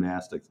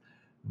gymnastics.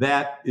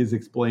 That is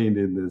explained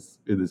in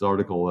this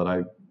article that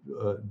I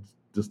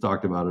just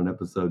talked about in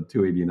episode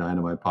 289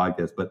 of my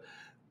podcast. But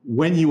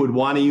when you would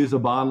want to use a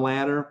bond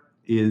ladder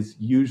is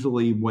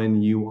usually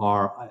when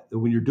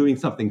you're doing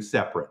something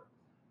separate.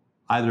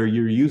 Either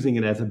you're using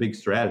it as a big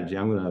strategy.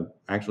 I'm going to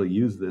actually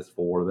use this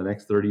for the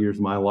next 30 years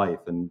of my life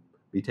and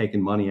be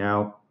taking money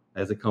out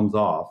as it comes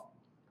off.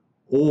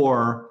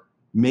 Or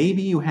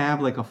maybe you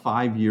have like a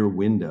 5-year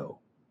window.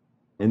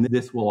 And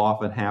this will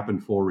often happen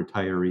for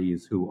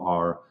retirees who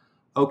are,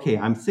 okay,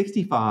 I'm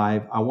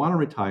 65, I want to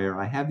retire,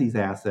 I have these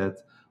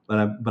assets,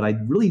 but I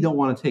really don't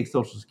want to take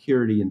Social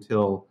Security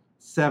until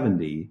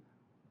 70.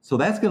 So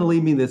that's going to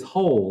leave me this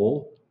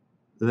hole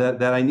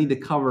that I need to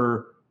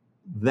cover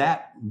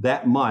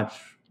that much.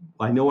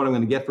 I know what I'm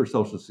going to get for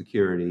Social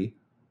Security.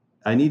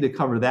 I need to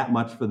cover that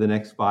much for the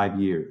next 5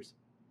 years.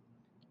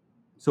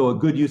 So a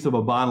good use of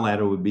a bond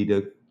ladder would be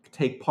to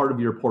take part of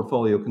your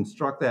portfolio,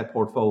 construct that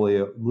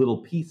portfolio, little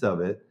piece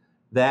of it,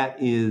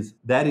 that is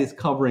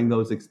covering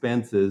those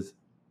expenses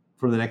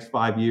for the next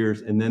 5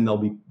 years, and then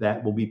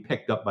that will be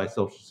picked up by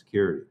Social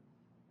Security.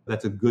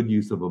 That's a good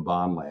use of a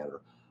bond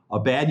ladder. A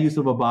bad use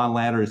of a bond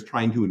ladder is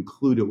trying to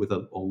include it with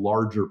a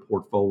larger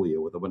portfolio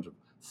with a bunch of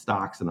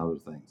stocks and other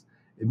things.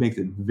 It makes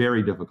it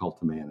very difficult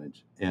to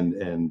manage, and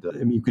I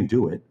mean, you can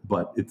do it,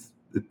 but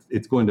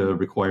it's going to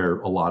require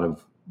a lot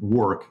of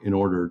work in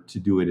order to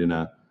do it in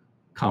a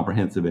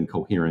comprehensive and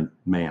coherent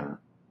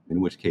manner,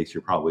 in which case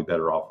you're probably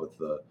better off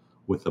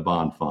with the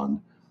bond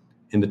fund.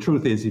 And the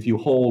truth is, if you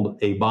hold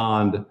a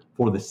bond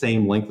for the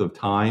same length of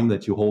time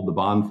that you hold the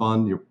bond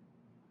fund, you're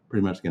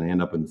pretty much going to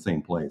end up in the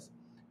same place,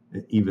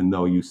 even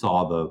though you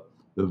saw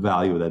the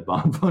value of that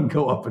bond fund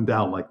go up and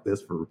down like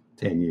this for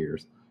 10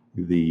 years.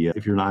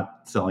 If you're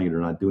not selling it or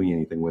not doing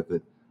anything with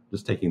it,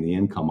 just taking the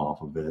income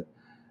off of it,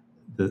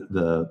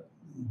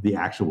 the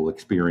actual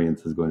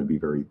experience is going to be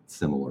very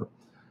similar.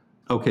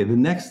 Okay, the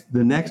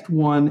next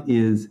one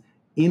is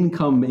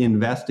income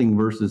investing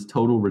versus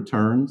total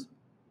returns.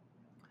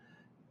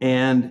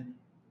 And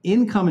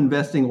income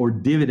investing, or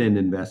dividend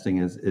investing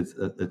as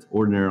it's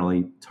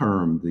ordinarily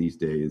termed these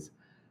days,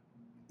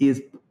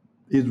 is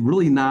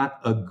really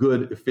not a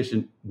good,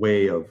 efficient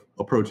way of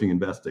approaching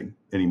investing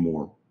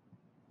anymore.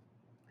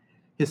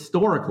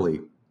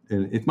 Historically,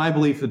 and it's my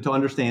belief that to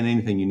understand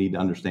anything, you need to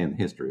understand the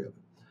history of it.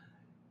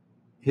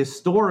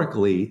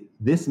 Historically,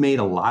 this made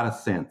a lot of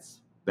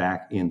sense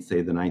back in,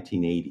 say, the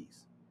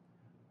 1980s,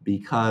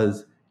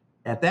 because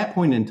at that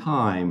point in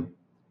time,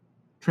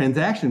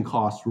 transaction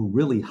costs were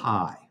really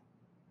high.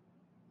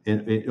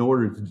 In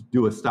order to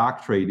do a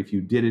stock trade, if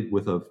you did it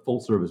with a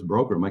full-service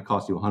broker, it might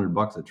cost you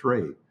 $100 a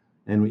trade.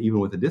 And even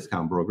with a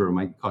discount broker, it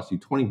might cost you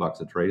 $20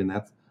 a trade, and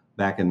that's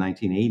back in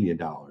 1980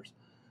 dollars.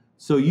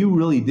 So you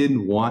really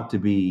didn't want to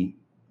be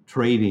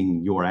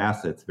trading your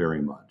assets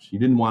very much. You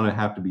didn't want to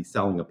have to be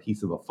selling a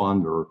piece of a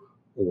fund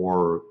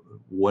or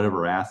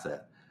whatever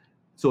asset.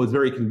 So it's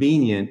very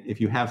convenient if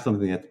you have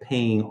something that's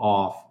paying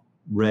off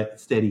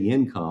steady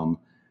income,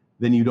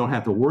 then you don't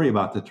have to worry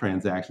about the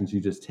transactions. You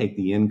just take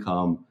the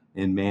income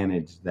and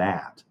manage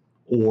that.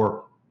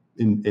 Or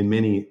in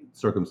many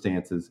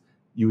circumstances,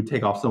 you would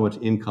take off so much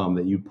income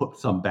that you put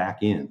some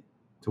back in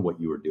to what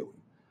you were doing.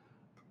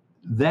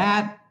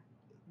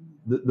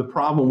 The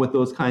problem with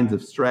those kinds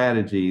of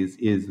strategies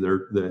is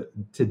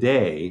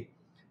today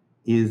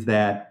is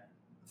that,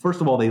 first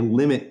of all, they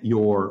limit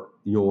your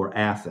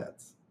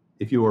assets.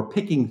 If you are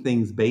picking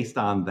things based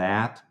on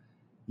that,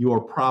 you are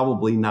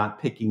probably not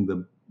picking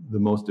the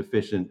most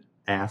efficient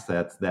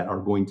assets that are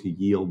going to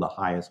yield the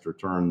highest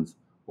returns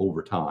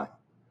over time.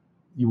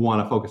 You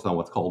want to focus on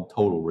what's called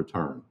total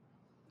return.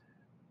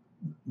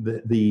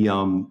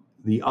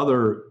 The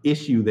other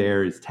issue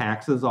there is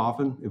taxes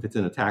often, if it's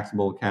in a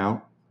taxable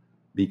account,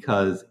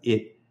 because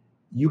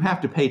you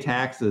have to pay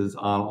taxes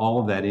on all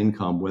of that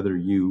income, whether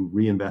you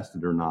reinvest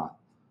it or not.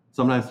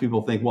 Sometimes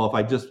people think, well, if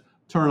I just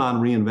turn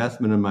on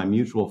reinvestment in my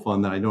mutual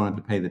fund, then I don't have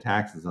to pay the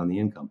taxes on the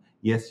income.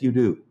 Yes, you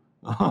do.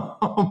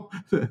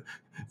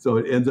 So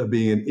it ends up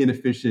being an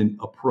inefficient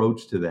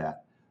approach to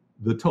that.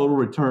 The total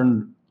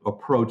return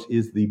approach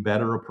is the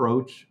better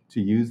approach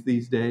to use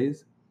these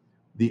days.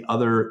 The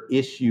other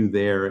issue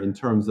there in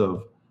terms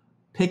of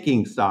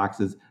picking stocks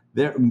is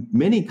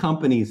many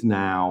companies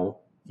now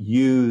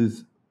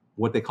use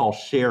what they call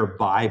share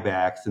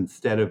buybacks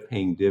instead of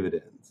paying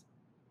dividends.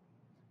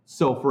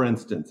 So for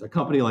instance, a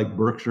company like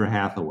Berkshire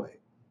Hathaway,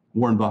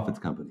 Warren Buffett's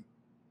company,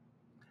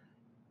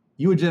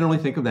 you would generally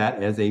think of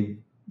that as a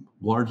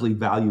largely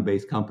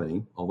value-based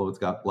company, although it's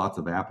got lots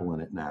of Apple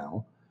in it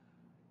now.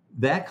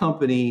 That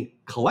company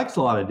collects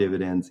a lot of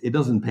dividends. It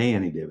doesn't pay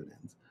any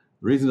dividends.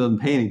 The reason it doesn't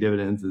pay any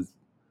dividends is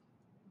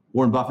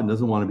Warren Buffett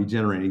doesn't want to be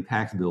generating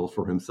tax bills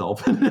for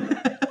himself and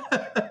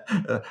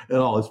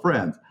all his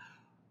friends.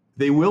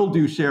 They will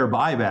do share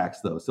buybacks,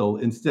 though. So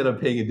instead of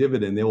paying a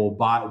dividend, they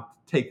will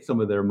take some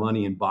of their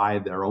money and buy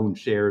their own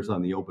shares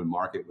on the open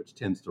market, which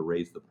tends to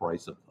raise the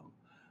price of them.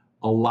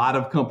 A lot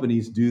of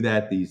companies do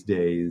that these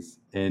days,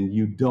 and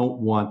you don't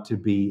want to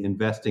be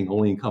investing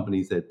only in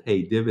companies that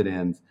pay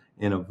dividends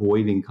and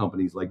avoiding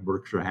companies like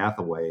Berkshire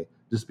Hathaway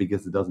just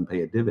because it doesn't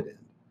pay a dividend.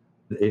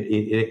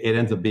 It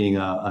ends up being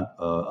a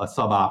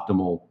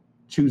suboptimal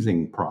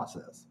choosing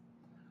process.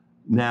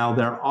 Now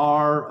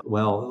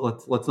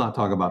let's not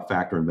talk about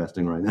factor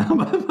investing right now.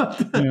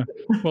 Yeah.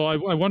 Well, I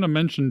want to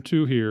mention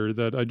too here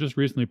that I just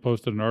recently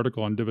posted an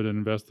article on dividend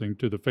investing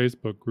to the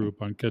Facebook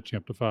group on Catching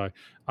Up to FI.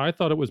 I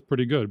thought it was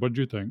pretty good. What did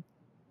you think?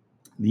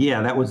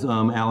 Yeah, that was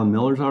Alan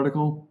Miller's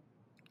article.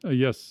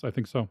 Yes, I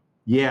think so.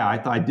 Yeah,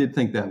 I did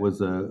think that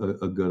was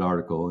a good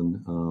article,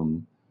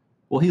 and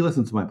well, he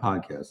listens to my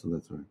podcast, so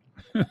that's right.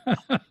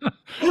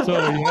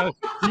 So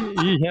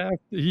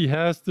he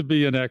has to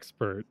be an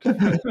expert.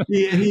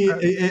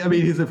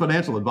 He's a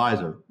financial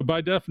advisor.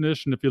 By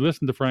definition, if you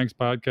listen to Frank's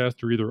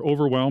podcast, you're either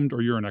overwhelmed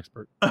or you're an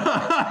expert.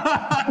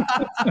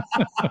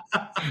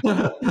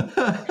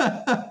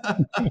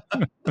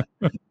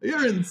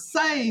 You're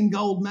insane,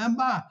 gold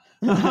member.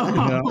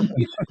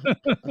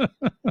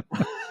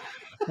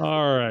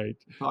 All right.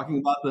 Talking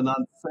about the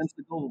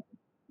nonsensical.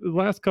 The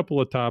last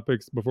couple of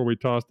topics before we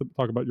talk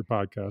about your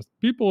podcast.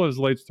 People as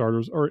late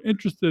starters are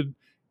interested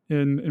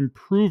in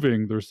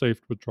improving their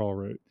safe withdrawal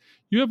rate.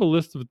 You have a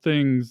list of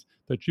things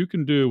that you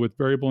can do with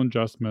variable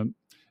adjustment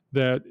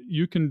that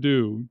you can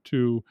do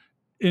to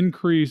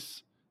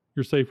increase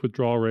your safe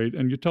withdrawal rate,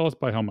 and you tell us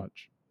by how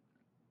much.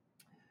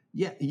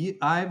 Yeah,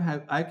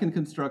 I can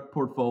construct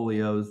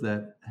portfolios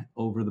that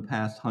over the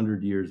past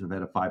 100 years have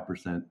had a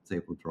 5%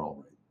 safe withdrawal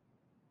rate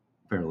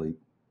fairly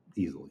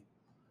easily.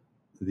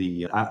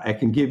 I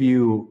can give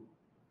you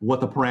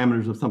what the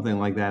parameters of something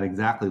like that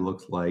exactly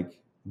looks like,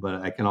 but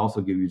I can also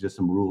give you just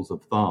some rules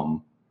of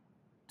thumb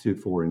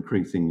for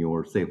increasing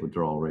your safe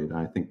withdrawal rate. And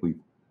I think we've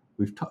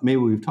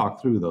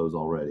talked through those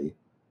already.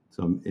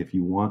 So if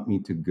you want me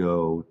to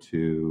go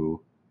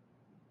to,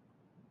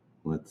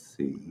 let's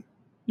see.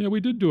 Yeah, we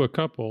did do a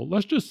couple.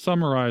 Let's just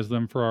summarize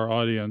them for our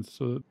audience.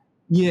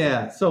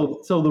 Yeah.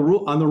 So the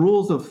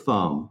rules of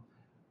thumb.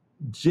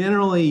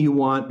 Generally, you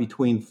want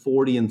between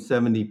 40 and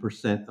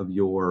 70% of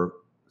your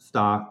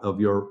stock, of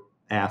your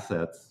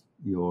assets,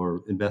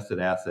 your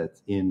invested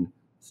assets in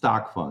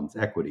stock funds,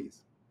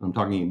 equities. I'm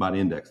talking about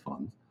index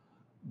funds.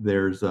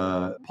 There's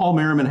Paul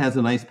Merriman has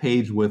a nice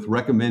page with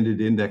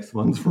recommended index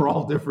funds for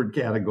all different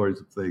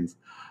categories of things.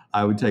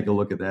 I would take a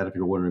look at that if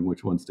you're wondering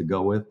which ones to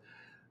go with.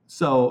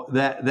 So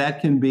that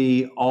can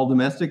be all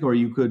domestic, or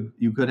you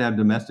could have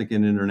domestic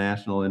and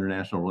international.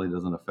 International really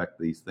doesn't affect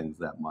these things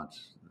that much,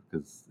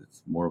 because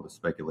it's more of a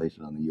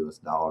speculation on the US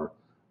dollar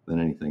than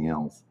anything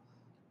else.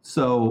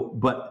 So,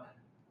 but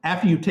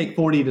after you take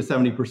 40 to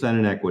 70%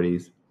 in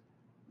equities,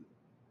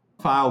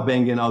 File,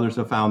 Beng, and others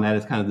have found that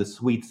is kind of the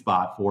sweet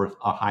spot for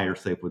a higher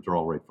safe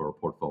withdrawal rate for a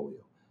portfolio.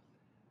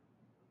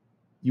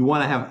 You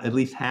want to have at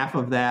least half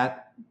of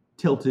that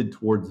tilted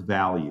towards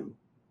value.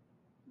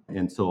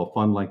 And so a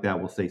fund like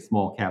that will say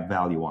small cap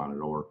value on it,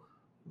 or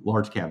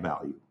large cap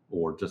value,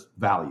 or just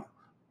value.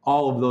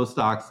 All of those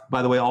stocks,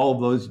 by the way, all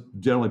of those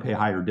generally pay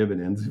higher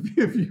dividends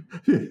if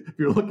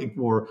you're looking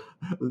for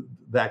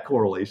that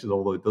correlation,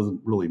 although it doesn't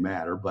really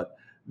matter. But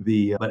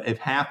if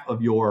half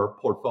of your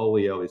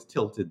portfolio is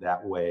tilted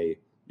that way,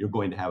 you're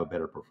going to have a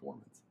better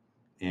performance.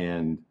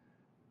 And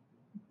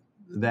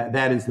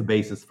that is the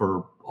basis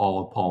for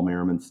all of Paul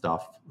Merriman's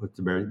stuff. It's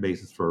the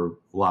basis for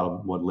a lot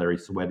of what Larry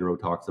Swedrow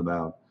talks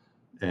about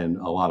and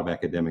a lot of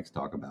academics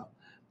talk about.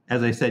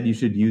 As I said, you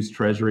should use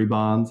treasury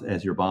bonds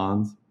as your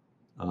bonds.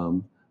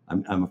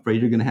 I'm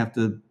afraid you're going to have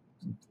to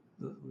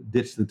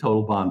ditch the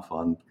total bond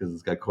fund because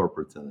it's got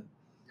corporates in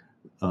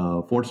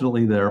it.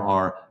 Fortunately, there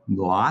are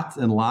lots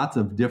and lots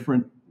of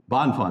different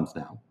bond funds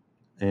now.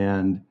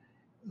 And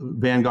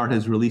Vanguard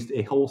has released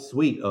a whole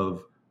suite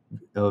of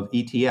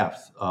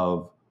ETFs.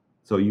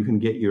 So you can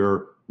get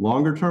your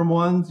longer term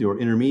ones, your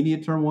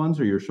intermediate term ones,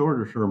 or your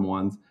shorter term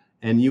ones,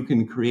 and you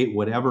can create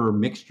whatever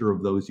mixture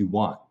of those you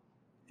want.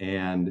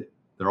 And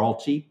they're all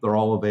cheap, they're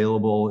all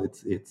available.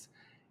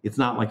 It's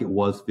not like it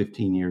was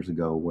 15 years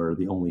ago where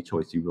the only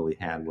choice you really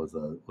had was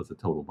a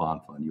total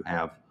bond fund. You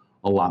have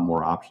a lot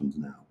more options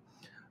now.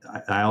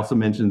 I also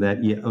mentioned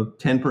that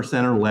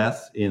 10% or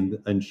less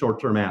in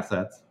short-term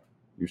assets,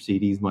 your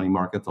CDs, money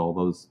markets, all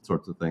those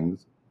sorts of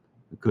things.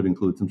 It could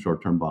include some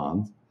short-term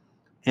bonds.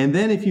 And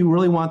then if you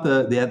really want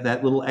that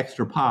little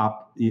extra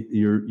pop,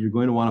 you're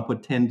going to want to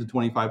put 10 to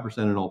 25%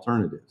 in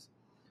alternatives.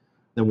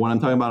 Then when I'm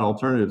talking about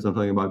alternatives, I'm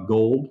talking about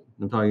gold,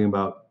 I'm talking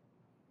about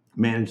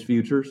managed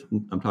futures,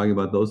 I'm talking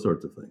about those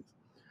sorts of things.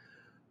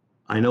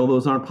 I know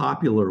those aren't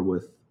popular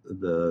with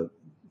the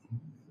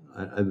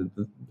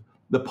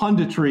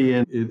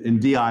punditry in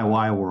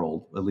DIY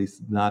world, at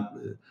least not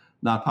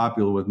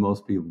popular with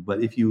most people.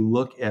 But if you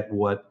look at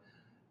what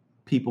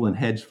people in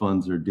hedge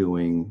funds are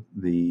doing,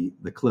 the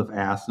Cliff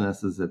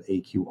Asnesses at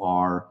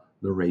AQR,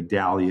 the Ray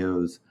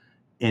Dalios,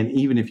 and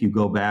even if you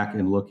go back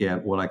and look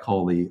at what I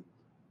call the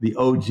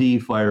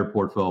OG fire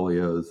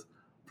portfolios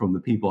from the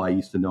people I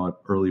used to know at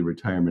Early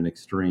Retirement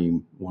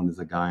Extreme. One is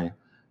a guy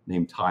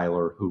named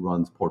Tyler who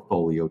runs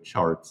Portfolio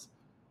Charts.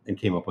 and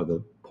came up with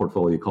a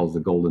portfolio called the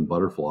Golden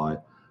Butterfly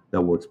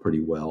that works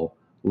pretty well.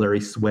 Larry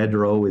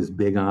Swedroe is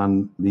big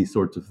on these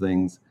sorts of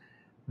things.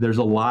 There's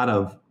a lot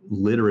of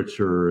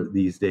literature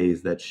these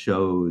days that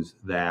shows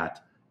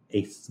that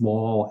a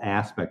small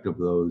aspect of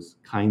those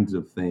kinds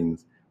of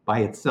things by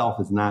itself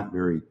is not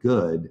very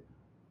good.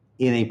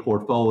 In a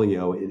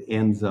portfolio, it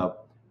ends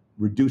up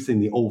reducing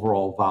the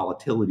overall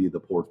volatility of the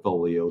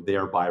portfolio,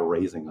 thereby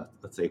raising a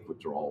safe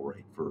withdrawal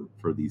rate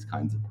for these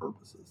kinds of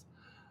purposes.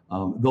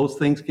 Those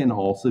things can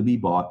also be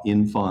bought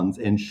in funds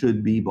and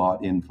should be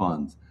bought in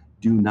funds.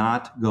 Do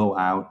not go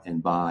out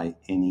and buy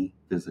any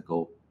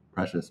physical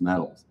precious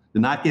metals. Do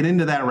not get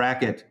into that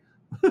racket.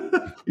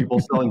 People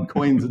selling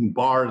coins in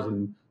bars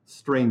and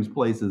strange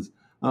places,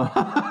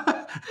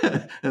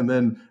 and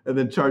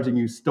then charging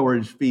you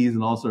storage fees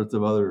and all sorts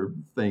of other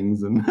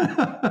things. And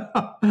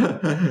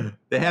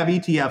they have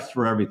ETFs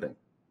for everything.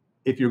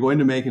 If you're going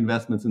to make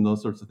investments in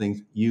those sorts of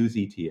things, use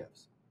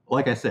ETFs.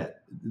 Like I said,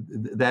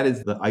 that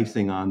is the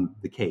icing on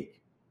the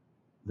cake.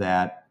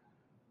 That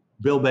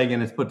Bill Began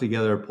has put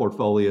together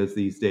portfolios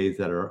these days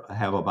that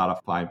have about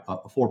a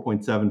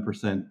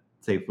 4.7%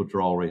 safe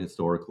withdrawal rate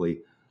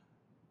historically.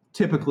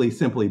 Typically,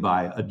 simply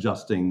by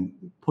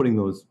putting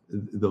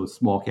those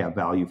small cap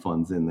value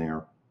funds in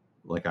there,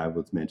 like I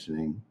was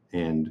mentioning,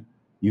 and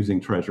using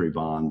treasury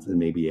bonds and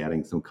maybe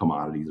adding some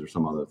commodities or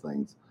some other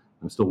things.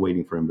 I'm still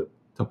waiting for him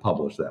to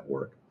publish that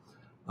work.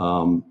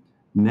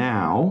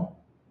 Now,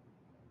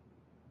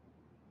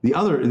 the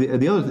other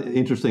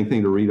interesting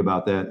thing to read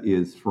about that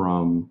is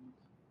from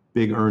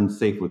Big Earn's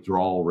Safe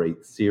Withdrawal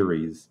Rate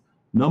series.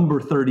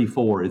 Number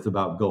 34 is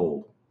about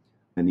gold.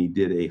 And he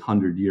did a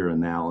 100-year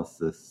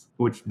analysis,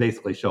 which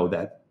basically showed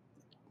that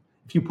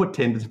if you put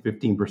 10 to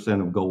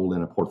 15% of gold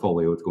in a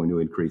portfolio, it's going to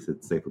increase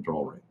its safe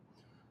withdrawal rate.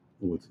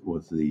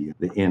 Was the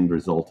end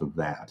result of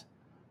that.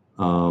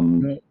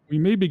 We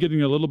may be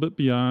getting a little bit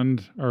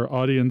beyond our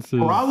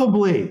audience's...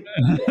 Probably.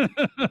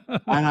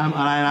 and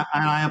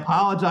I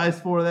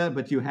apologize for that,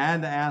 but you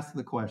had to ask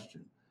the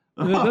question.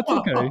 That's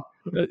okay.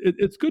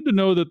 It's good to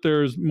know that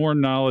there's more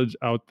knowledge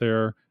out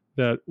there,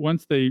 that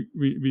once they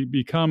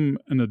become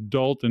an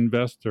adult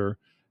investor,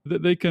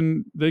 that they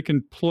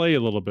can play a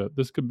little bit.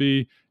 This could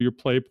be your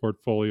play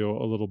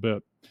portfolio a little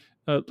bit.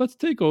 Let's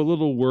take a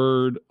little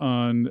word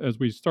on, as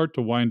we start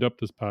to wind up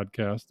this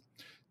podcast.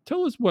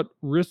 Tell us what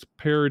risk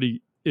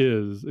parity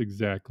is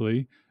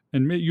exactly.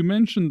 And you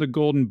mentioned the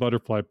Golden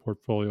Butterfly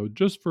portfolio,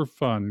 just for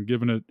fun,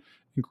 given it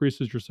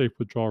increases your safe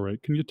withdrawal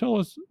rate. Can you tell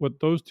us what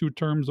those two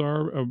terms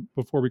are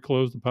before we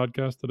close the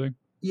podcast today?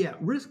 Yeah,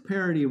 risk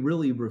parity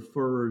really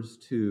refers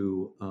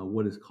to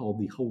what is called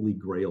the Holy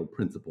Grail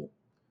principle.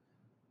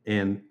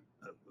 And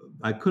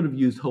I could have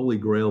used Holy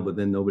Grail, but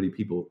then nobody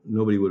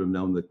would have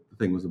known that the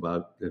thing was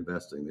about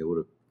investing. They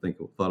would have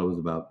thought it was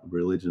about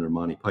religion or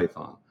Monty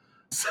Python.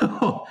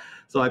 So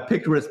I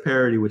picked risk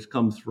parity, which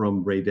comes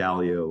from Ray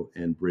Dalio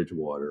and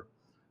Bridgewater.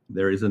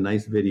 There is a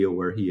nice video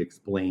where he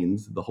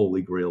explains the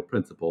Holy Grail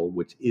principle,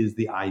 which is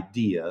the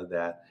idea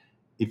that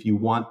if you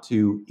want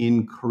to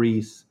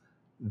increase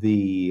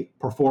the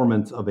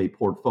performance of a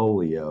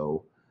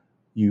portfolio,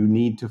 you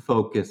need to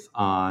focus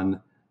on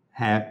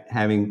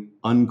having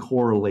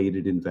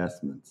uncorrelated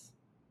investments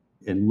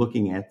and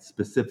looking at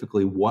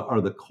specifically what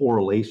are the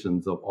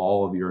correlations of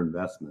all of your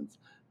investments.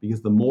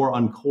 Because the more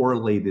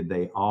uncorrelated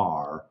they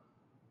are,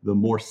 the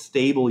more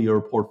stable your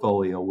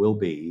portfolio will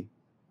be,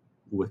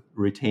 with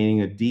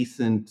retaining a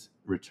decent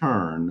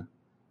return,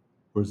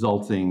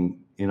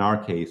 resulting, in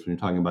our case, when you're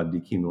talking about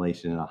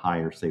decumulation, in a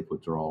higher safe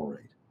withdrawal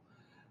rate.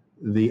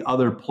 The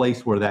other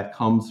place where that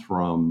comes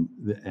from,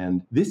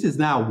 and this is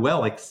now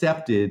well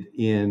accepted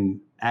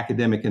in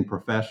academic and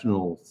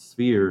professional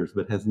spheres,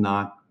 but has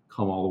not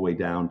come all the way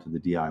down to the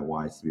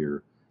DIY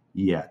sphere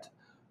yet.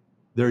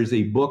 There's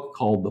a book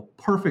called The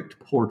Perfect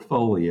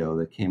Portfolio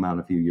that came out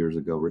a few years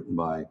ago, written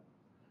by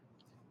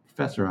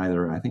professor,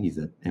 I think he's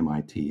at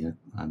MIT.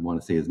 I want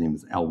to say his name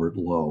is Albert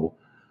Lowe.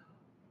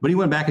 But he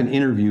went back and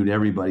interviewed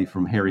everybody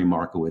from Harry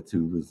Markowitz,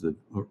 who was the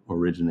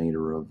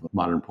originator of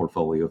modern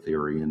portfolio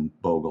theory, and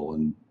Bogle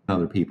and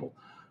other people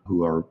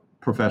who are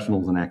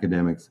professionals and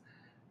academics.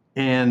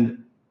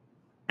 And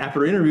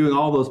after interviewing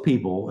all those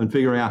people and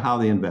figuring out how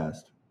they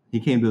invest, he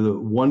came to the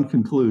one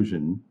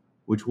conclusion,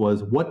 which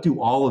was, what do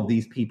all of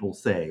these people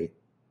say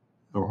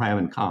or have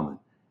in common?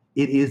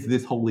 It is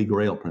this Holy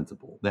Grail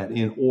principle, that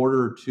in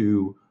order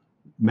to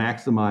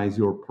maximize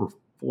your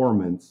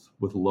performance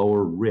with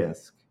lower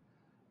risk,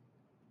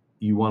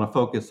 you want to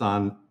focus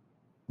on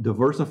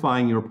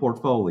diversifying your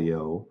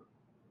portfolio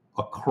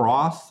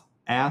across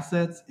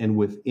assets and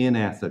within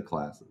asset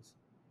classes.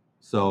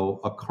 So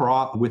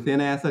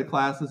within asset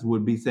classes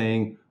would be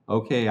saying,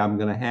 okay, I'm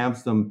going to have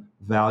some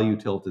value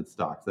tilted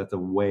stocks. That's a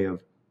way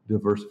of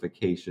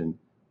diversification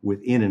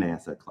within an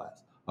asset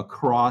class.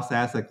 Across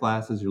asset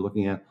classes, you're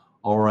looking at,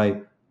 all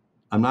right,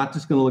 I'm not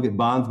just going to look at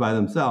bonds by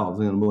themselves.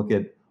 I'm going to look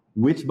at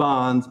which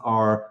bonds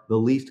are the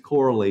least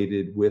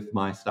correlated with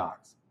my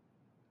stocks.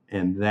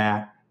 And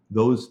that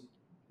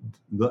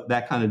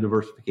kind of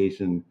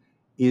diversification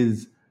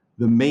is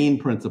the main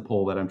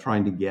principle that I'm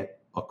trying to get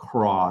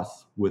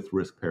across with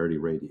risk parity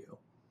ratio.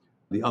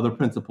 The other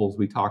principles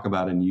we talk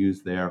about and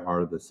use there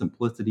are the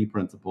simplicity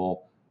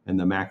principle and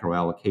the macro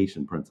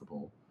allocation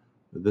principle.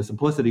 The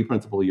simplicity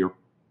principle you're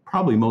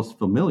probably most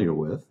familiar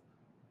with.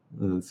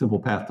 The simple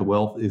path to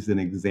wealth is an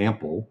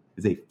example,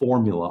 is a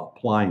formula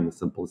applying the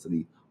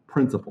simplicity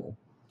principle,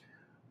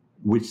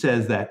 which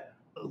says that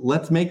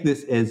let's make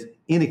this as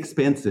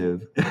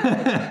inexpensive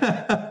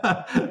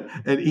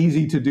and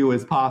easy to do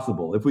as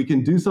possible. If we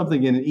can do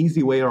something in an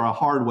easy way or a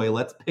hard way,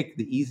 let's pick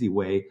the easy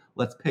way.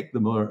 Let's pick the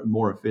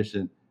more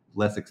efficient,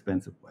 less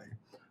expensive way.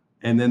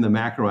 And then the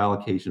macro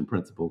allocation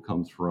principle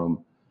comes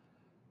from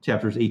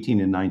chapters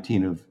 18 and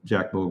 19 of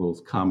Jack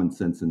Bogle's Common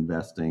Sense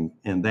Investing.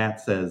 And that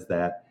says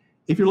that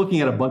if you're looking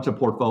at a bunch of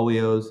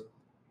portfolios,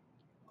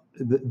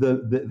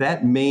 that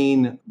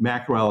main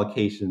macro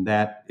allocation,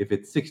 that if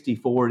it's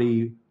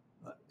 60-40,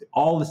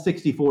 all the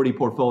 60-40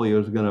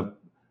 portfolios are going to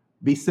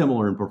be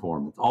similar in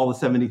performance. All the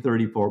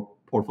 70-30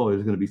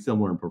 portfolios are going to be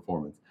similar in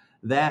performance.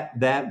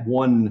 That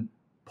one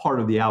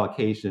part of the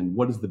allocation,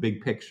 what is the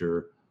big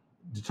picture,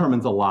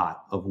 determines a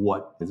lot of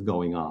what is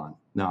going on.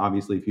 Now,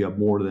 obviously, if you have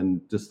more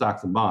than just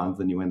stocks and bonds,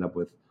 then you end up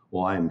with,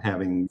 well, I'm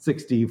having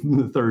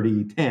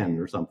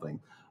 60-30-10 or something.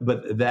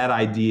 But that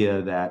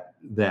idea that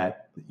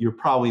you're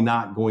probably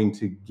not going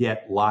to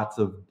get lots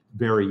of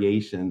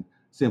variation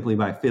simply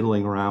by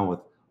fiddling around with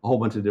a whole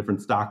bunch of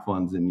different stock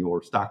funds in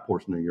your stock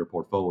portion of your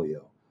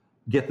portfolio.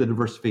 Get the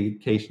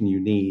diversification you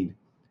need.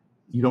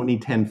 You don't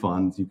need 10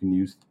 funds. You can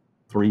use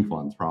 3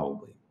 funds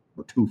probably,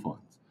 or 2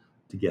 funds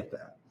to get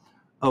that.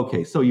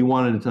 Okay, so you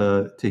wanted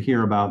to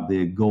hear about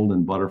the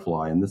golden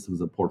butterfly, and this was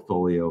a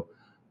portfolio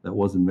that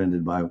was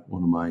invented by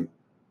one of my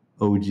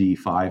OG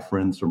 5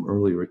 friends from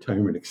early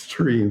retirement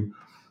extreme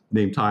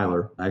named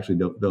Tyler. I actually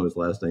don't know his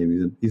last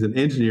name. He's an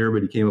engineer,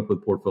 but he came up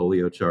with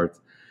portfolio charts.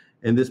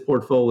 And this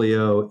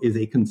portfolio is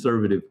a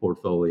conservative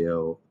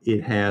portfolio.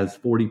 It has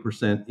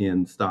 40%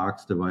 in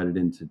stocks divided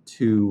into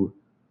 2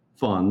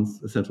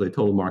 funds, essentially a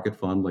total market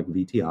fund like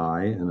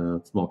VTI and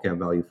a small cap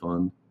value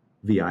fund.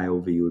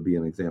 VIOV would be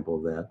an example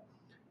of that.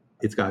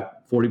 It's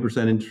got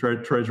 40% in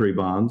treasury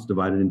bonds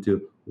divided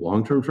into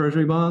long-term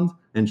treasury bonds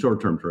and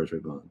short-term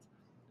treasury bonds.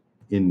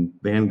 In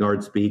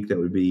Vanguard speak, that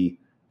would be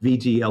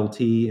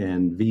VGLT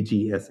and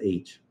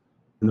VGSH.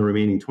 And the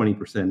remaining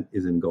 20%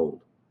 is in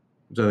gold,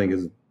 which I think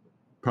is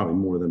probably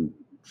more than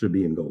should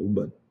be in gold,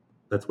 but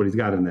that's what he's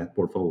got in that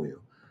portfolio.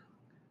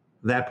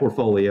 That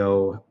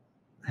portfolio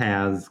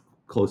has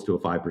close to a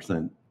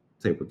 5%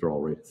 safe withdrawal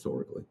rate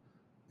historically.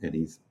 And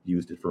he's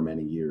used it for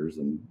many years,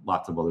 and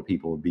lots of other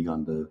people have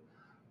begun to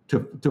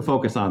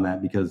focus on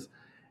that because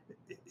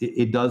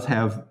it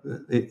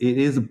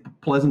is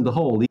pleasant to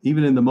hold.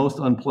 Even in the most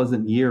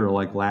unpleasant year,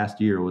 like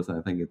last year was, I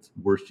think, its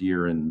worst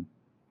year in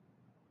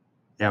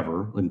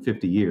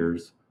 50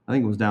 years. I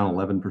think it was down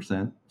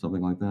 11%,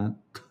 something like that.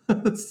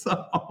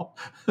 So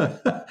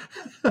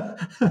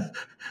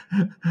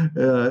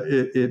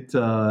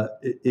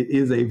it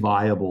is a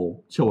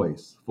viable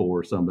choice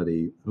for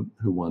somebody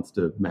who wants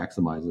to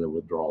maximize their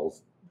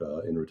withdrawals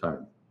in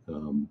retirement.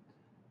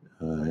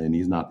 And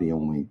he's not the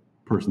only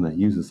person that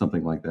uses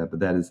something like that, but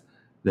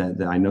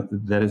that I know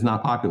that is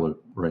not popular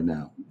right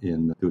now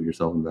in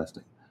do-it-yourself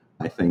investing.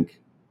 I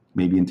think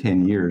maybe in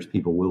 10 years,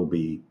 people will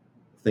be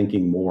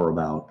thinking more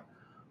about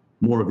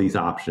more of these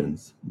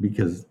options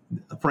because,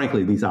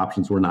 frankly, these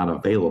options were not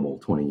available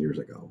 20 years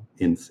ago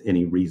in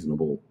any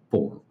reasonable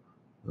form.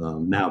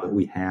 Now that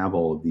we have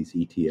all of these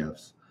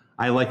ETFs,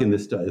 I liken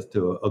this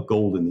to a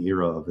golden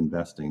era of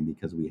investing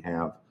because we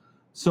have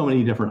so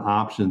many different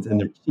options and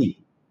they're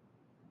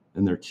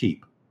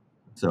cheap.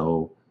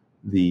 So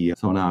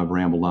now I've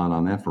rambled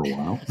on that for a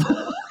while.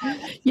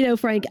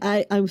 Frank,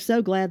 I'm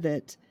so glad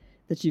that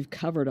you've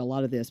covered a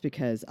lot of this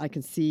because I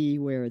can see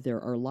where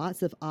there are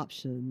lots of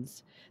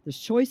options. There's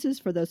choices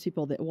for those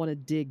people that want to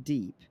dig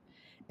deep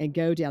and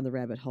go down the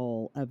rabbit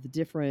hole of the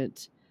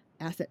different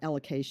asset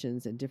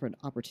allocations and different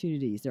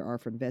opportunities there are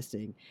for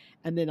investing.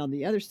 And then on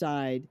the other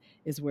side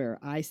is where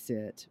I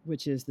sit,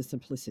 which is the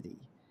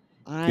simplicity.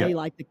 I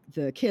like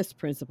the KISS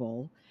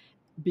principle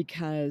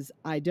because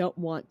I don't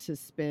want to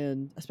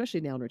spend,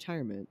 especially now in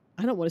retirement,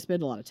 I don't want to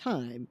spend a lot of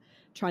time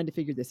trying to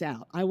figure this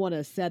out. I want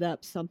to set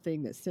up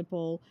something that's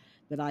simple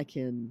that I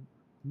can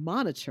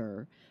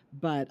monitor,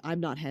 but I'm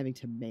not having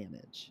to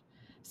manage.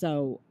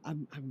 So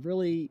I'm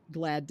really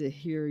glad to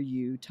hear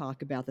you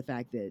talk about the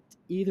fact that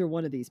either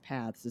one of these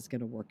paths is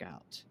going to work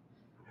out.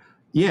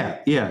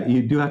 Yeah.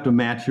 You do have to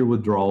match your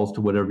withdrawals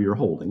to whatever you're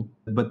holding,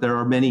 but there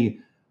are many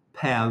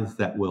paths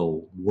that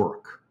will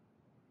work.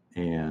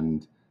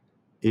 And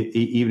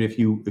even if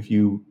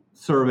you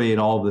surveyed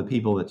all of the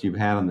people that you've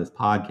had on this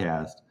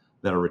podcast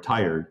that are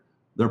retired,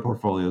 their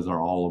portfolios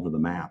are all over the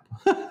map.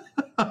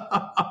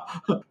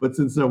 But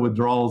since their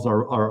withdrawals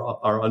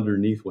are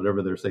underneath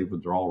whatever their safe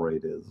withdrawal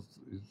rate is,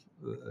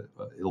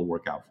 it'll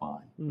work out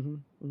fine. Mm-hmm,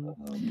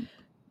 mm-hmm.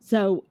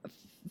 So,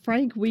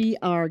 Frank, we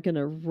are going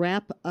to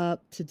wrap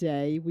up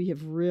today. We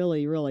have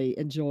really, really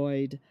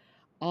enjoyed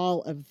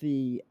all of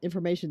the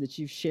information that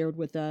you've shared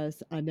with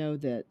us. I know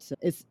that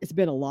it's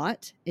been a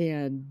lot,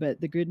 but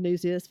the good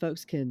news is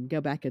folks can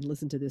go back and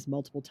listen to this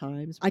multiple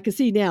times. I can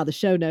see now the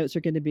show notes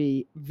are going to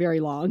be very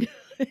long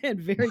and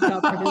very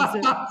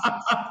comprehensive.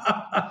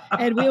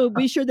 And we'll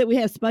be sure that we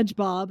have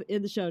SpongeBob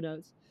in the show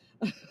notes.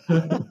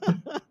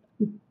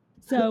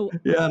 So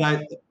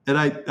yeah, and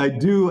I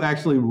do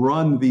actually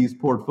run these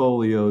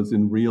portfolios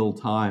in real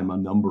time, a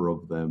number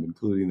of them,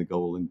 including the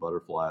Golden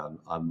Butterfly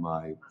on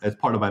my, as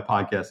part of my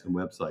podcast and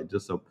website,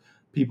 just so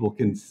people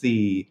can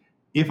see,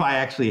 if I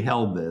actually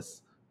held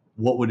this,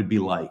 what would it be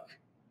like,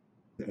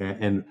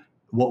 and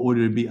what would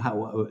it be?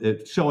 How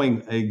it's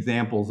showing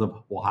examples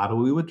of, well, how do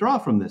we withdraw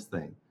from this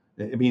thing?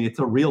 I mean, it's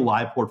a real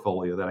live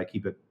portfolio that I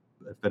keep at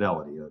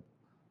Fidelity,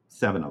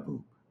 7 of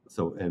them.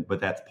 So, but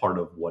that's part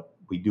of what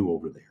we do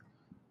over there.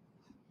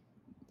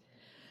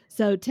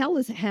 So tell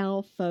us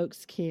how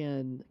folks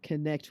can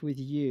connect with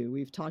you.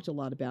 We've talked a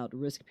lot about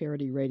Risk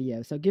Parity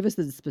Radio. So give us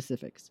the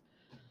specifics.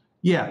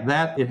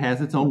 Yeah, it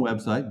has its own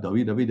website,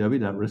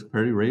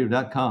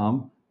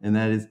 www.riskparityradio.com, and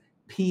that is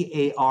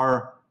Parity,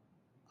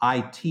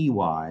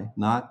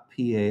 not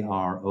Parody,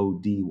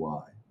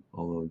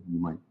 although you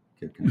might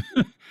get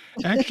confused.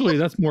 Actually,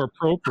 that's more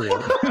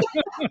appropriate.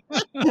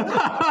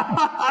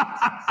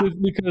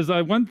 Because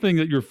one thing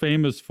that you're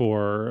famous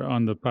for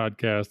on the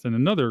podcast, and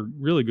another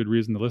really good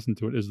reason to listen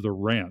to it, is the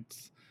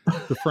rants,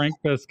 the Frank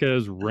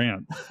Vasquez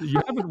rants.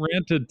 You haven't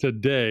ranted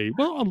today,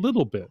 well, a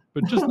little bit,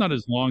 but just not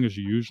as long as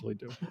you usually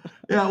do.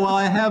 Yeah, well,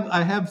 I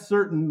have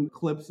certain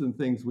clips and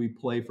things we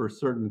play for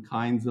certain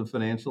kinds of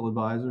financial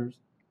advisors.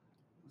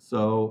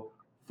 So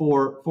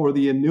for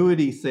the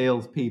annuity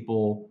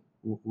salespeople,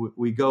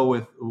 we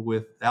go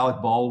with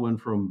Alec Baldwin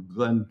from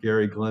Glenn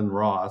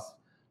Ross.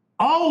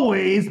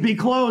 Always be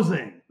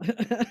closing.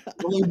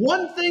 Only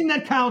one thing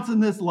that counts in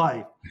this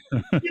life.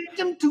 Get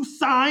them to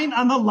sign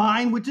on the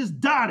line which is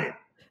dotted.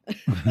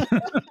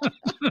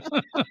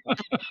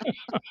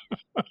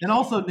 And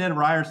also Ned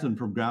Ryerson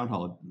from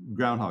Groundhog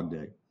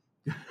Day.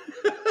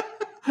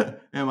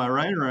 Am I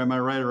right or am I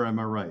right or am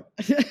I right?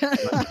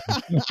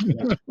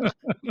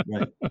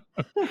 Right.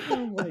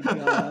 Oh my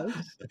gosh.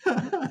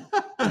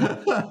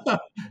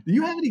 Do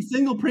you have any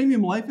single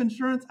premium life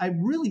insurance? I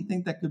really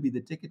think that could be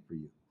the ticket for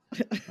you.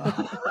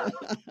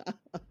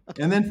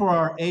 And then for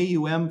our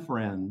AUM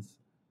friends,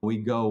 we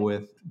go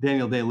with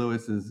Daniel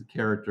Day-Lewis's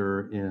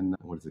character in,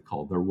 what is it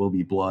called? There Will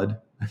Be Blood.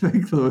 I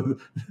think the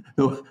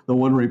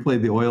one where he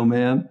played the oil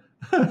man.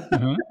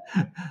 Uh-huh.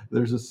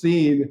 There's a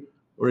scene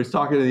where he's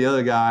talking to the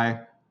other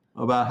guy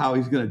about how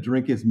he's going to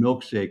drink his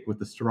milkshake with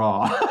the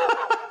straw.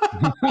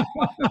 I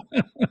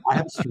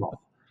have a straw.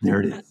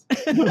 There it is.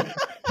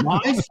 My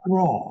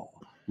straw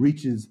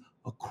reaches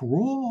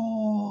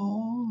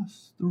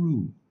across the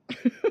room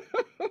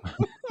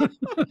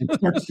and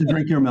starts to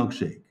drink your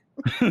milkshake.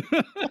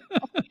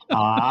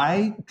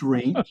 I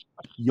drink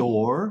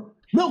your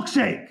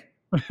milkshake.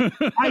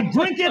 I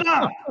drink it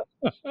up.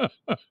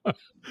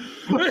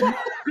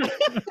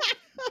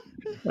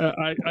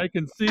 I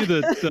can see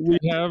that we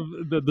have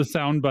the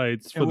sound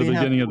bites for the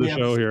beginning of the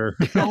show here.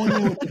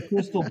 Going with the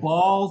crystal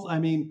balls. I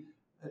mean,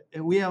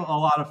 we have a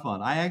lot of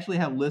fun. I actually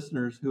have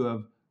listeners who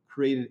have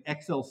created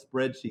Excel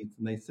spreadsheets,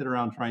 and they sit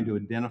around trying to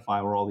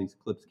identify where all these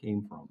clips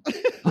came from.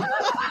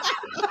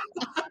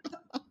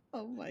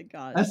 Oh my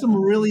God. That's some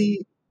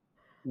really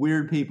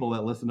weird people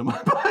that listen to my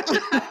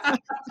podcast.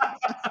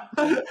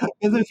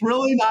 Because it's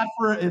really not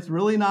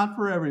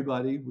for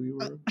everybody.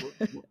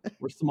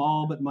 We're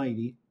small but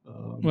mighty.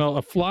 Well,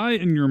 a fly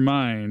in your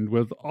mind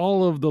with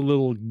all of the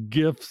little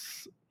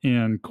gifs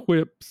and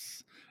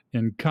quips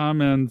and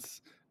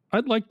comments.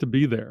 I'd like to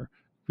be there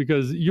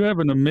because you have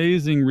an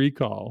amazing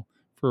recall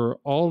for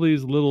all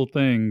these little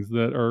things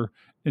that are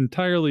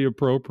entirely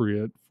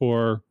appropriate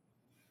for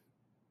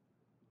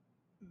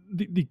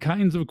the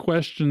kinds of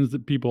questions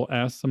that people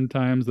ask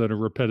sometimes that are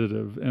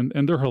repetitive, and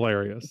they're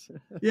hilarious.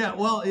 Yeah,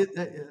 well,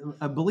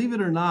 believe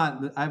it or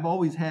not, I've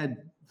always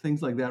had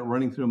things like that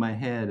running through my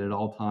head at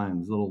all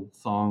times, little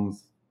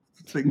songs,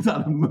 things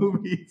out of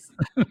movies.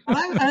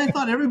 I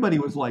thought everybody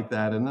was like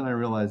that, and then I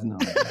realized, no.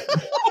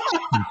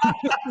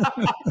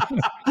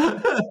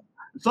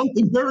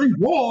 Something very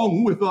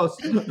wrong with us.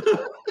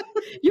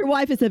 Your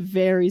wife is a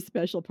very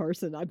special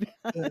person, I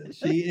bet.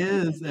 She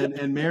is,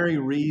 and Mary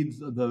reads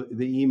the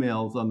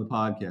emails on the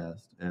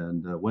podcast.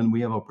 And when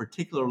we have a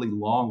particularly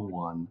long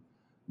one,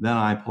 then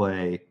I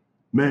play,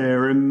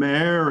 Mary,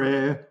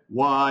 Mary,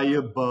 why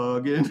you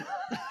bugging?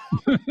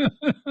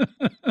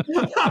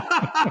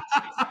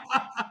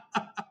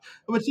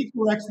 But she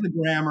corrects the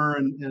grammar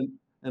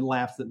and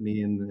laughs at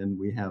me, and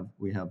we have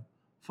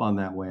fun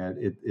that way.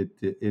 It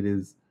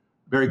is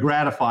very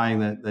gratifying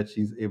that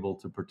she's able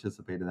to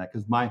participate in that,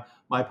 because my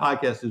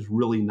podcast is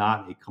really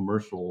not a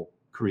commercial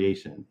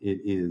creation. It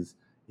is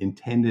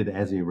intended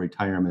as a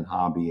retirement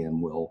hobby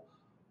and will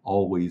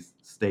always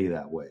stay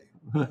that way.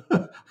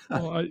 Yeah,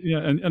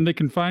 and they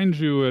can find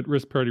you at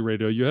Risk Parity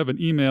Radio. You have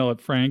an email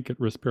at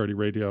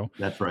frank@riskparityradio.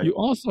 That's right. You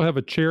also have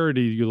a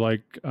charity you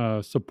like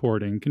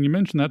supporting. Can you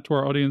mention that to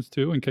our audience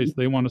too, in case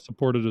they want to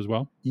support it as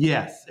well?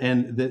 Yes,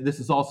 and this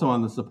is also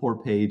on the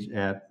support page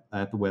at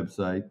the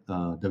website,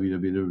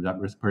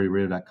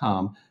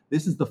 www.riskparityradio.com.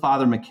 This is the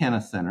Father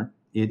McKenna Center.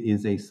 It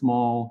is a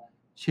small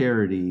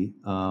charity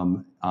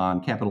on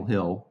Capitol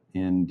Hill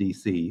in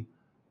D.C.,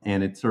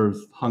 and it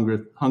serves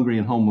hungry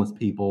and homeless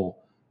people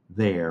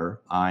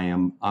there. I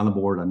am on the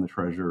board. I'm the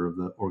treasurer of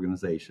the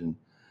organization.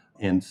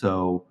 And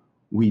so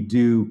we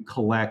do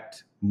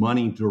collect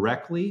money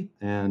directly,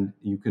 and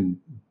you can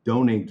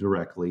donate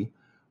directly.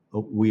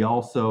 We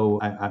also,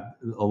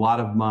 a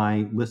lot of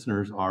my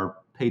listeners are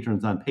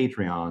patrons on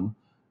Patreon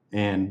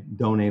and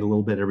donate a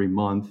little bit every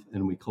month,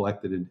 and we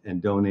collect it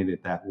and donate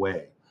it that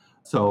way.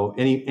 So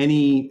that's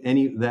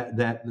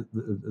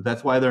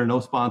why there are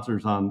no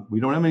sponsors on. We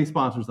don't have any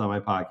sponsors on my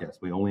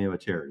podcast. We only have a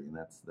charity, and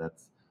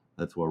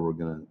that's where we're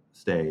going to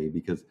stay,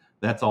 because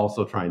that's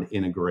also trying to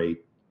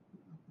integrate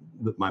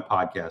my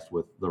podcast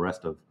with the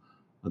rest of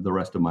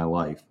my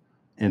life.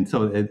 And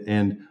so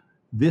and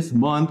this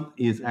month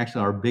is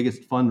actually our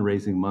biggest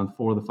fundraising month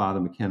for the Father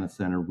McKenna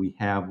Center. We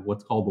have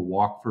what's called the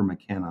Walk for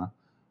McKenna.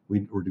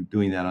 We're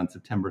doing that on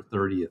September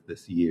 30th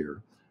this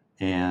year,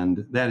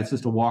 and that is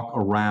just a walk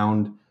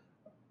around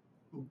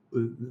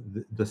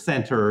the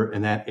center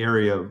and that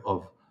area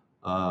of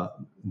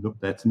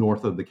that's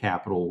north of the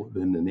Capitol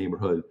in the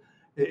neighborhood,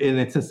 and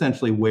it's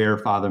essentially where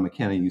Father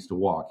McKenna used to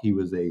walk. He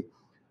was a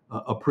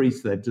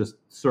priest that just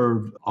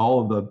served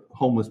all of the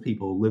homeless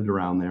people who lived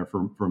around there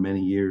for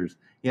many years.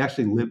 He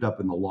actually lived up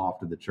in the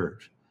loft of the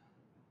church.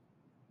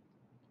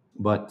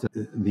 But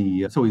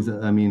so he's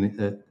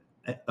a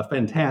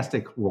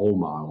fantastic role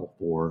model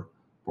for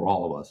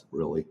all of us,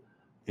 really.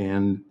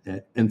 And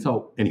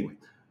so anyway,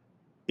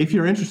 if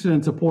you're interested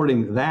in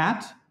supporting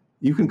that,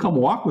 you can come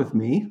walk with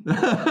me.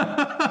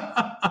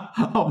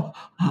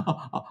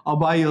 I'll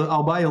buy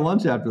you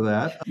lunch after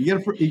that. You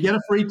get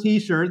a free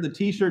T-shirt. The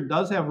T-shirt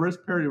does have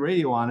Risk Parity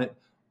Radio on it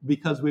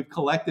because we've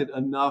collected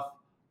enough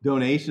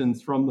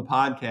donations from the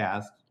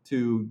podcast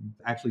to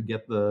actually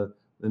get the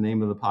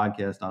name of the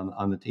podcast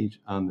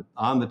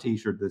on the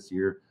T-shirt this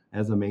year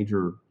as a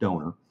major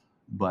donor.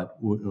 But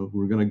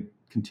we're going to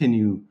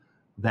continue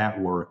that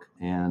work,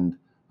 and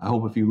I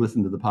hope if you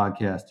listen to the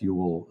podcast, you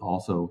will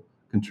also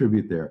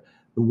contribute there.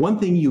 The one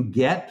thing you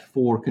get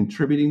for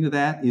contributing to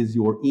that is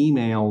your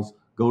emails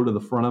go to the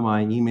front of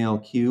my email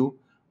queue.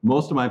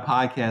 Most of my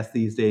podcasts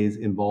these days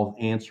involve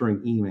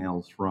answering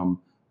emails from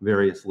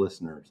various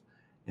listeners.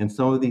 And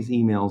some of these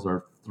emails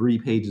are 3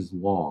 pages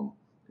long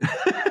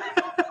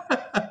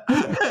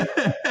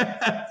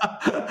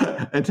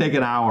and take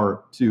an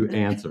hour to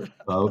answer.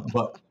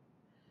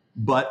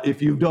 But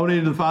if you've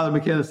donated to the Father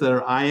McKenna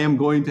Center, I am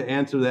going to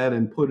answer that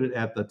and put it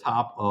at the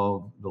top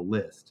of the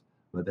list.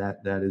 But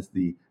that is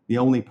the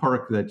only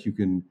perk that you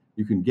can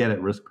get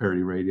at Risk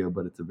Parity Radio,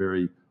 but it's a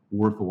very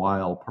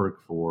worthwhile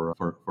perk for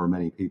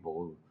many people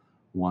who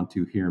want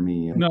to hear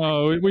me.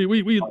 No,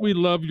 we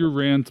love your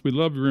rants. We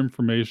love your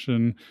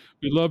information.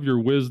 We love your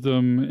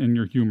wisdom and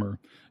your humor.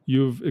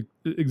 You've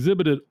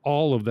exhibited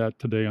all of that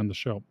today on the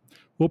show.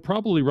 We'll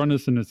probably run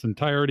this in its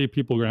entirety.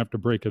 People are going to have to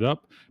break it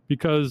up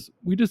because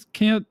we just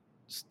can't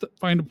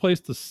find a place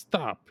to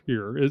stop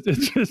here.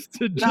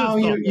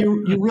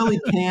 You really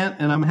can't.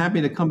 And I'm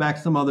happy to come back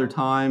some other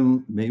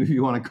time. Maybe if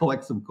you want to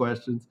collect some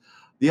questions.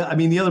 The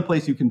other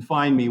place you can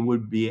find me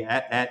would be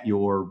at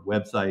your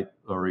website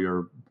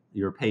or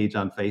your page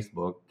on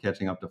Facebook,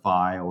 Catching Up to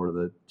Phi, or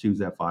the Choose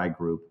That Phi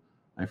group.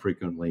 I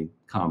frequently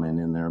comment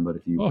in there. But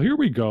if you... Oh, here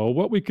we go.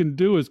 What we can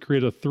do is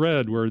create a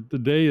thread where the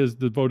day is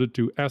devoted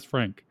to Ask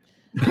Frank.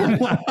 On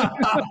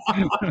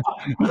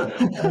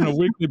a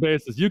weekly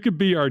basis. You could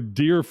be our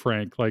Dear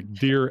Frank, like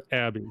Dear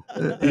Abby.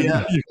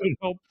 Yeah. You could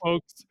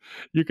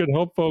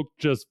help folks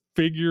just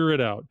figure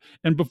it out.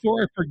 And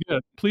before I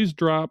forget, please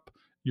drop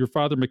your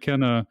Father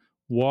McKenna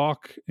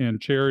walk and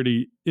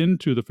charity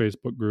into the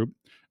Facebook group.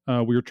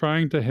 We are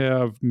trying to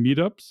have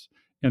meetups,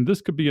 and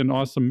this could be an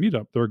awesome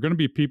meetup. There are going to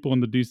be people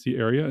in the DC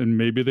area, and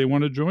maybe they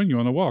want to join you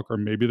on a walk, or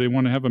maybe they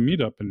want to have a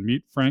meetup and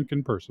meet Frank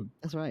in person.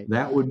 That's right.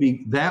 That would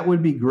be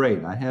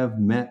great. I have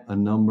met a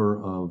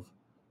number of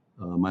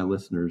my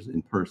listeners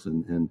in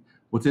person, and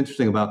what's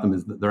interesting about them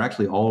is that they're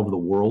actually all over the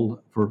world.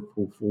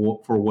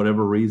 For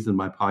whatever reason,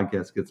 my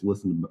podcast gets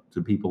listened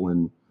to people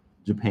in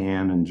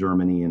Japan and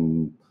Germany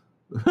and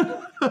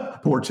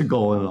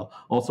Portugal and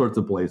all sorts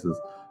of places.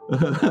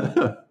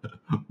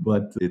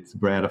 But it's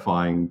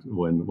gratifying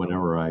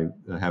whenever I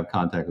have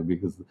contact with,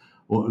 because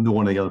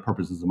one of the other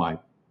purposes of my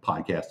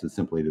podcast is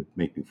simply to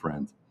make new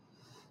friends.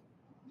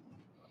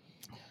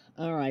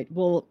 All right.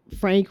 Well,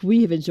 Frank,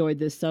 we have enjoyed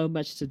this so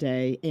much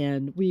today,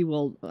 and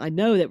I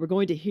know that we're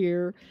going to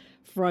hear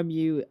from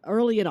you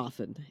early and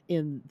often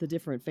in the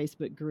different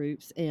Facebook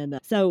groups. And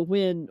so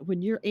when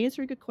you're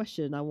answering a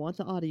question, I want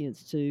the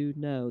audience to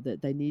know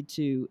that they need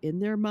to, in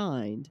their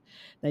mind,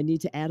 they need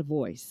to add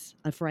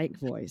a Frank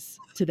voice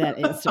to that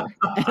answer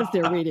as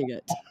they're reading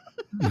it.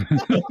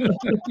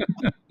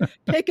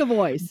 Pick a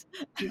voice.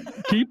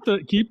 keep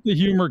the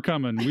humor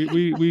coming.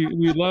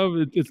 We love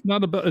it. It's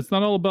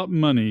not all about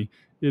money.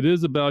 It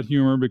is about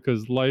humor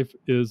because life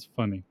is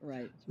funny.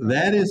 Right.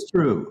 That is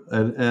true.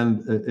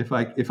 And if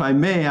I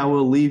may, I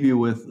will leave you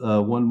with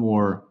one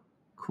more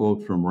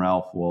quote from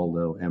Ralph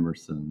Waldo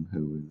Emerson,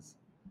 who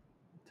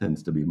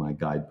tends to be my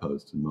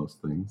guidepost in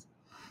most things.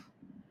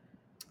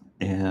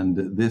 And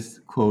this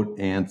quote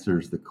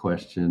answers the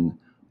question,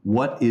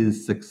 what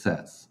is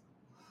success?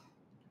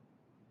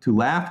 To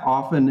laugh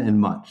often and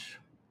much,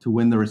 to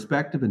win the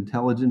respect of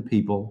intelligent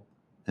people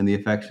and the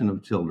affection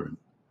of children,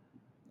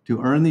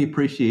 to earn the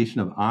appreciation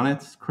of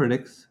honest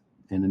critics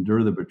and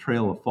endure the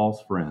betrayal of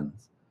false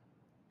friends,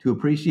 to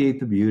appreciate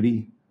the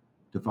beauty,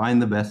 to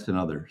find the best in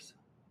others,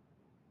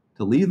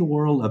 to leave the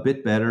world a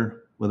bit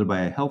better, whether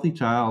by a healthy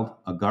child,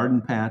 a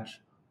garden patch,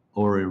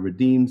 or a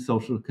redeemed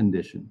social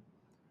condition.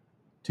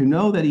 To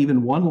know that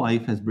even one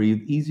life has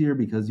breathed easier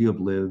because you have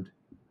lived,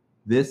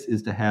 this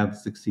is to have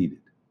succeeded.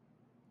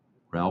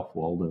 Ralph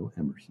Waldo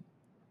Emerson.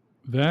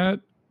 That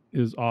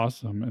is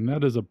awesome, and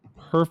that is a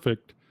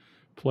perfect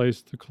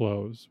place to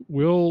close.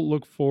 We'll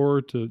look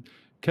forward to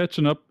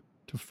catching up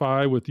to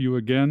FI with you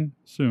again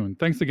soon.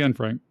 Thanks again,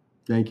 Frank.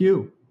 Thank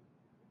you.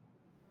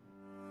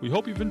 We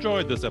hope you've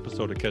enjoyed this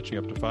episode of Catching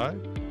Up to FI.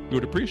 We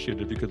would appreciate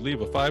it if you could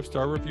leave a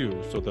 5-star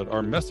review so that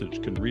our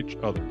message can reach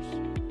others.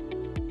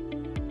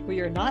 We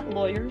are not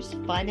lawyers,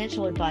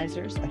 financial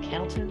advisors,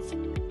 accountants,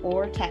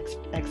 or tax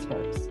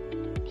experts.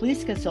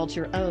 Please consult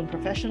your own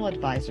professional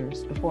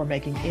advisors before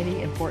making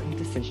any important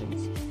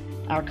decisions.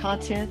 Our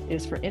content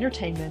is for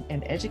entertainment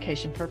and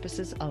education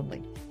purposes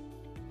only.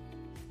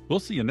 We'll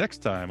see you next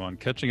time on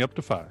Catching Up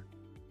to FI.